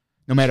misty,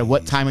 no matter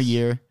what time of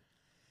year.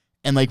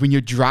 And like when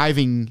you're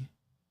driving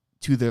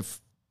to the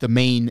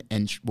main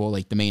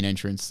the main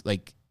entrance,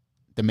 like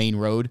the main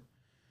road.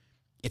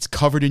 It's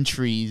covered in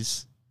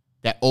trees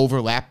that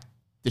overlap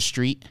the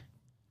street.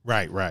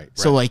 Right.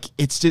 So like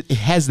it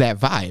has that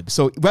vibe.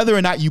 So whether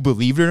or not you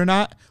believe it or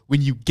not,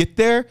 when you get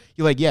there,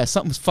 you're like, yeah,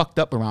 something's fucked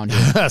up around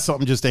here.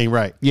 Something just ain't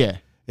right. Yeah.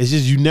 It's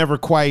just you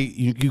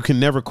can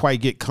never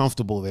quite get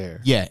comfortable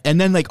there. Yeah. And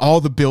then like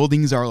all the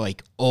buildings are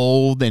like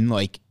old and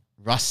like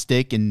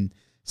rustic, and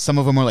some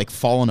of them are like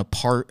falling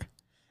apart.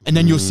 And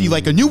then you'll see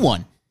like a new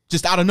one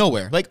just out of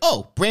nowhere. Like,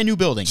 oh, brand new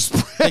building.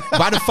 Like,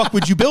 why the fuck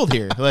would you build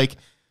here? Like,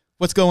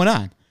 what's going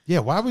on? Yeah,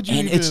 why would you?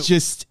 And it's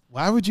just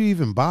why would you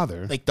even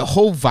bother? like the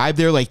whole vibe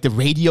there. Like the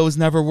radios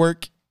never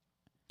work,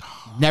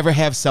 never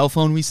have cell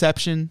phone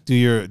reception. Do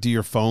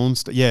your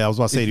phones? Yeah, I was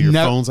about to say, do your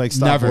phones like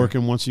stop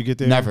working once you get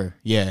there? Never.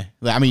 Yeah,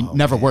 I mean,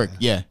 never worked.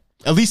 Yeah,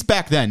 at least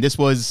back then. This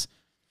was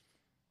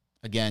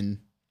again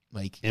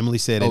like Emily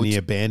said in the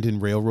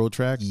abandoned railroad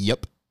track.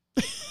 Yep.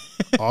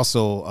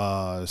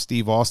 Also,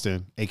 Steve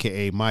Austin,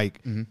 aka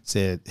Mike,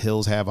 said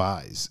hills have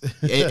eyes.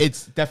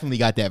 It's definitely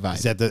got that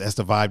vibe. That's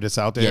the vibe that's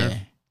out there. Yeah.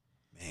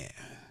 Man,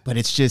 but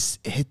it's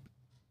just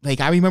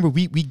like I remember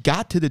we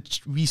got to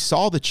we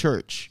saw the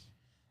church,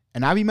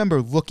 and I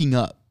remember looking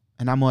up,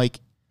 and I'm like,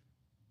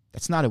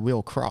 that's not a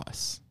real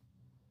cross.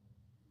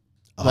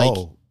 Like,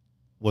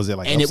 was it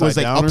like and upside it was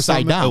like down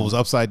upside down? It was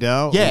upside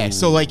down. Yeah. Ooh.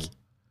 So like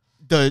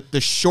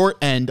the short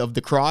end of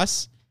the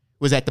cross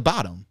was at the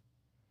bottom.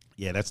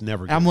 Yeah, that's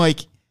never good. I'm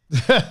like,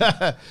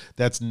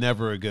 that's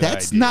never a good idea.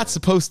 That's not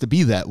supposed to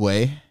be that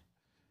way.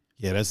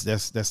 Yeah,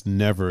 that's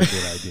never a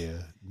good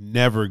idea.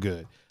 Never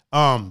good.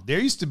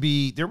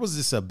 There was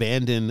this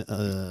abandoned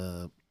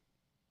I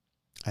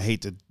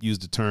hate to use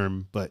the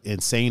term, but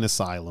insane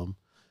asylum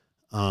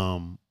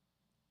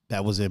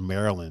that was in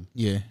Maryland.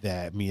 Yeah.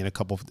 That me and a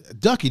couple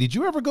Ducky, did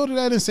you ever go to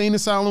that insane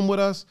asylum with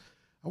us?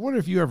 I wonder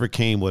if you ever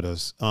came with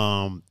us.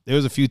 There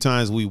was a few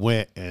times we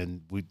went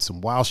and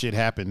some wild shit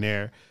happened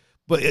there.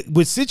 But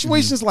with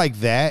situations like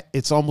that,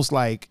 it's almost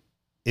like,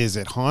 is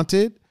it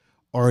haunted,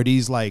 or are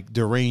these like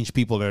deranged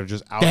people that are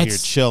just out here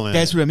chilling?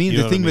 That's what I mean. You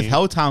know the thing what with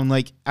Helltown,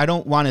 like, I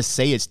don't want to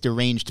say it's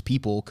deranged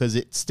people because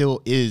it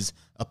still is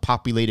a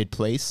populated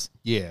place.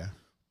 Yeah.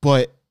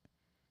 But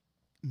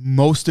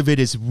most of it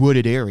is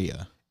wooded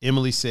area.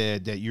 Emily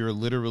said that you're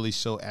literally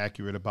so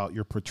accurate about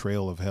your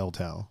portrayal of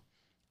Helltown.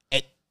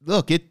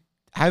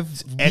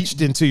 I've etched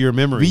into your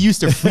memory. We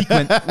used to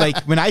frequent,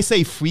 like when I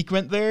say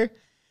frequent there,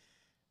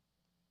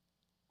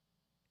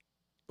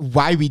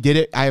 why we did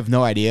it, I have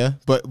no idea.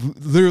 But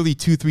literally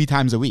 2-3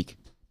 times a week,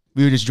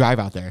 we would just drive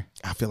out there.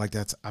 I feel like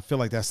that's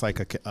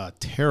like a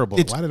terrible.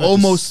 It's why did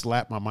almost I just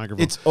slap my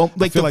microphone? It's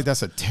like I feel like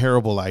that's a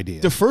terrible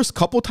idea. The first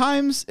couple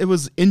times, it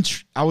was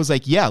I was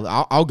like,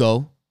 yeah, I'll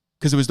go,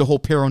 because it was the whole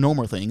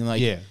paranormal thing. And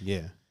like,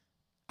 yeah.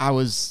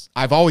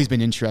 I've always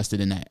been interested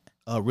in that.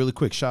 Really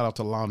quick, shout out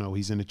to Lano.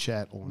 He's in the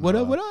chat on what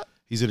up?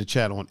 He's in the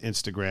chat on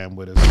Instagram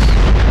with us.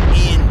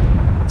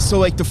 And so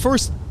like the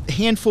first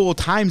handful of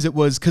times it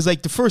was, because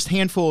like the first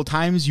handful of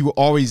times you were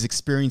always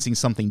experiencing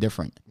something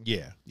different.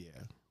 Yeah.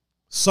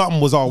 Something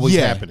was always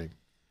happening.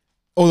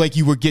 Or like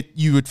you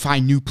would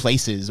find new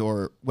places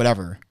or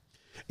whatever.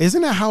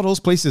 Isn't that how those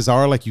places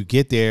are? Like you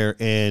get there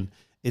and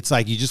it's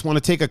like you just want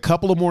to take a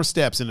couple of more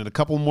steps and then a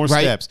couple more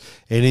steps.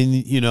 And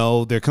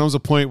then, there comes a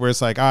point where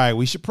it's like, all right,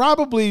 we should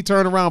probably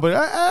turn around,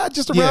 but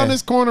just around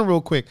this corner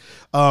real quick.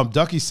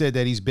 Ducky said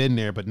that he's been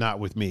there, but not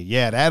with me.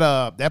 Yeah,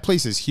 that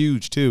place is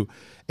huge too.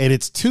 And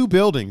it's 2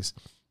 buildings.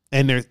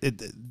 And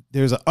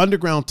there's an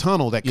underground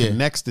tunnel that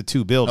connects the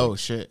 2 buildings. Oh,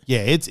 shit.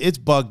 Yeah, it's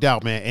bugged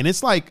out, man. And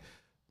it's like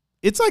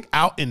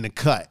out in the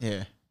cut.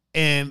 Yeah.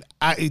 And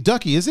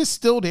Ducky, is it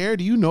still there?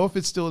 Do you know if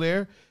it's still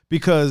there?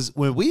 Because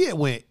when we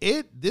went,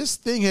 this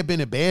thing had been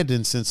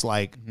abandoned since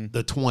like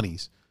the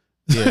 20s.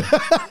 Yeah.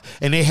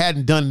 And they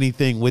hadn't done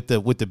anything with the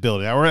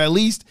building, or at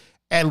least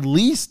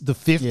the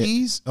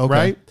 50s,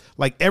 right?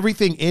 Like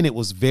everything in it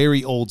was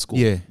very old school.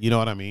 Yeah. You know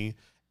what I mean?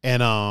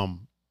 And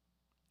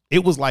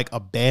it was like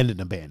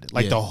abandoned.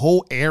 Like the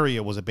whole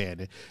area was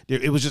abandoned.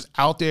 It was just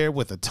out there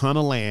with a ton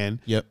of land.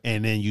 Yep.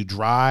 And then you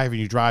drive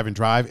and you drive and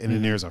drive, and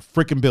then there's a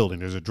freaking building.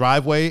 There's a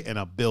driveway and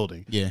a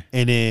building. Yeah.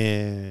 And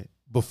then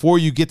before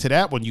you get to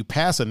that one, you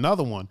pass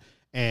another one,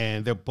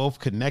 and they're both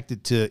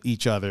connected to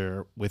each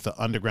other with an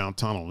underground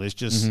tunnel. It's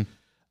just,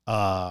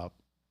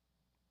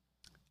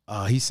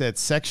 he said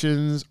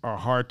sections are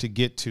hard to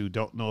get to.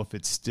 Don't know if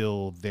it's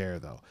still there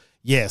though.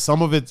 Yeah,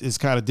 some of it is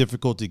kind of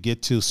difficult to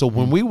get to. So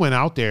when we went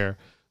out there,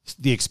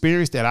 the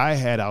experience that I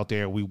had out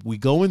there, we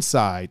go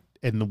inside,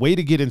 and the way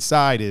to get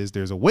inside is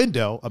there's a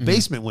window, a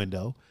basement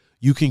window.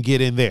 You can get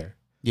in there.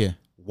 Yeah.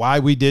 Why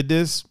we did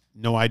this,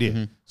 no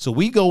idea. So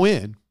we go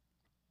in.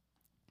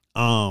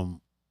 It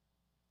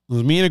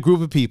was me and a group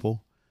of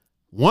people.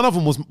 One of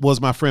them was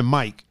my friend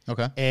Mike.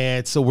 Okay.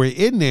 And so we're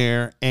in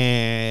there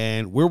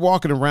and we're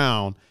walking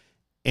around,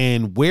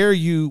 and where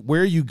you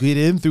get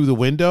in through the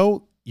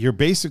window, you're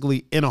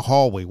basically in a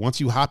hallway. Once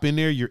you hop in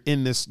there, you're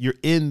in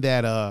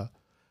that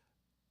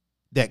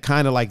that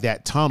kind of like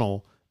that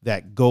tunnel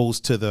that goes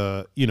to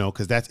the,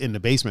 because that's in the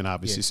basement,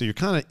 obviously. Yeah. So you're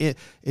kind of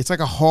it's like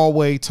a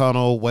hallway,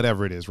 tunnel,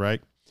 whatever it is,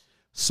 right?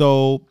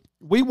 So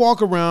we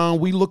walk around,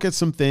 we look at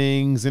some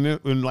things,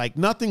 and like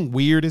nothing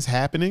weird is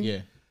happening. Yeah.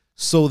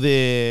 So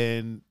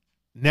then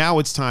now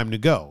it's time to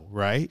go,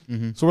 right?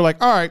 Mm-hmm. So we're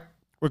like, all right,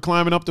 we're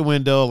climbing up the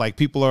window. Like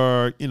people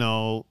are,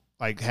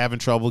 like having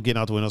trouble getting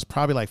out the windows.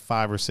 Probably like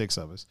 5 or 6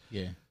 of us.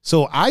 Yeah.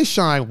 So I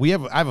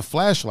have a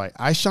flashlight.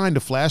 I shine the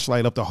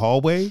flashlight up the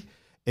hallway,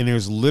 and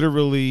there's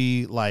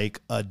literally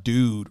like a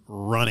dude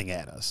running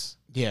at us.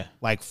 Yeah.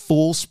 Like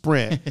full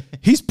sprint.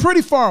 He's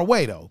pretty far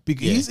away though,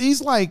 because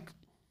he's like,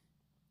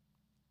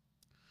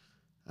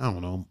 I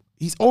don't know.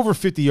 He's over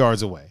 50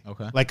 yards away.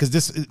 Okay. Like, cause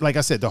this, like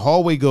I said, the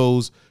hallway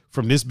goes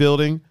from this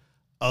building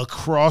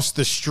across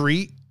the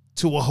street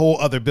to a whole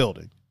other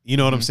building. You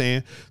know what I'm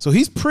saying? So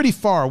he's pretty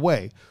far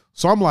away.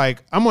 So I'm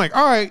like, all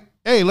right,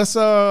 hey, let's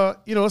go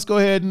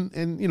ahead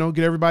and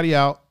get everybody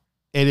out.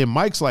 And then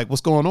Mike's like,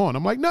 what's going on?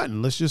 I'm like,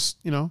 nothing. Let's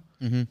just, go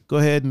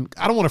ahead. And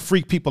I don't want to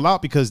freak people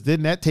out because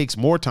then that takes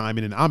more time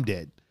and then I'm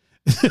dead.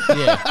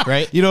 Yeah.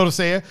 Right. You know what I'm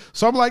saying?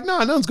 So I'm like,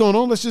 nah, nothing's going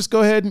on. Let's just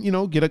go ahead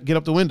and, get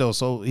up the window.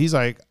 So he's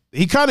like,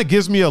 he kind of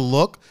gives me a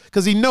look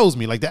because he knows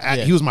me. Like that.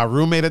 Yeah. He was my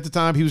roommate at the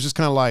time. He was just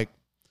kind of like,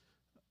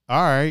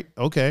 all right,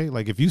 okay.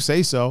 Like if you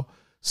say so.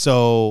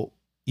 So,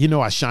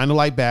 I shine the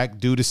light back.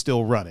 Dude is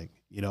still running,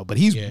 but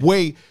he's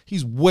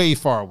way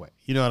far away.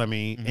 You know what I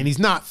mean? Mm-hmm. And he's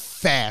not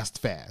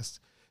fast.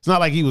 It's not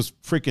like he was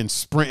freaking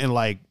sprinting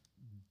like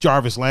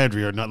Jarvis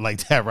Landry or nothing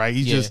like that, right?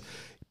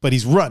 But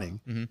he's running.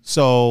 Mm-hmm.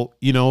 So,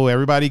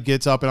 everybody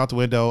gets up and out the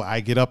window.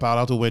 I get up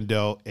out the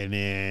window, and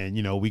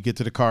then, we get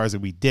to the cars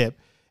and we dip.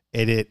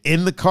 And then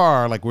in the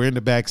car, like we're in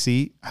the back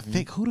seat. I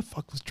think who the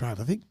fuck was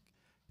driving? I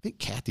think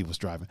Kathy was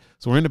driving.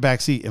 So we're in the back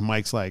seat, and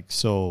Mike's like,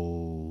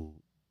 so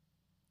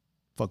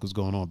fuck was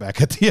going on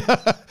back at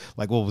the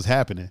like what was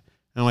happening? And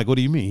I'm like, what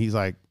do you mean? He's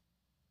like,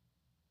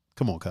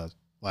 come on, cuz.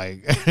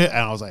 Like, and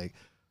I was like,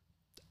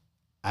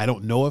 I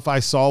don't know if I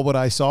saw what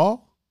I saw,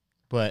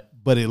 but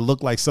it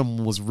looked like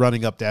someone was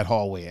running up that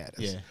hallway at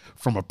us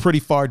from a pretty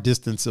far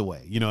distance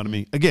away. You know what I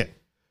mean? Again,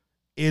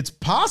 it's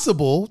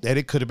possible that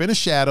it could have been a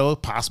shadow.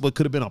 Possible it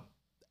could have been an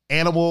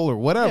animal or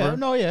whatever.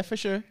 Yeah, for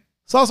sure.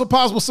 It's also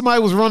possible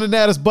somebody was running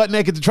at us butt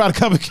naked to try to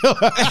come and kill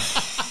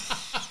us.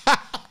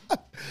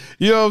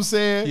 You know what I'm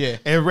saying? Yeah.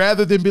 And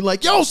rather than be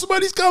like, yo,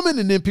 somebody's coming,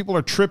 and then people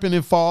are tripping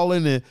and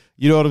falling, and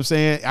you know what I'm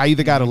saying? I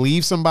either got to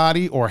leave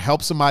somebody or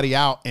help somebody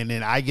out, and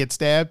then I get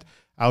stabbed.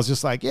 I was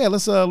just like, yeah,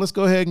 let's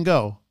go ahead and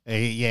go.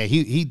 And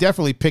he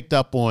definitely picked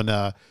up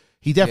on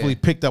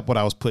picked up what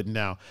I was putting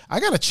down. I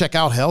got to check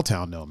out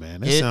Helltown though,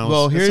 man. That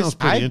sounds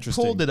pretty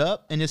interesting. I pulled it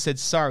up and it said,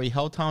 sorry,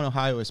 Helltown,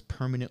 Ohio is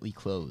permanently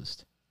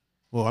closed.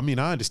 Well, I mean,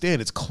 I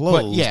understand it's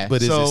closed,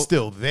 but is it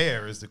still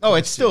there? Is the question. Oh,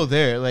 it's still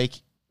there. Like,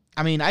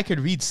 I mean, I could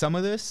read some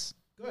of this.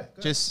 Go ahead.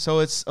 Just so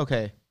it's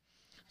okay.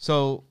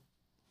 So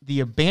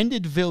the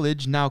abandoned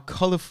village, now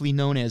colorfully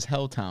known as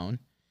Helltown,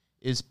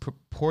 is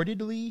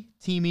purportedly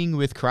teeming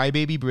with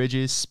crybaby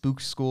bridges,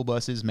 spooked school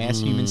buses,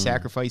 mass human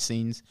sacrifice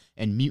scenes,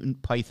 and a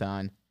mutant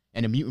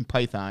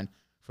python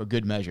for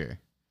good measure.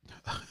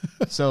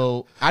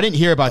 So I didn't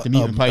hear about the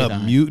mutant python. A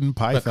mutant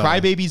python. But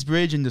Crybaby's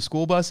Bridge and the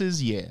school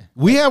buses, yeah.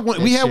 We had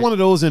one of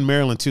those in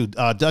Maryland too.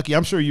 Ducky,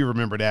 I'm sure you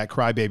remember that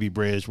Crybaby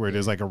Bridge where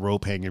there's like a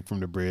rope hanging from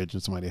the bridge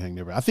and somebody hanging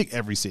there. I think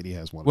every city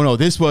has one. Well, no,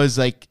 this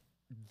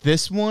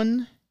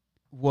one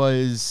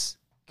was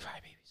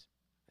Crybabies.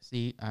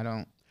 See, I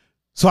don't.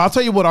 So I'll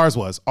tell you what ours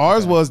was.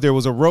 Ours was there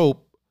was a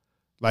rope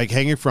like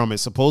hanging from it.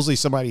 Supposedly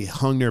somebody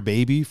hung their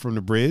baby from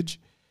the bridge.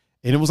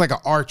 And it was like an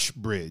arch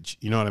bridge,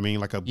 you know what I mean?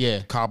 Like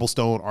a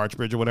cobblestone arch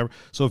bridge or whatever.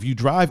 So if you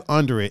drive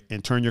under it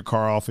and turn your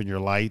car off and your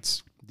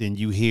lights, then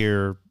you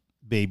hear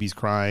babies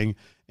crying.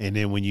 And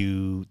then when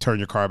you turn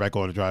your car back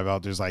on to drive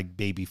out, there's like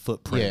baby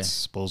footprints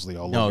supposedly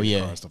all over your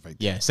car and stuff like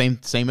that. Yeah,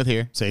 same with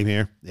here. Same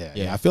here.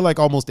 Yeah. I feel like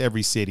almost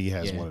every city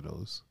has one of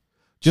those.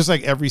 Just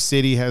like every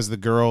city has the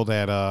girl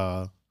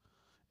that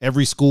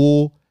every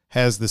school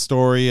has the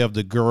story of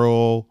the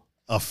girl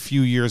a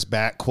few years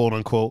back, quote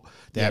unquote,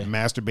 that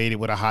masturbated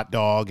with a hot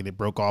dog and it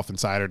broke off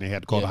inside her and they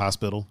had to call the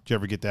hospital. Did you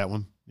ever get that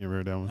one? You ever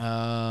heard that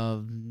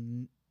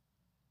one?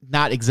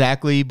 Not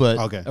exactly, but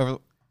okay.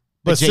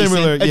 But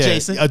similar,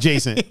 adjacent.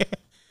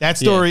 That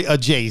story,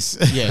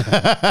 adjacent.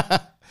 Yeah.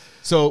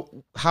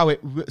 So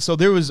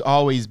there was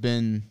always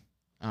been,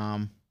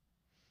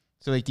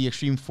 like the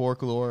extreme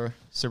folklore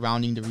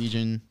surrounding the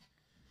region.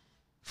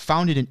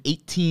 Founded in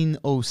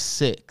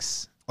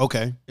 1806.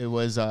 Okay. It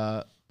was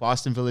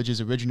Boston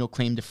Village's original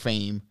claim to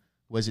fame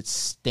was its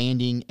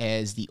standing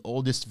as the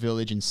oldest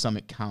village in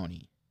Summit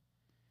County.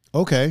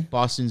 Okay.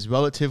 Boston's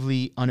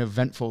relatively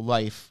uneventful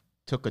life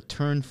took a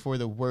turn for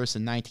the worse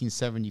in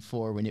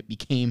 1974 when it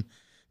became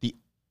the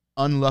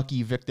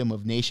unlucky victim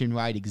of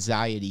nationwide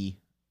anxiety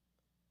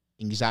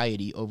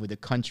over the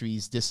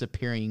country's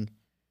disappearing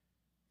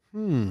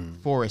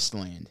forest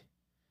land.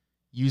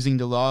 Using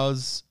the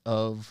laws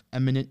of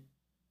eminent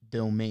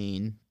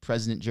domain,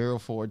 President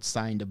Gerald Ford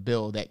signed a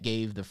bill that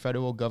gave the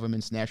federal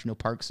government's National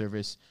Park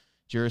Service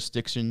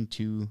jurisdiction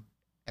to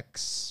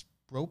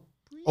expropriate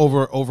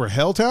over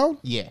Helltown?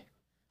 Yeah.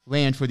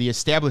 Land for the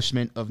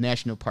establishment of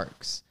national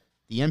parks.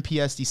 The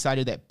NPS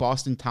decided that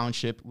Boston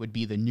Township would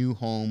be the new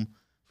home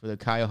for the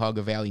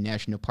Cuyahoga Valley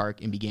National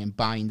Park and began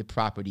buying the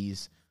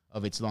properties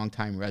of its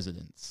longtime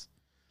residents.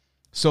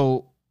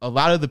 So a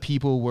lot of the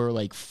people were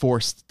like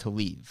forced to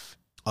leave.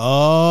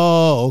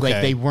 Oh, okay.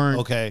 Like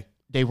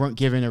they weren't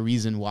given a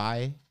reason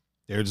why.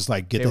 They were just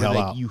like, get the hell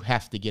out. You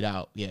have to get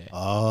out. Yeah.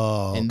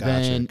 Oh, and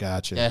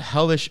gotcha. The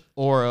hellish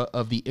aura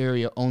of the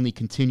area only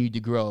continued to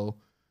grow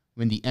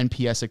when the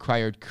NPS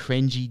acquired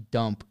Crengy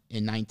Dump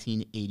in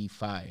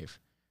 1985.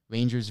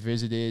 Rangers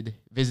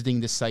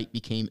visiting the site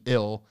became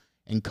ill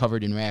and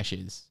covered in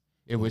rashes.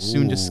 It was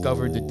soon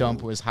discovered the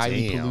dump was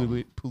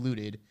highly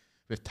polluted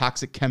with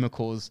toxic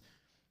chemicals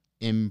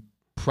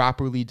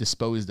improperly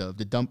disposed of.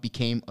 The dump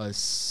became a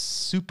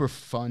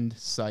Superfund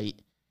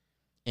site,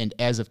 and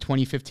as of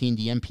 2015,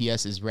 the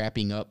NPS is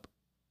wrapping up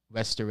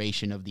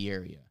restoration of the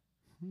area.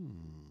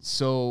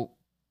 So,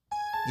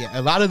 yeah,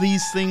 a lot of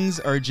these things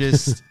are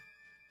just...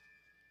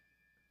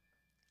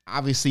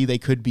 obviously, they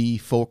could be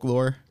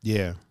folklore.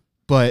 Yeah.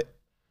 But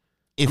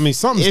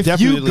something's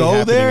definitely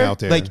happening out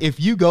there. Like, if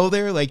you go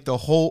there, like, the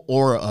whole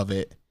aura of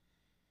it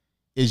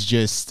is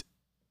just...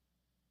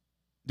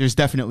 There's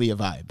definitely a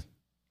vibe.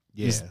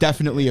 Yeah. There's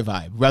definitely a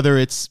vibe. Whether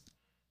it's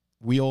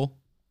real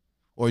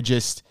or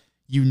just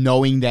you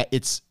knowing that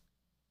it's...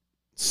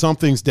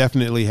 Something's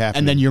definitely happening.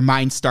 And then your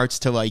mind starts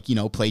to, like, you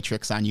know, play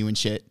tricks on you and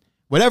shit.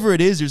 Whatever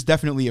it is, there's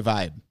definitely a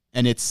vibe.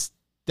 And it's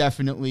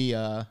definitely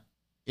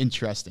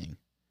interesting,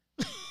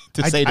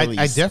 to say the least.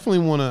 I definitely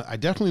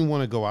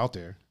want to go out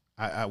there.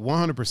 I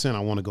 100% I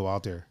want to go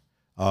out there.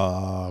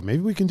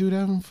 Maybe we can do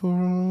that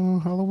for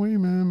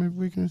Halloween, man. Maybe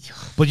we can.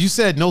 But you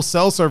said no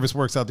cell service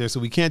works out there, so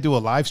we can't do a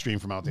live stream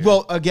from out there.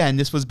 Well, again,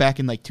 this was back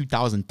in like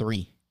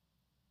 2003.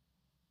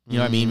 You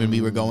know what I mean? When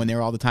we were going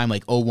there all the time,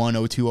 like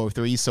 01, 02,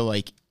 03. So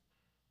like,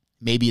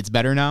 maybe it's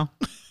better now.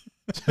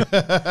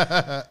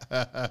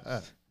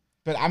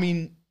 But I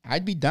mean,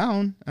 I'd be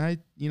down.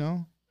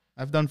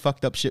 I've done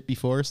fucked up shit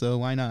before, so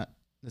why not?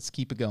 Let's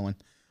keep it going.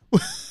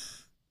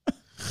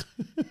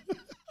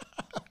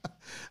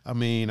 I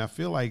mean, I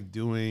feel like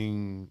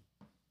doing...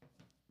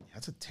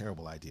 That's a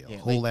terrible idea. Yeah, a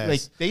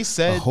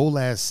whole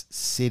ass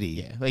city.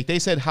 Yeah, like they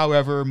said,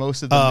 however,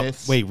 most of the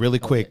myths... Wait, really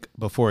quick,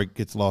 before it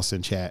gets lost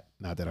in chat,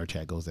 not that our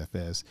chat goes that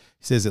fast.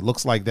 He says, it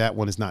looks like that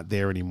one is not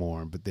there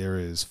anymore, but there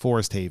is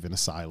Forest Haven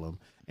Asylum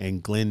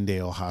and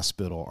Glendale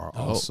Hospital are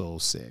also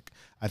sick.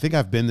 I think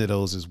I've been to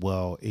those as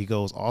well. He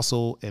goes,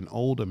 also an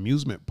old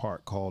amusement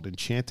park called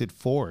Enchanted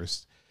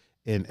Forest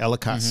in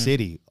Ellicott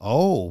City.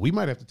 Oh, we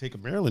might have to take a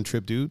Maryland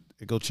trip, dude,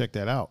 and go check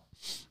that out.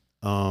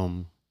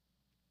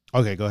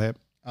 Okay, go ahead.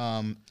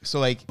 So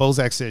like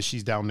Bozak says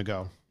she's down to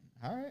go.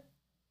 All right.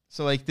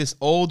 So like this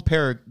old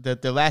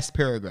the last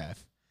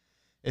paragraph,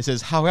 it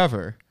says,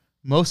 however,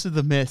 most of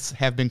the myths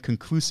have been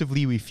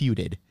conclusively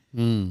refuted.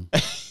 The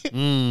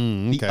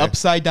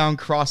upside down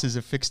crosses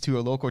affixed to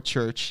a local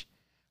church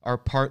are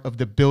part of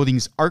the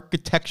building's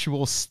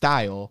architectural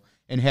style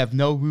and have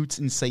no roots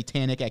in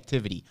satanic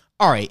activity.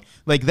 All right,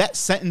 like that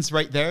sentence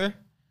right there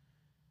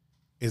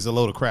is a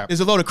load of crap.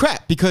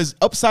 Because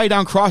upside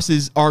down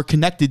crosses are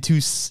connected to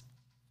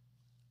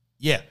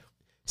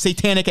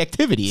satanic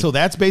activity. So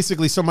that's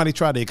basically somebody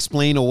tried to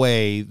explain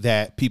away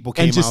that people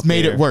came and just out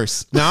made there. It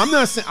worse. Now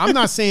I'm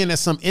not saying that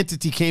some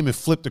entity came and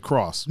flipped the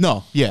cross.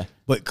 No, yeah.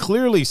 But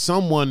clearly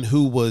someone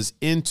who was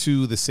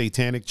into the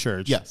satanic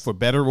church, for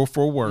better or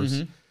for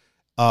worse,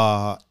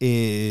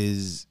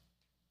 is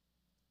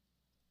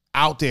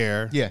out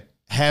there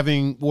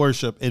having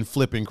worship and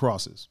flipping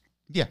crosses.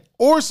 Yeah.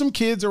 Or some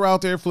kids are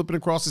out there flipping the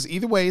crosses.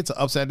 Either way, it's an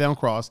upside down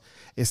cross.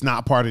 It's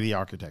not part of the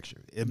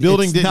architecture. The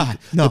building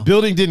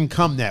didn't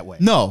come that way.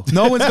 No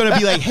one's going to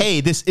be like,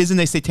 hey, this isn't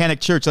a satanic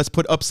church. Let's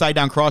put upside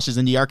down crosses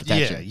in the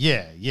architecture.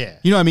 Yeah.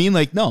 You know what I mean?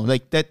 Like, no,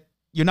 like that.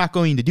 You're not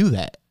going to do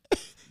that.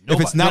 If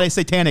it's not a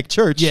satanic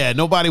church. Yeah,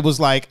 nobody was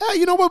like, hey,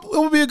 you know what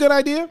would be a good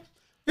idea?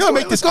 You know,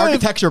 make this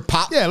architecture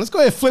pop. Yeah, let's go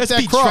ahead and flip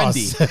that cross.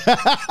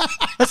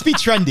 Trendy. Let's be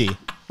trendy.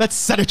 Let's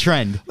set a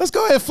trend. Let's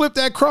go ahead and flip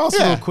that cross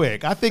real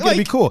quick. I think it'd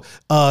be cool.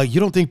 You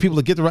don't think people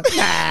would get the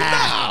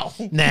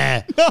right?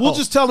 Nah. We'll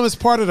just tell them it's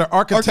part of the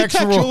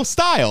architectural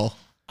style,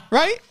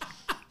 right?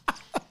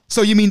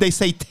 So you mean they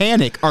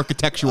satanic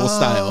architectural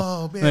style?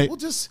 Oh man, right? We'll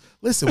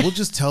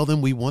just tell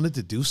them we wanted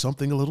to do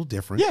something a little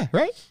different. Yeah,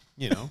 right.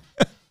 You know,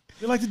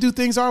 we like to do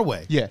things our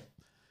way. Yeah.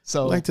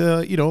 So we like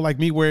to, like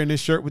me wearing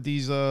this shirt with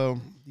these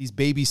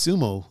baby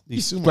sumo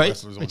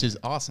wrestlers on, which is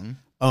awesome.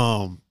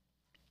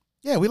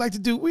 Yeah, we like to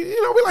do. We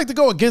like to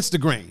go against the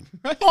grain.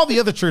 Right. All the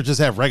other churches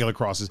have regular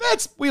crosses.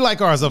 We like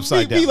ours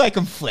upside down. We like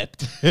them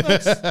flipped.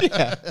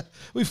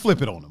 We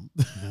flip it on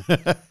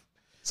them.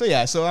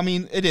 So I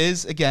mean, it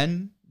is,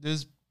 again,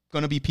 there's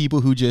going to be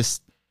people who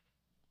just,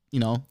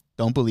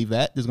 don't believe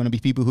that. There's going to be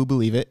people who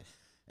believe it,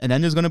 and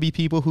then there's going to be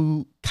people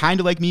who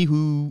kind of like me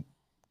who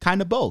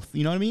kind of both.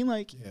 You know what I mean?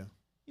 Like,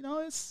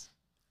 it's.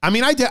 I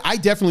mean, I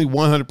definitely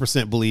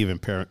 100% believe in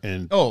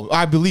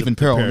I believe in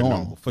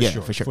paranormal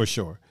for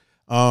sure.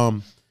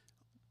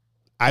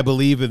 I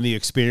believe in the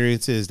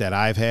experiences that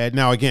I've had.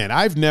 Now, again,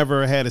 I've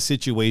never had a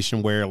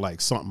situation where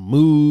like something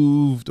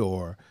moved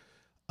or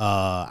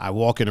I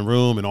walk in a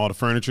room and all the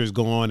furniture is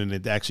gone and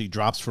it actually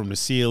drops from the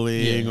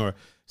ceiling. Yeah.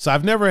 So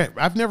I've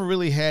never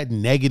really had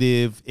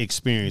negative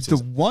experiences.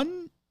 The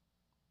one,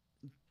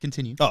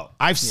 continue. Oh,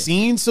 I've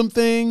seen some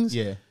things.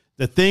 Yeah.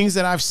 The things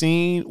that I've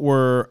seen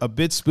were a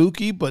bit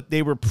spooky, but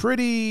they were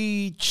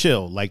pretty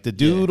chill. Like the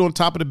dude on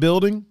top of the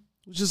building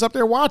was just up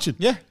there watching.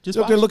 Yeah, just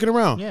up there looking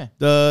around. Yeah.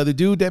 The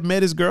dude that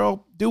met his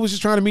girl, dude was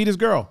just trying to meet his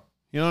girl.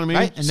 You know what I mean?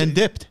 Right, and then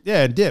dipped.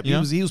 Yeah, and dipped. You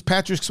know? He was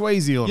Patrick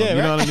Swayze on him. Yeah,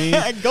 You know what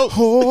I mean? Go.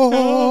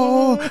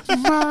 Oh,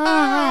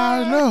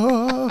 my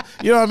love.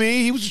 You know what I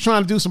mean? He was just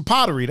trying to do some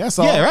pottery. That's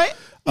all. Yeah, right?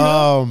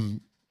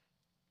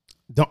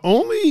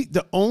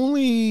 The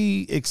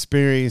only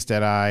experience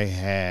that I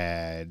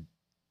had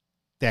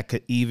that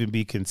could even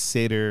be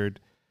considered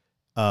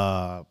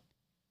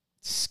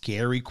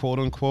scary, quote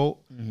unquote.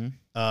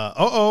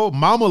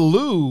 Mama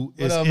Lou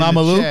is in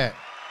Mama the Lou? chat.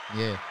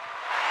 Yeah.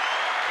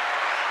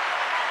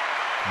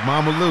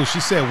 Mama Lou, she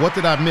said, "What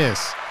did I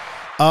miss?"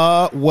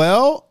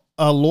 Well,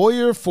 a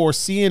lawyer for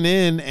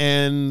CNN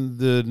and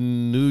the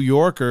New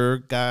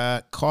Yorker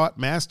got caught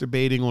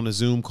masturbating on a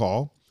Zoom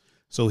call,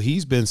 so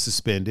he's been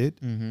suspended.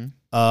 We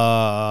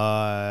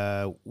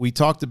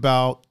talked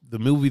about the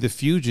movie The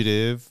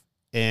Fugitive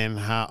and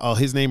how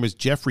his name is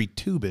Jeffrey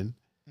Toobin.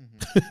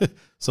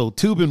 So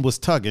Toobin was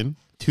tugging.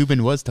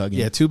 Toobin was tugging.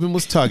 Yeah, Toobin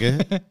was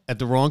tugging at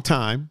the wrong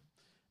time.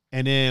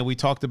 And then we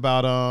talked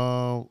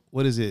about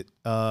what is it?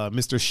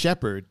 Mr.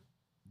 Shepard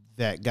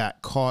that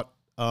got caught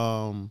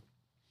or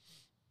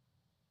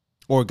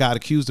got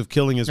accused of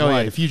killing his wife.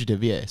 Yeah, the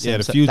fugitive. Yeah,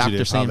 The Fugitive.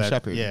 Dr. Sam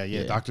Shepard.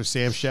 Yeah. Dr.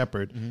 Sam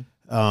Shepard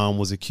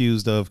was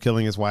accused of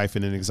killing his wife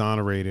and then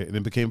exonerated and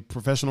then became a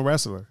professional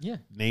wrestler. Yeah,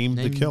 named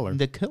the killer.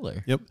 The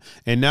killer. Yep.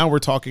 And now we're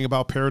talking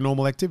about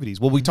paranormal activities.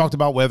 Well, we talked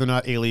about whether or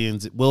not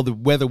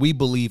whether we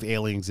believe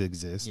aliens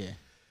exist. Yeah,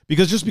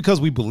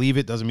 because we believe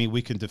it doesn't mean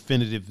we can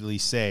definitively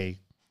say.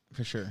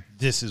 For sure.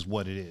 This is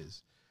what it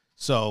is.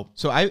 So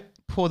I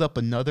pulled up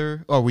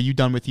another. Oh, were you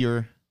done with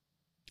your?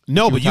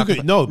 No, but you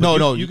can no.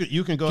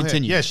 You can go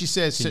continue. ahead. Yeah, she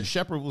said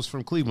Shepard was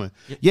from Cleveland.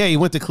 Yeah, he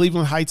went to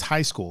Cleveland Heights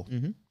High School.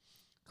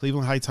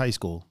 Cleveland Heights High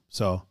School.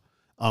 So,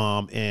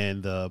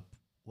 and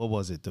what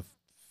was it? The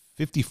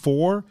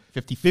 54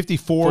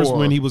 is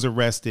when he was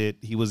arrested.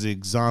 He was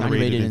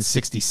exonerated in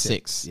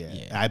 66. Yeah.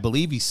 I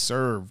believe he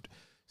served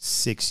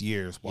 6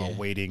 years while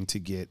waiting to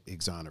get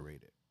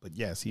exonerated. But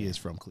yes, he is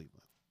from Cleveland.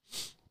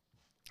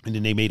 And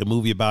then they made a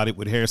movie about it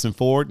with Harrison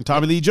Ford and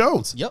Tommy Lee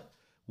Jones. Yep.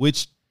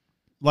 Which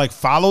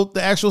followed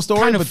the actual story,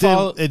 kind of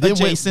but then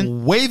adjacent.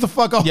 Went way the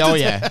fuck off. Oh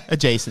yeah,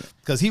 adjacent.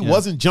 Because he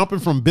wasn't jumping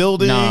from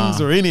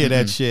buildings or any of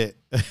that shit.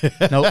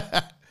 Nope.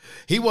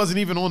 He wasn't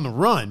even on the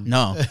run.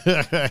 No.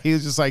 He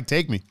was just like,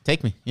 take me.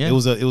 Yeah. It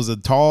was a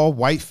tall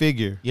white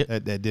figure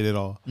that did it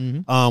all.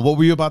 What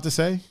were you about to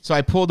say? So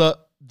I pulled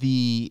up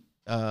the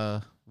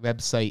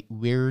website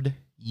Weird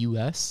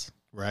US.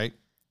 Right.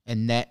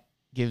 And that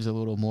gives a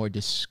little more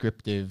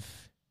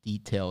descriptive,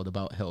 detailed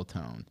about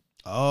Helltown.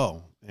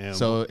 Oh. And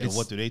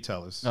what do they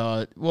tell us?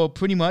 Well,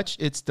 pretty much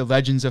it's the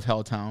legends of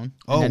Helltown.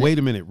 Oh, wait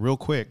a minute, real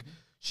quick.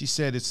 She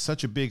said it's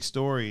such a big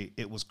story.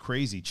 It was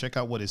crazy. Check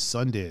out what his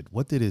son did.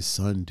 What did his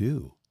son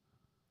do?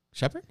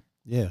 Shepard?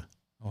 Yeah.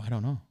 Oh, I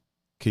don't know.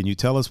 Can you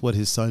tell us what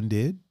his son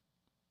did?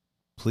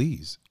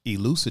 Please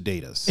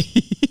elucidate us.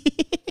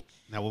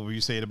 Now, what were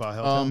you saying about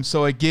Helltown?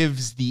 So it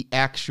gives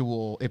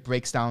it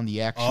breaks down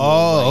the actual.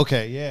 Oh,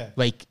 okay, yeah.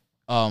 Like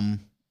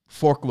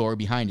folklore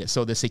behind it.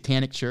 So the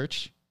Satanic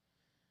Church.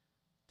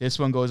 This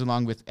one goes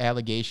along with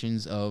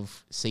allegations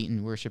of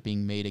Satan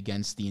worshiping made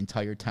against the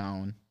entire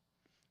town.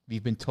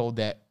 We've been told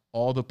that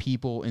all the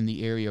people in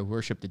the area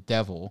worship the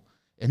devil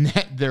and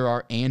that there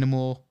are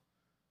animal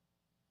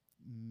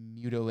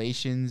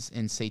mutilations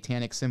and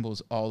satanic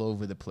symbols all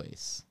over the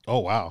place.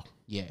 Oh, wow.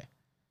 Yeah.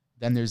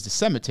 Then there's the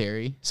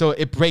cemetery. So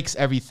it breaks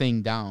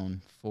everything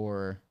down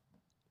for...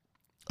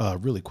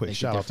 really quick,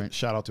 shout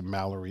out to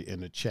Mallory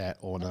in the chat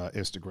on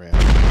Instagram.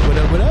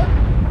 What up?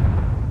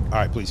 All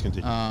right, please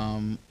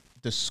continue.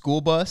 The school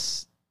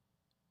bus,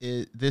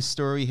 this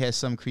story has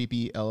some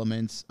creepy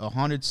elements. A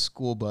haunted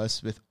school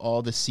bus with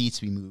all the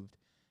seats removed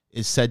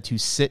is said to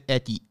sit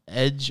at the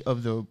edge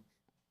of the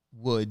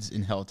woods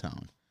in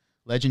Helltown.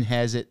 Legend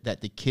has it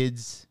that the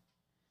kids...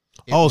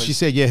 She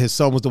said, his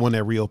son was the one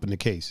that reopened the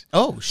case.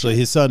 Oh, shit. So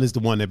his son is the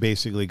one that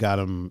basically got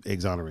him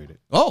exonerated.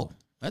 Oh,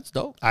 that's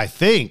dope. I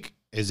think.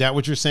 Is that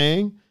what you're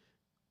saying?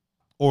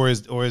 Or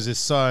is his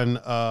son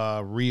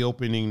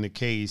reopening the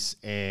case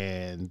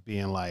and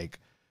being like...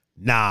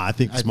 Nah, I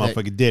think this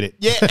motherfucker did it.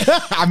 Yeah.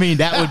 I mean,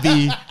 that would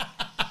be...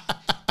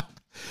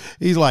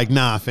 He's like,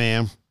 nah,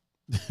 fam.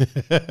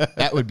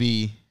 That would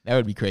be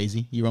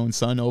crazy. Your own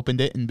son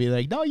opened it and be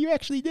like, no, you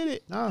actually did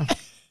it. Nah,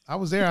 I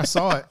was there. I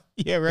saw it.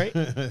 Yeah, right?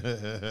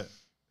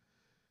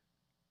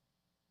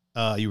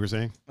 You were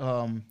saying?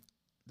 The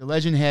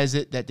legend has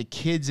it that the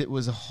kids it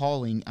was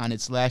hauling on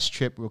its last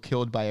trip were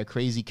killed by a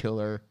crazy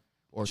killer.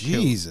 Or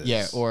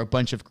Jesus. Or a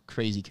bunch of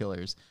crazy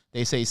killers.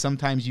 They say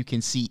sometimes you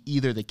can see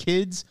either the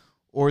kids...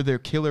 or their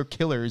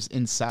killers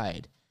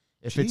inside.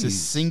 If it's a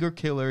single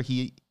killer,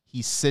 he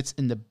sits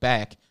in the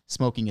back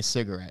smoking a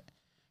cigarette.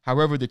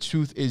 However, the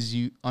truth is,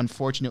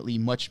 unfortunately,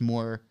 much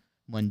more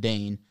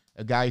mundane.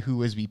 A guy who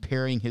was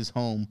repairing his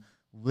home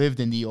lived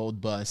in the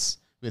old bus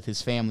with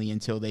his family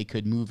until they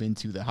could move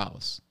into the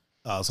house.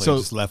 Oh, so he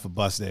just left a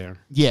bus there.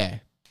 Yeah.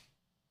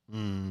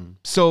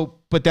 So,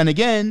 but then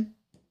again,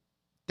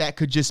 that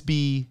could just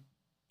be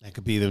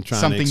them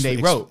trying something to they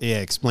wrote.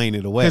 Explain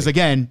it away. Because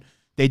again,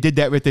 they did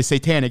that with the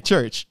Satanic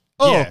Church.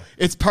 Oh, Yeah.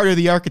 it's part of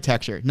the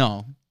architecture.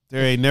 No.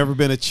 There ain't never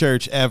been a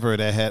church ever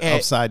that had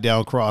upside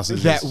down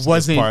crosses. That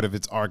wasn't part of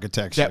its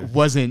architecture. That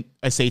wasn't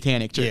a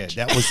Satanic church.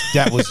 Yeah,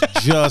 that was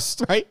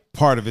just right?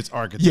 part of its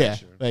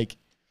architecture. Yeah,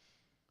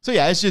 so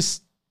yeah, it's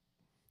just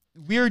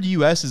Weird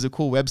US is a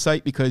cool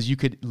website because you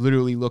could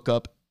literally look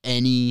up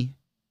any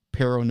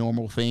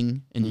paranormal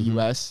thing in the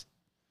US,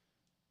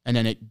 and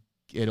then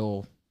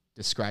it'll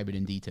describe it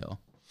in detail.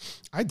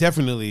 I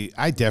definitely,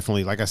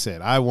 like I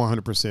said, I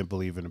 100%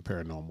 believe in the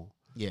paranormal.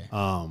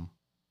 Yeah.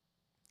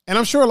 And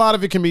I'm sure a lot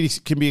of it can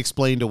be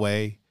explained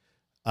away.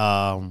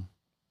 I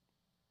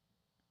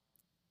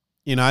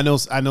know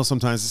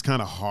sometimes it's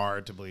kind of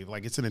hard to believe.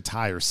 Like, it's an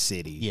entire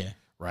city. Yeah.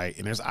 Right.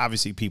 And there's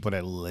obviously people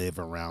that live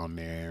around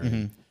there.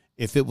 And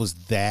if it was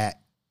that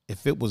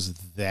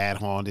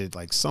haunted,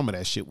 like, some of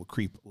that shit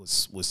would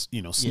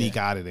sneak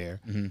out of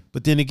there.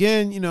 But then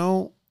again,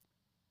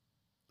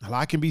 a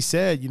lot can be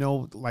said,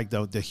 like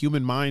the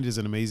human mind is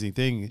an amazing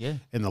thing. Yeah.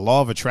 And the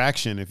law of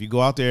attraction, if you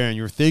go out there and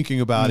you're thinking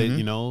about it,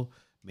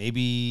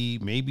 maybe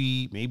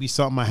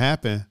something will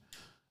happen.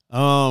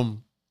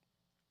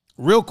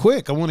 Real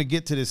quick, I want to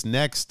get to this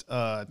next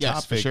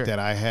topic that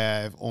I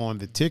have on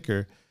the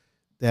ticker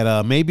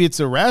that maybe it's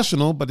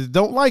irrational, but I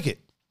don't like it.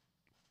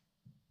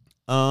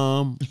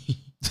 So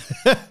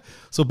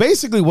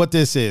basically what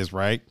this is,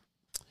 right?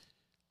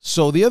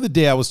 So the other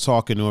day I was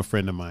talking to a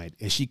friend of mine,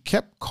 and she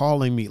kept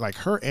calling me, like,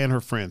 her and her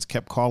friends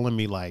kept calling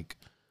me, like,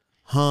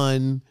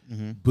 hun,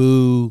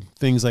 boo,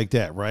 things like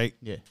that, right?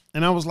 Yeah.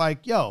 And I was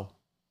like, yo,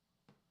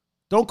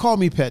 don't call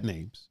me pet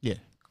names. Yeah.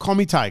 Call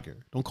me Tiger.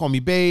 Don't call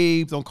me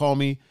babe. Don't call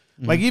me,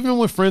 like, even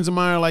when friends of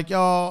mine are like,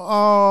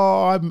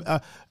 yo,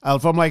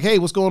 if I'm like, hey,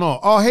 what's going on?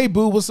 Oh, hey,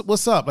 boo,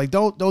 what's up? Like,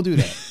 don't do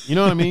that. You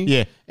know what I mean?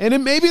 Yeah. And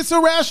then maybe it's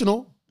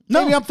irrational.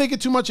 No. Maybe I'm thinking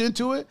too much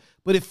into it,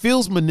 but it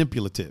feels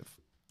manipulative.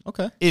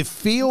 Okay. It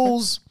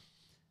feels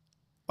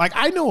like,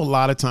 I know a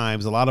lot of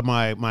times, a lot of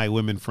my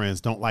women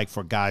friends don't like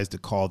for guys to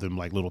call them,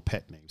 like, little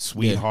pet names.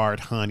 Sweetheart,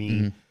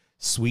 honey,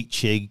 sweet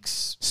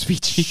cheeks,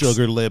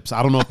 sugar lips.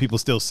 I don't know if people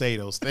still say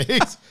those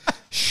things.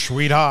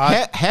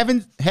 Sweetheart.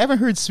 Haven't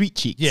heard sweet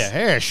cheeks. Yeah,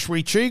 hey,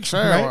 sweet cheeks. Hey,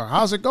 Right?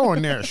 how's it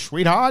going there,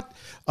 sweetheart?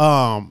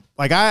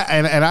 Like,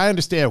 I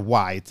understand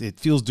why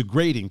it feels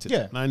degrading to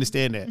them. And I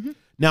understand that.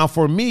 Now,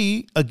 for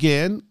me,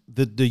 again,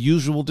 the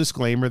usual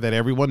disclaimer that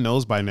everyone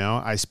knows by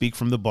now, I speak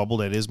from the bubble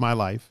that is my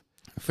life.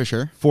 For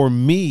sure. For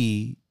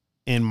me,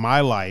 in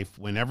my life,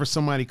 whenever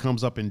somebody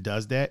comes up and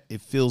does that,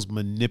 it feels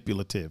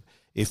manipulative.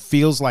 It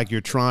feels like you're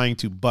trying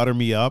to butter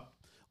me up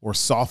or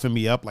soften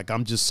me up, like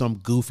I'm just some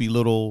goofy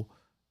little,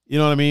 you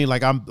know what I mean?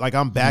 Like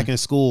I'm back in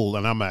school,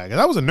 and I'm like,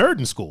 I was a nerd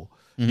in school.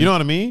 You know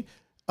what I mean?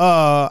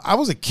 I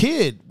was a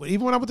kid, but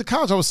even when I went to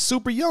college, I was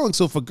super young.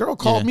 So if a girl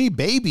called me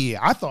baby,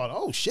 I thought,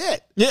 oh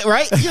shit. Yeah,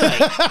 right? You're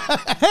like,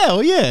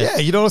 hell yeah. Yeah,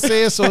 you know what I'm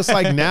saying? So it's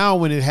like, now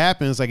when it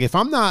happens, like, if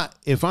I'm not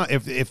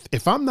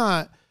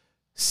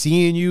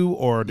seeing you,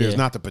 or there's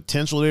not the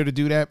potential there to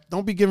do that,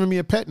 don't be giving me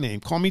a pet name.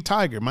 Call me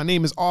Tiger. My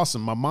name is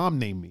awesome. My mom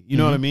named me. You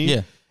know what I mean?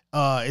 Yeah.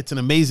 It's an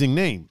amazing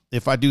name,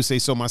 if I do say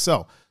so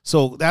myself.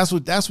 So that's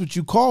what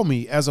you call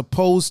me, as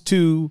opposed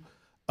to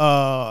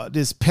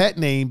this pet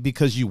name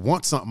because you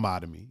want something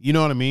out of me. You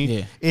know what I mean?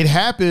 Yeah. It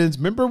happens.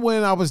 Remember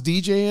when I was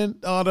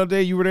DJing the other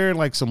day, you were there, and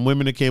like some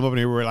women that came up and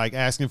they were like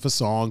asking for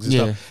songs and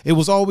stuff. It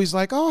was always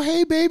like, oh,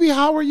 hey baby,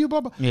 how are you?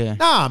 Blah, blah. Yeah.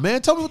 Nah,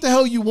 man, tell me what the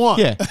hell you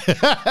want. Yeah.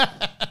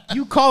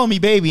 You calling me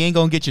baby ain't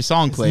gonna get your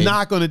song played. It's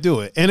not gonna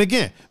do it. And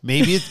again,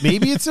 maybe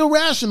it's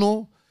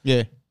irrational.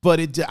 Yeah.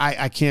 But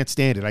I can't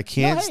stand it. I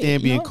can't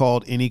stand being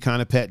called any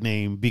kind of pet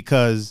name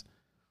because,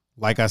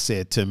 like I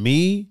said, to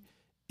me,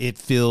 it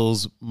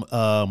feels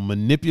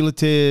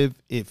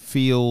manipulative. It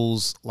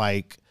feels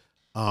like,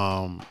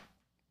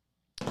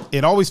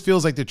 it always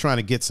feels like they're trying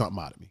to get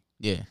something out of me.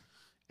 Yeah.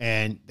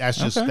 And that's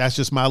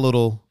just my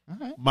little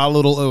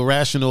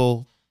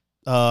irrational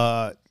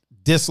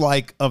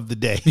dislike of the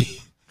day.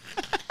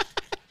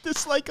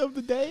 Dislike of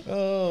the day?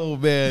 Oh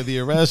man, the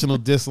irrational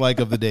dislike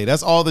of the day.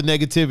 That's all the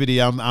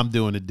negativity I'm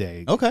doing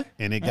today. Okay.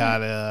 And it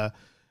got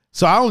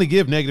so I only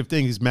give negative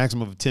things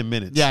maximum of 10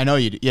 minutes. Yeah, I know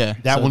you do. Yeah.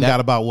 That one got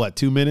about what,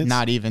 2 minutes?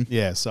 Not even.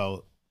 Yeah,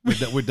 so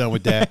we're done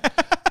with that.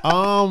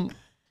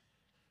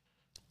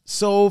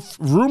 So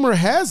rumor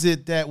has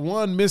it that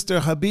one Mr.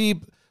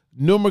 Habib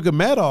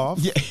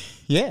Nurmagomedov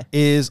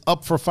is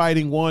up for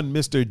fighting one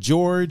Mr.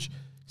 George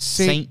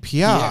St.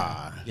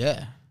 Pierre.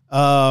 Yeah.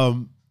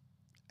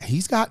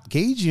 He's got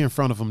Gagey in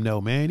front of him though,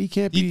 man. He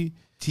can't be.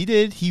 He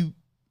did.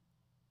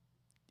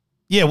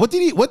 Yeah, what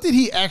did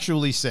he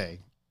actually say?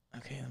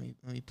 Okay,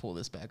 let me pull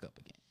this back up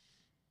again.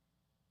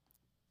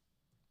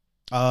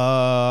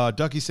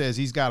 Ducky says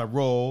he's got a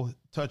roll,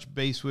 touch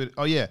base with.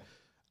 Oh yeah.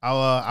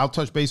 I'll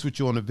touch base with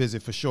you on the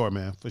visit for sure,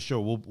 man. For sure.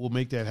 We'll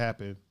make that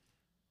happen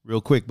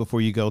real quick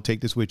before you go.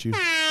 Take this with you.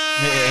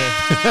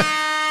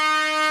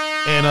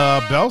 And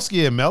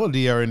Belsky and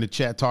Melody are in the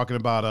chat talking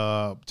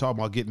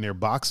about getting their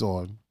box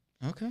on.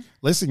 Okay.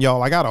 Listen,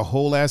 y'all, I got a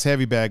whole ass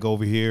heavy bag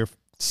over here.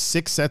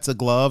 6 sets of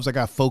gloves. I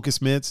got focus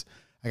mitts.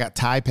 I got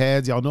Thai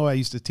pads. Y'all know I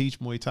used to teach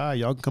Muay Thai.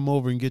 Y'all can come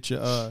over and get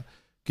your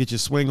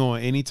swing on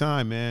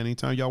anytime, man.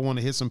 Anytime y'all want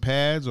to hit some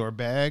pads or a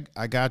bag,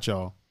 I got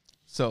y'all.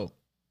 So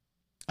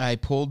I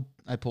pulled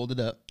it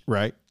up.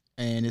 Right.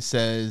 And it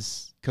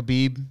says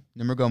Khabib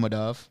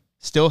Nurmagomedov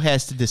still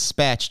has to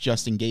dispatch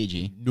Justin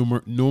Gaethje.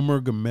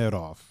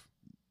 Nurmagomedov.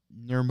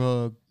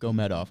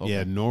 Nurmagomedov. Okay.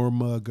 Yeah,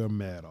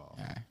 Nurmagomedov. All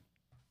right.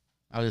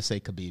 I'll just say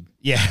Khabib.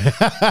 Yeah.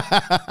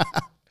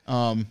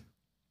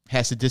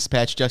 Has to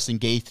dispatch Justin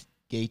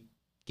Gaethje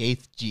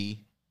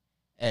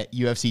at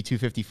UFC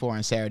 254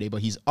 on Saturday,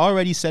 but he's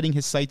already setting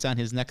his sights on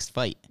his next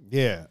fight.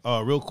 Yeah.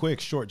 Real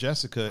quick, Short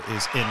Jessica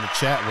is in the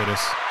chat with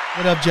us.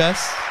 What up,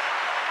 Jess?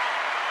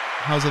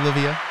 How's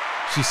Olivia?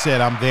 She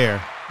said, I'm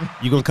there.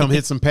 You gonna come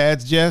hit some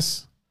pads,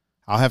 Jess?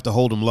 I'll have to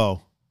hold them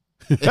low.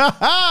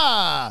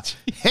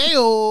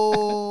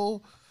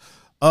 Hey-o.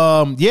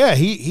 Yeah,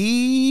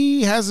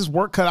 he has his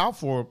work cut out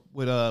for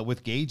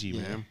with Gaethje,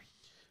 man.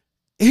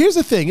 Here's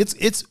the thing.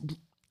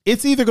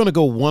 It's either going to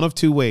go one of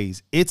two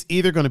ways. It's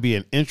either going to be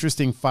an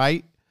interesting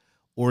fight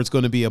or it's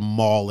going to be a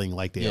mauling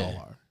like they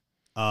all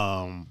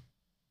are.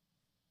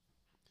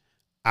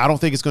 I don't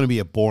think it's going to be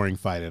a boring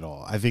fight at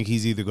all. I think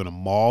he's either going to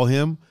maul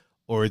him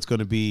or it's going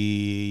to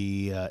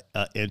be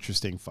an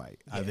interesting fight.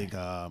 Yeah. I think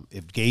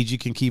if Gaethje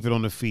can keep it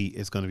on the feet,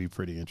 it's going to be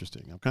pretty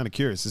interesting. I'm kind of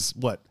curious. It's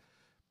what,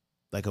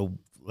 like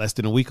less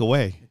than a week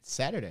away. It's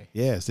Saturday.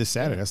 Yeah, it's this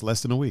Saturday. That's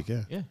less than a week.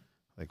 Yeah. Yeah.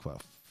 Like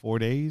what, 4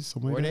 days?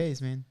 4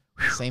 days, man.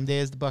 Same day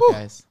as the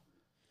Buckeyes.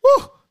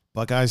 Woo!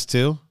 Buckeyes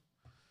too.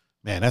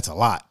 Man, that's a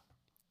lot.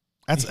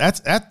 That's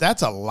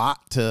a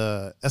lot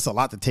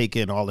to take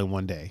in all in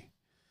one day.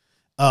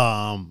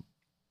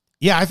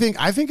 Yeah, I think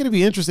it'll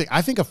be interesting.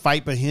 I think a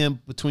fight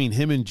between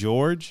him and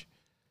George,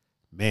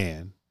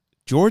 man.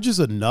 George is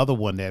another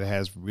one that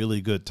has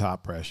really good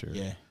top pressure.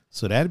 Yeah.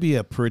 So that'd be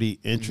a pretty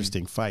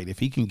interesting fight if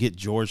he can get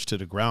George to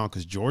the ground,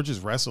 because George's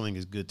wrestling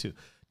is good too.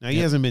 Now he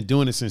hasn't been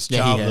doing it since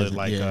childhood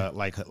like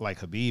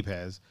Khabib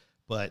has,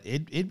 but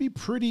it'd be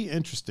pretty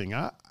interesting.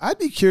 I'd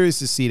be curious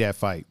to see that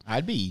fight.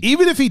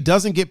 Even if he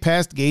doesn't get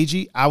past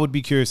Gaethje, I would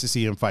be curious to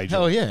see him fight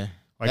George. Hell yeah.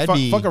 Like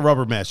fuck a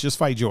rubber match, just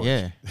fight George.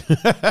 Yeah.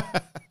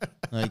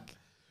 Like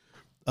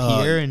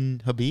Pierre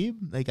and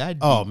Khabib, like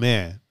oh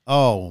man,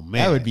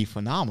 that would be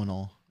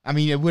phenomenal. I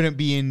mean, it wouldn't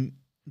be in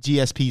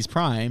GSP's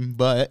prime,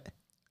 but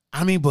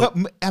but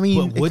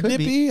wouldn't it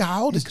be?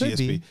 How old is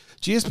GSP?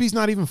 GSP's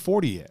not even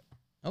 40 yet.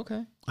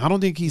 Okay. I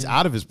don't think he's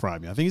out of his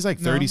prime yet. I think he's like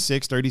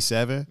 36,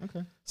 37.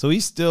 Okay. So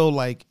he's still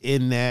like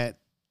in that,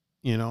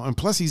 and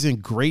plus he's in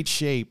great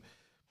shape.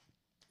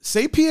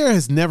 St. Pierre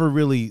has never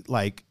really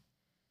like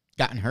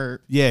gotten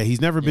hurt. Yeah,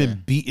 he's never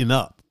been beaten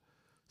up.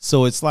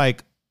 So it's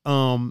like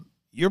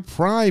your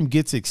prime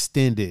gets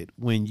extended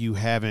when you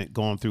haven't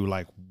gone through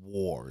like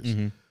wars.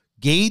 Mm-hmm.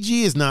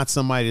 Gaethje is not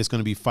somebody that's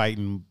going to be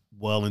fighting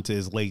well into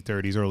his late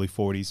 30s, early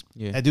 40s.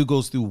 Yeah. That dude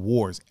goes through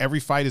wars. Every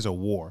fight is a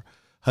war.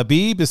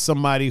 Khabib is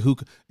somebody who,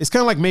 it's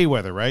kind of like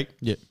Mayweather, right?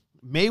 Yeah.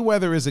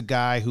 Mayweather is a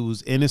guy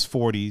who's in his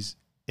 40s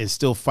and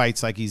still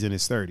fights like he's in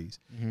his 30s.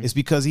 Mm-hmm. It's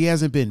because he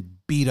hasn't been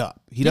beat up.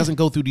 He doesn't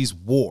go through these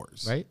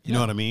wars. Right. You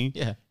know what I mean?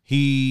 Yeah.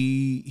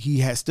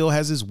 He still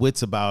has his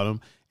wits about him.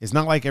 It's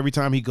not like every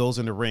time he goes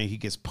in the ring, he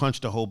gets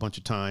punched a whole bunch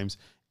of times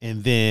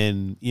and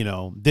then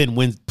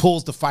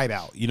pulls the fight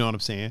out. You know what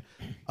I'm saying?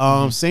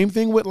 Same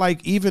thing with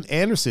like even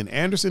Anderson.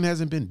 Anderson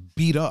hasn't been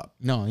beat up.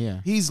 No, yeah.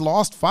 He's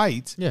lost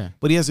fights,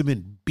 but he hasn't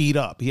been beat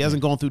up. He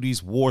hasn't gone through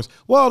these wars.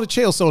 Well, the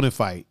Chael Sonnen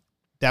fight,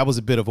 that was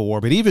a bit of a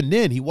war. But even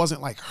then, he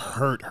wasn't like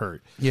hurt.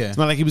 Yeah. It's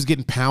not like he was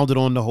getting pounded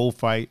on the whole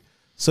fight.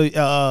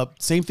 So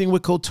same thing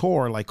with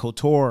Couture. Like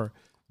Couture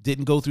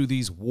didn't go through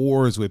these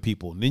wars with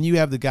people. And then you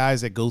have the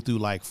guys that go through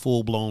like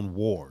full-blown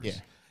wars. Yeah.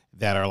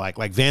 That are like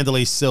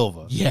Vanderlei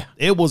Silva. Yeah.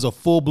 It was a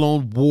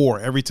full-blown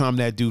war every time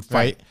that dude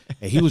fight. Right.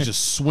 And he was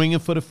just swinging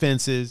for the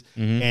fences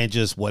and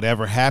just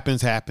whatever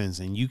happens.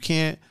 And you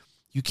can't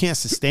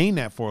sustain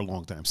that for a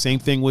long time. Same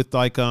thing with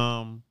like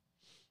the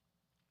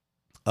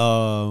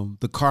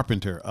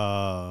Carpenter.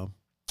 Oh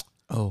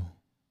my God.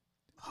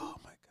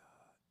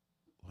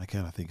 Why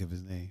can't I think of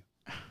his name?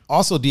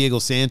 Also Diego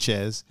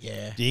Sanchez.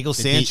 Yeah. Diego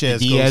Sanchez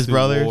the Diaz goes through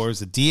brothers. wars.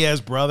 The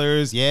Diaz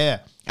brothers,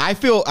 yeah. I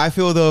feel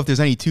though if there's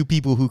any two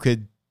people who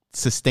could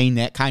sustain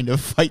that kind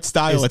of fight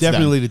style, it's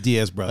definitely the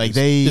Diaz brothers. Like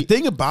the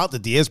thing about the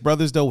Diaz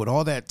brothers though, with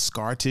all that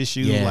scar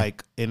tissue,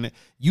 like, and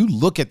you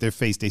look at their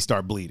face, they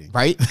start bleeding,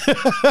 right?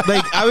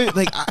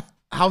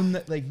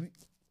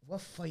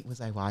 What fight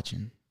was I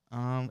watching?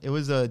 It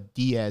was a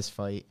Diaz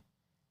fight,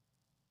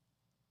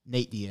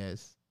 Nate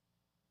Diaz,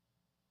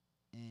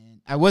 and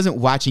I wasn't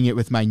watching it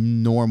with my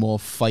normal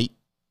fight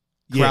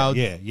crowd.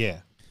 Yeah.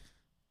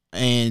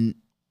 And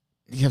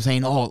he kept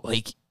saying,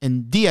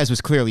 and Diaz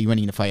was clearly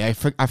winning the fight.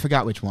 I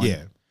forgot which one.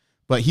 Yeah.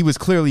 But he was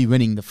clearly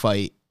winning the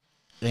fight.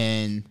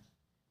 And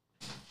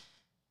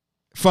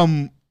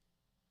from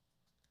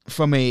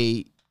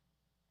a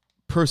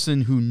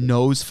person who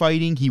knows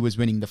fighting, he was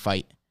winning the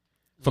fight.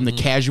 From the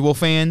casual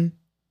fan,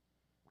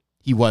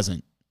 he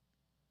wasn't.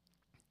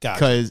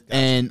 Gotcha.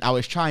 And I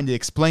was trying to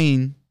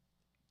explain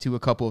to a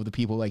couple of the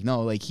people, like,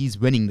 no, like, he's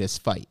winning this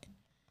fight.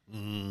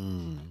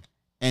 And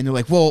they're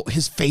like, well,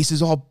 his face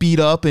is all beat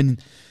up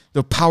and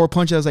the power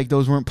punch. I was like,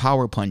 those weren't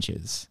power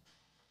punches.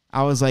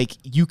 I was like,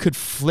 you could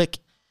flick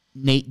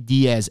Nate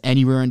Diaz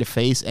anywhere in the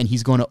face and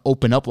he's going to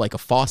open up like a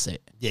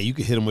faucet. Yeah, you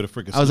could hit him with a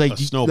freaking a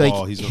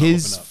snowball. Like, He's gonna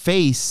his open up.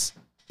 face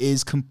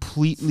is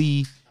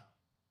completely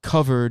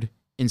covered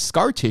in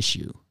scar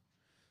tissue.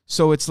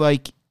 So it's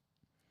like,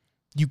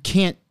 you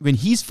can't, when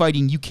he's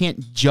fighting, you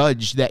can't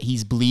judge that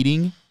he's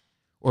bleeding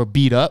or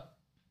beat up,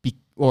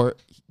 or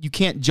you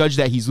can't judge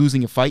that he's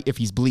losing a fight if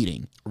he's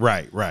bleeding.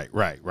 Right.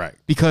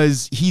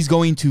 Because he's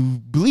going to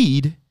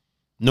bleed.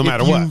 No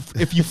matter what.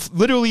 If you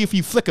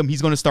flick him,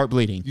 he's going to start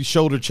bleeding. You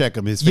shoulder check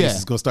him, his face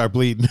is going to start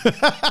bleeding.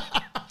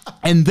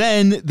 And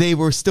then they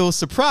were still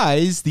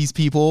surprised, these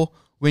people,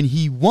 when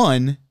he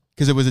won,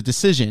 because it was a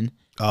decision.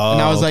 Oh,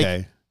 and I was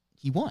like,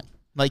 he won.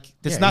 Like,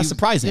 that's not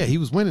surprising. Yeah, he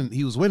was winning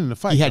the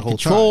fight. He had the whole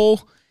control.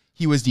 time.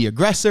 He was the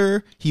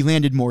aggressor. He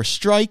landed more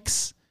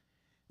strikes.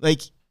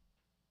 Like,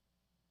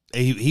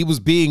 he was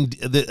being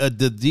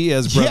the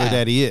Diaz brother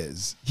that he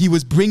is. He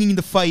was bringing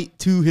the fight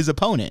to his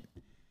opponent.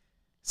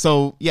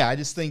 So, yeah, I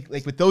just think,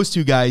 like, with those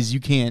two guys, you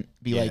can't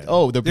be like,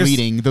 oh, they're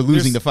bleeding, they're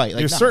losing the fight.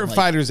 Like, there's certain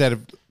fighters that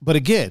have, but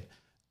again,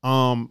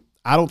 I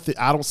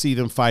don't see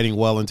them fighting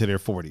well into their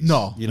 40s.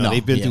 No,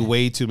 they've been through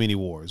way too many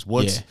wars.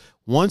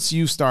 Once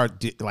you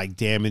start like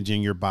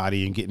damaging your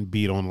body and getting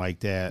beat on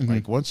like that,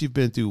 like once you've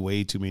been through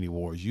way too many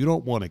wars, you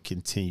don't want to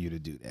continue to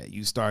do that.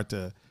 You start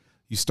to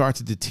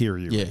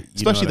deteriorate. Yeah,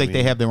 especially like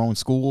they have their own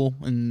school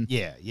and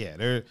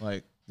they're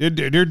like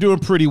they're doing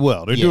pretty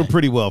well. They're doing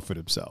pretty well for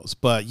themselves.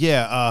 But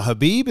yeah,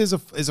 Khabib is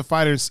a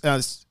fighter.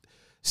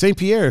 St.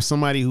 Pierre is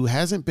somebody who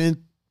hasn't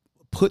been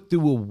put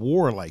through a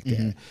war like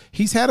that.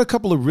 He's had a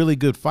couple of really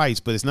good fights,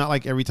 but it's not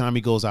like every time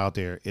he goes out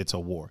there, it's a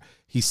war.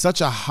 He's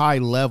such a high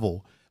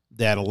level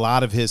that a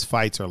lot of his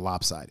fights are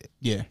lopsided.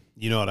 Yeah.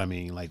 You know what I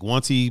mean? Like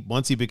once he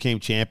became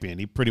champion,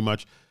 he pretty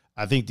much,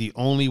 I think the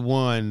only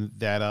one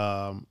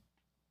that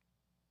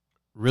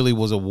really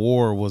was a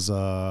war was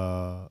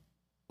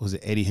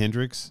it Eddie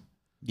Hendricks?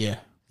 Yeah.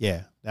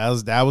 Yeah. That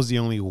was the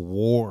only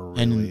war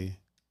really. And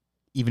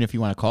even if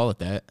you want to call it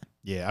that.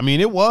 Yeah, I mean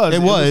it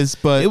was.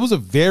 But it was a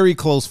very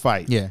close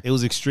fight. Yeah. It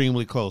was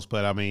extremely close,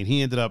 but I mean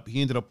he ended up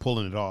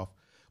pulling it off.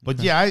 But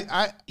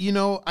yeah,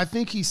 I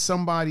think he's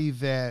somebody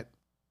that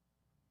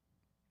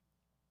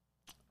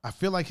I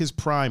feel like his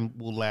prime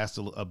will last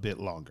a bit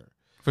longer.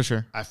 For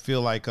sure. I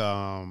feel like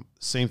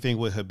same thing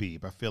with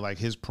Khabib. I feel like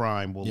his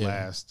prime will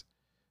last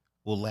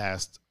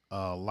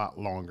a lot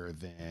longer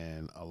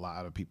than a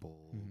lot of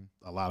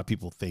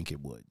people think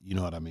it would. You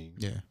know what I mean?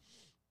 Yeah.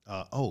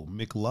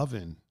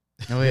 McLovin.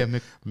 Oh yeah,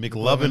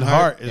 McLovin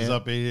Hart is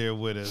up in here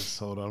with us.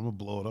 Hold on, I'm gonna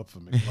blow it up for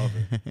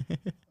McLovin.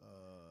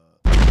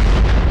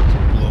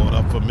 Blow it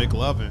up for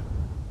McLovin.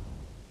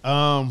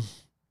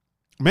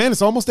 Man,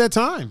 it's almost that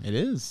time. It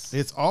is.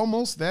 It's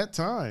almost that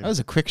time. That was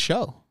a quick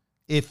show.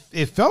 It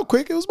felt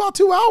quick. It was about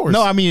 2 hours.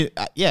 No, I mean,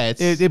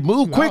 it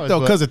moved quick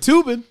though because of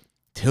Tubin.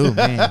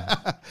 Tubin,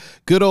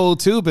 good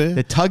old Tubin.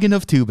 The tugging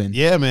of Tubin.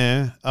 Yeah,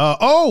 man.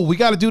 We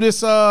got to do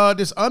this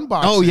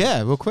unboxing. Oh yeah,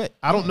 real quick.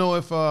 I don't know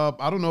if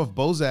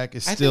Bozak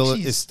is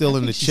still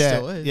in the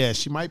chat. Yeah,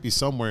 she might be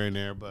somewhere in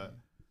there. But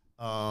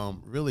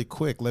really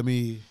quick, let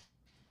me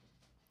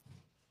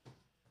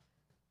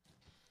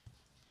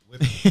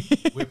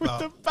whip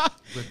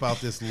out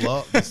this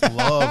loves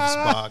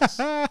box.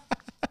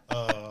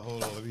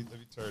 Hold on, let me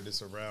turn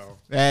this around.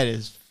 That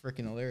is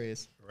freaking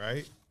hilarious,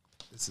 right?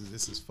 This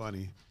is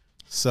funny.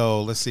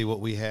 So let's see what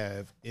we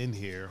have in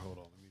here. Hold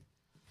on, let me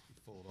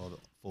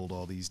fold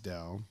all these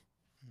down.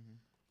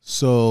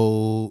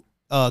 So,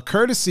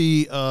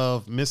 courtesy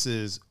of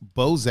Mrs.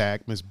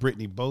 Bozak, Miss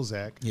Brittany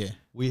Bozak,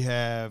 we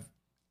have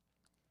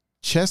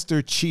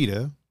Chester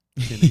Cheetah.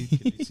 Can you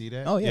see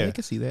that? Oh yeah, I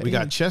can see that. We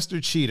got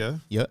Chester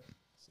Cheetah. Yep.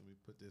 So we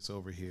put this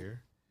over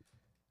here,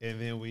 and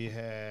then we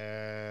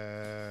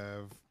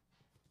have.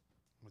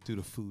 We'll do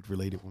the food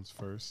related ones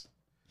first.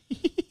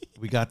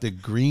 We got the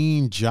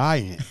Green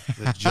Giant,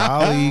 the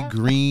Jolly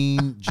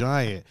Green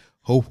Giant.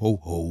 Ho, ho,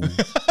 ho.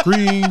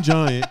 Green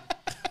Giant.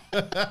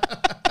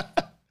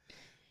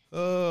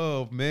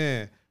 Oh,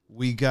 man.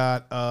 We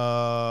got,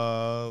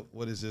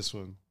 what is this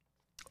one?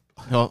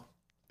 Oh,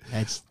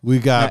 we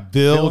got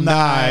Bill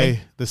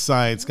Nye, the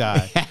Science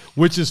Guy,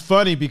 which is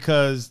funny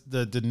because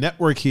the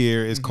network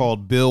here is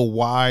called Bill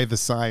Y, the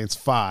Science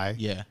Fi.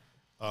 Yeah.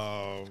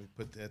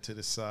 Put that to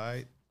the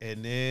side.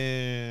 And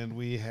then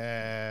we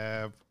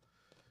have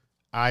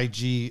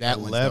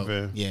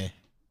IG-11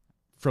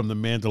 from The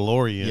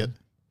Mandalorian. Yep.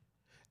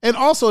 And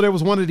also there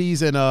was one of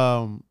these in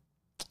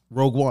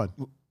Rogue One.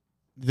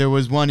 There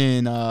was one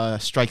in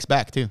Strikes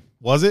Back too.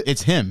 Was it?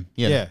 It's him.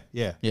 Yeah.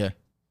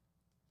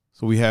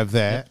 So we have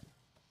that.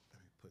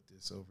 Let me put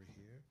this over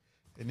here.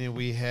 And then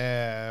we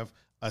have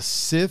a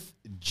Sith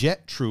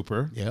jet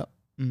trooper Yep.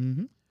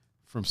 Mm-hmm.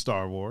 from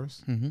Star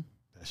Wars. Mm-hmm.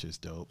 That's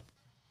just dope.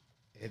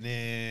 And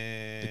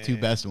then The two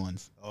best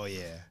ones. Oh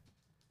yeah,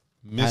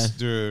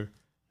 Mr.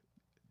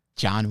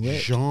 John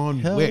Wick. John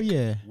Hell Wick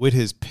yeah. with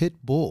his pit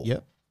bull.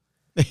 Yep.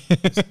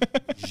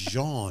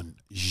 Jean.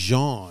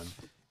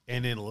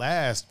 And then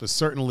last but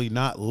certainly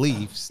not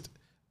least,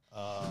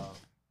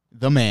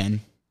 The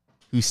man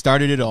who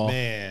started it all.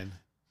 man,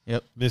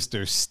 Yep.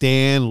 Mr.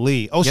 Stan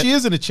Lee. Oh, Yep. she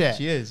is in the chat.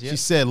 She is, yep. She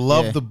said,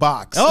 "Love Yeah. the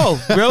box."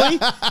 Oh, really?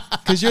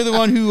 Because you're the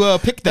one who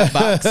picked that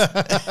box.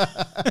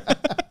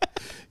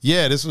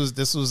 Yeah, this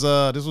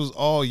was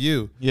all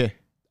you. Yeah.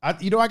 I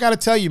got to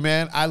tell you,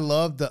 man, I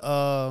love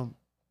the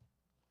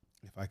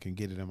if I can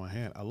get it in my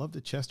hand, I love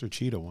the Chester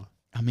Cheetah one.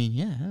 I mean,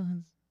 yeah.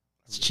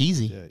 It's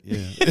cheesy.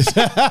 Yeah.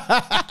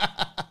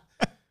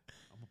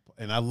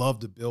 And I love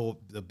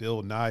the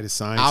Bill Nye the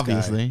Science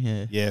Obviously, guy.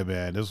 yeah. Yeah,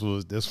 man, this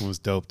one's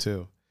dope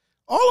too.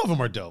 All of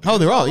them are dope. Oh,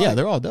 they're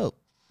all dope.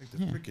 Like the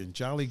freaking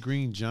Jolly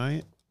Green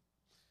Giant.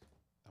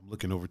 I'm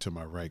looking over to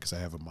my right because I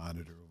have a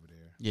monitor over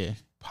there. Yeah.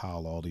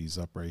 Pile all these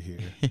up right here.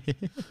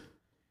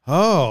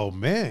 Oh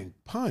man,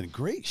 Pun,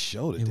 great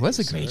show today. It was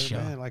a great show.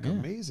 Man. Like Yeah.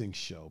 amazing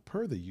show,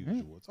 per the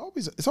usual.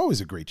 It's always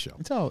a great show.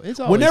 It's always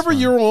Whenever fun.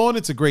 you're on,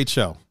 it's a great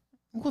show.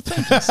 Well,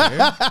 thank you,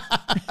 sir.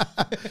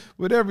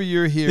 Whenever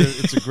you're here,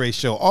 it's a great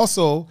show.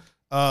 Also,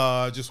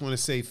 just want to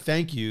say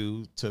thank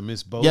you to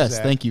Miss Bozak. Yes,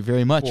 thank you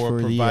very much for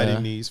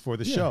providing these for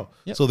the show.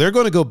 Yep. So they're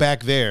going to go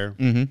back there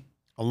Mm-hmm.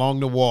 along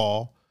the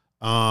wall.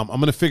 I'm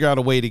going to figure out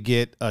a way to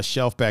get a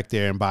shelf back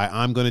there, and by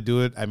I'm going to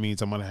do it, I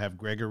means I'm going to have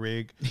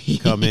Gregory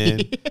come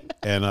in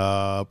and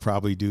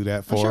probably do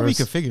that for I'm sure us. we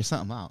could figure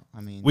something out.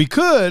 I mean, We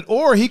could,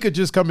 or he could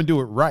just come and do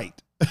it right.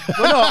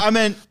 well, no, I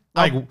meant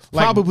I'll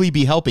probably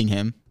be helping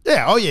him.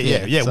 Yeah. Oh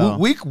yeah. Yeah, so-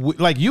 we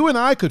like you and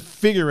I could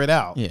figure it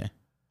out. Yeah.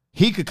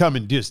 He could come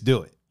and just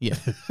do it. Yeah.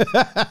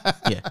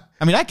 Yeah.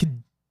 I mean, I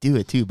could do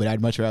it too, but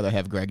I'd much rather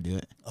have Greg do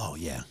it. Oh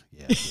yeah,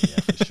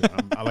 for sure.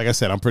 Like I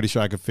said, I'm pretty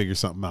sure I could figure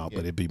something out, but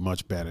it'd be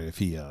much better if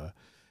he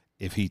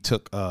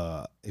took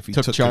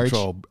charge.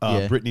 control.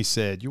 Yeah. Brittany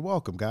said, "You're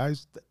welcome,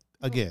 guys."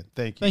 Again,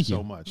 thank you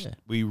so much. Yeah.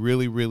 We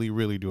really, really,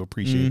 really do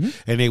appreciate it,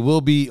 and they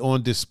will be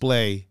on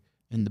display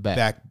In the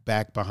back.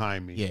 back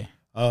behind me. Yeah.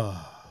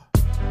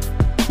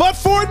 But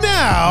for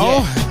now,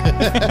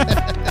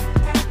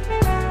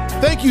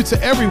 thank you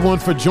to everyone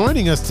for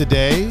joining us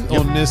today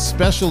on this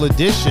special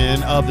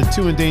edition of the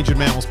Two Endangered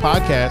Mammals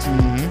podcast.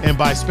 And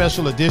by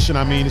special edition,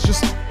 I mean it's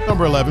just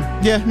number 11.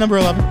 Yeah, number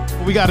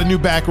 11. We got a new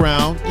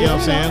background, you know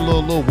what I'm saying? A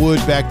little wood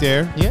back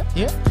there. Yeah,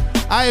 yeah.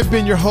 I have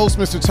been your host,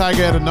 Mr.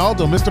 Tiger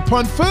Adinaldo, Mr.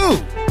 Pun Fu.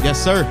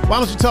 Yes, sir. Why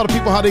don't you tell the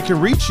people how they can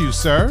reach you,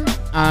 sir?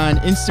 On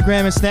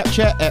Instagram and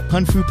Snapchat at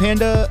Punfu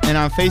Panda, and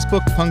on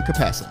Facebook, Pun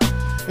Capasa.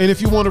 And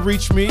if you want to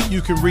reach me,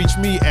 you can reach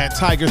me at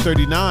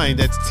Tiger39.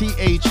 That's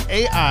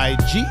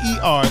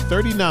THAIGER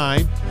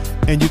 39.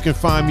 And you can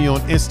find me on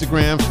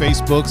Instagram,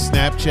 Facebook,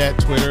 Snapchat,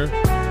 Twitter,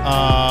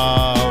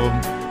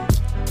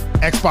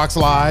 Xbox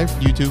Live,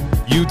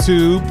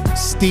 YouTube,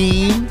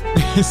 Steam.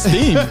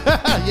 Steam.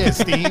 Yeah,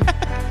 Steam.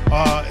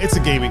 It's a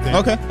gaming thing.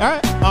 Okay. All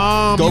right.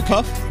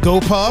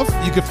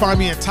 GoPuff. You can find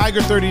me at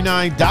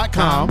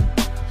Tiger39.com.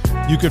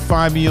 You can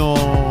find me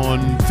on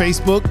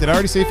Facebook. Did I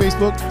already say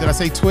Facebook? Did I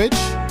say Twitch?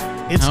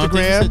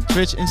 Instagram,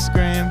 Twitch,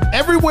 Instagram.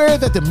 everywhere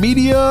that the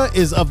media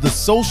is of the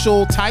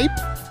social type,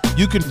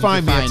 you can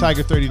find me at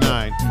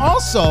Tiger39.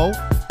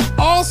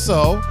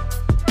 Also,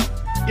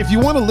 if you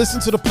want to listen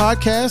to the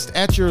podcast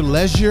at your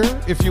leisure,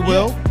 if you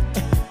will,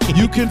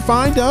 you can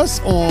find us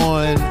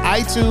on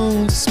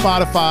iTunes,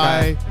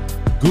 Spotify,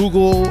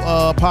 Google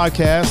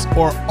Podcasts,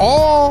 or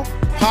all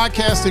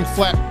podcasting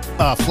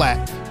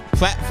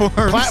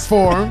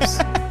platforms.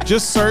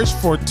 Just search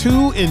for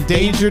Two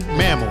Endangered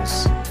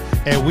Mammals,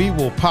 and we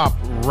will pop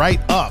right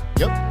up.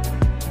 Yep.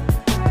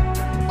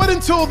 But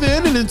until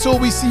then, and until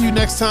we see you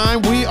next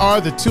time, we are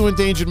the Two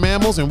Endangered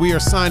Mammals, and we are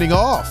signing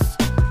off.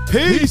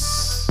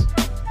 Peace.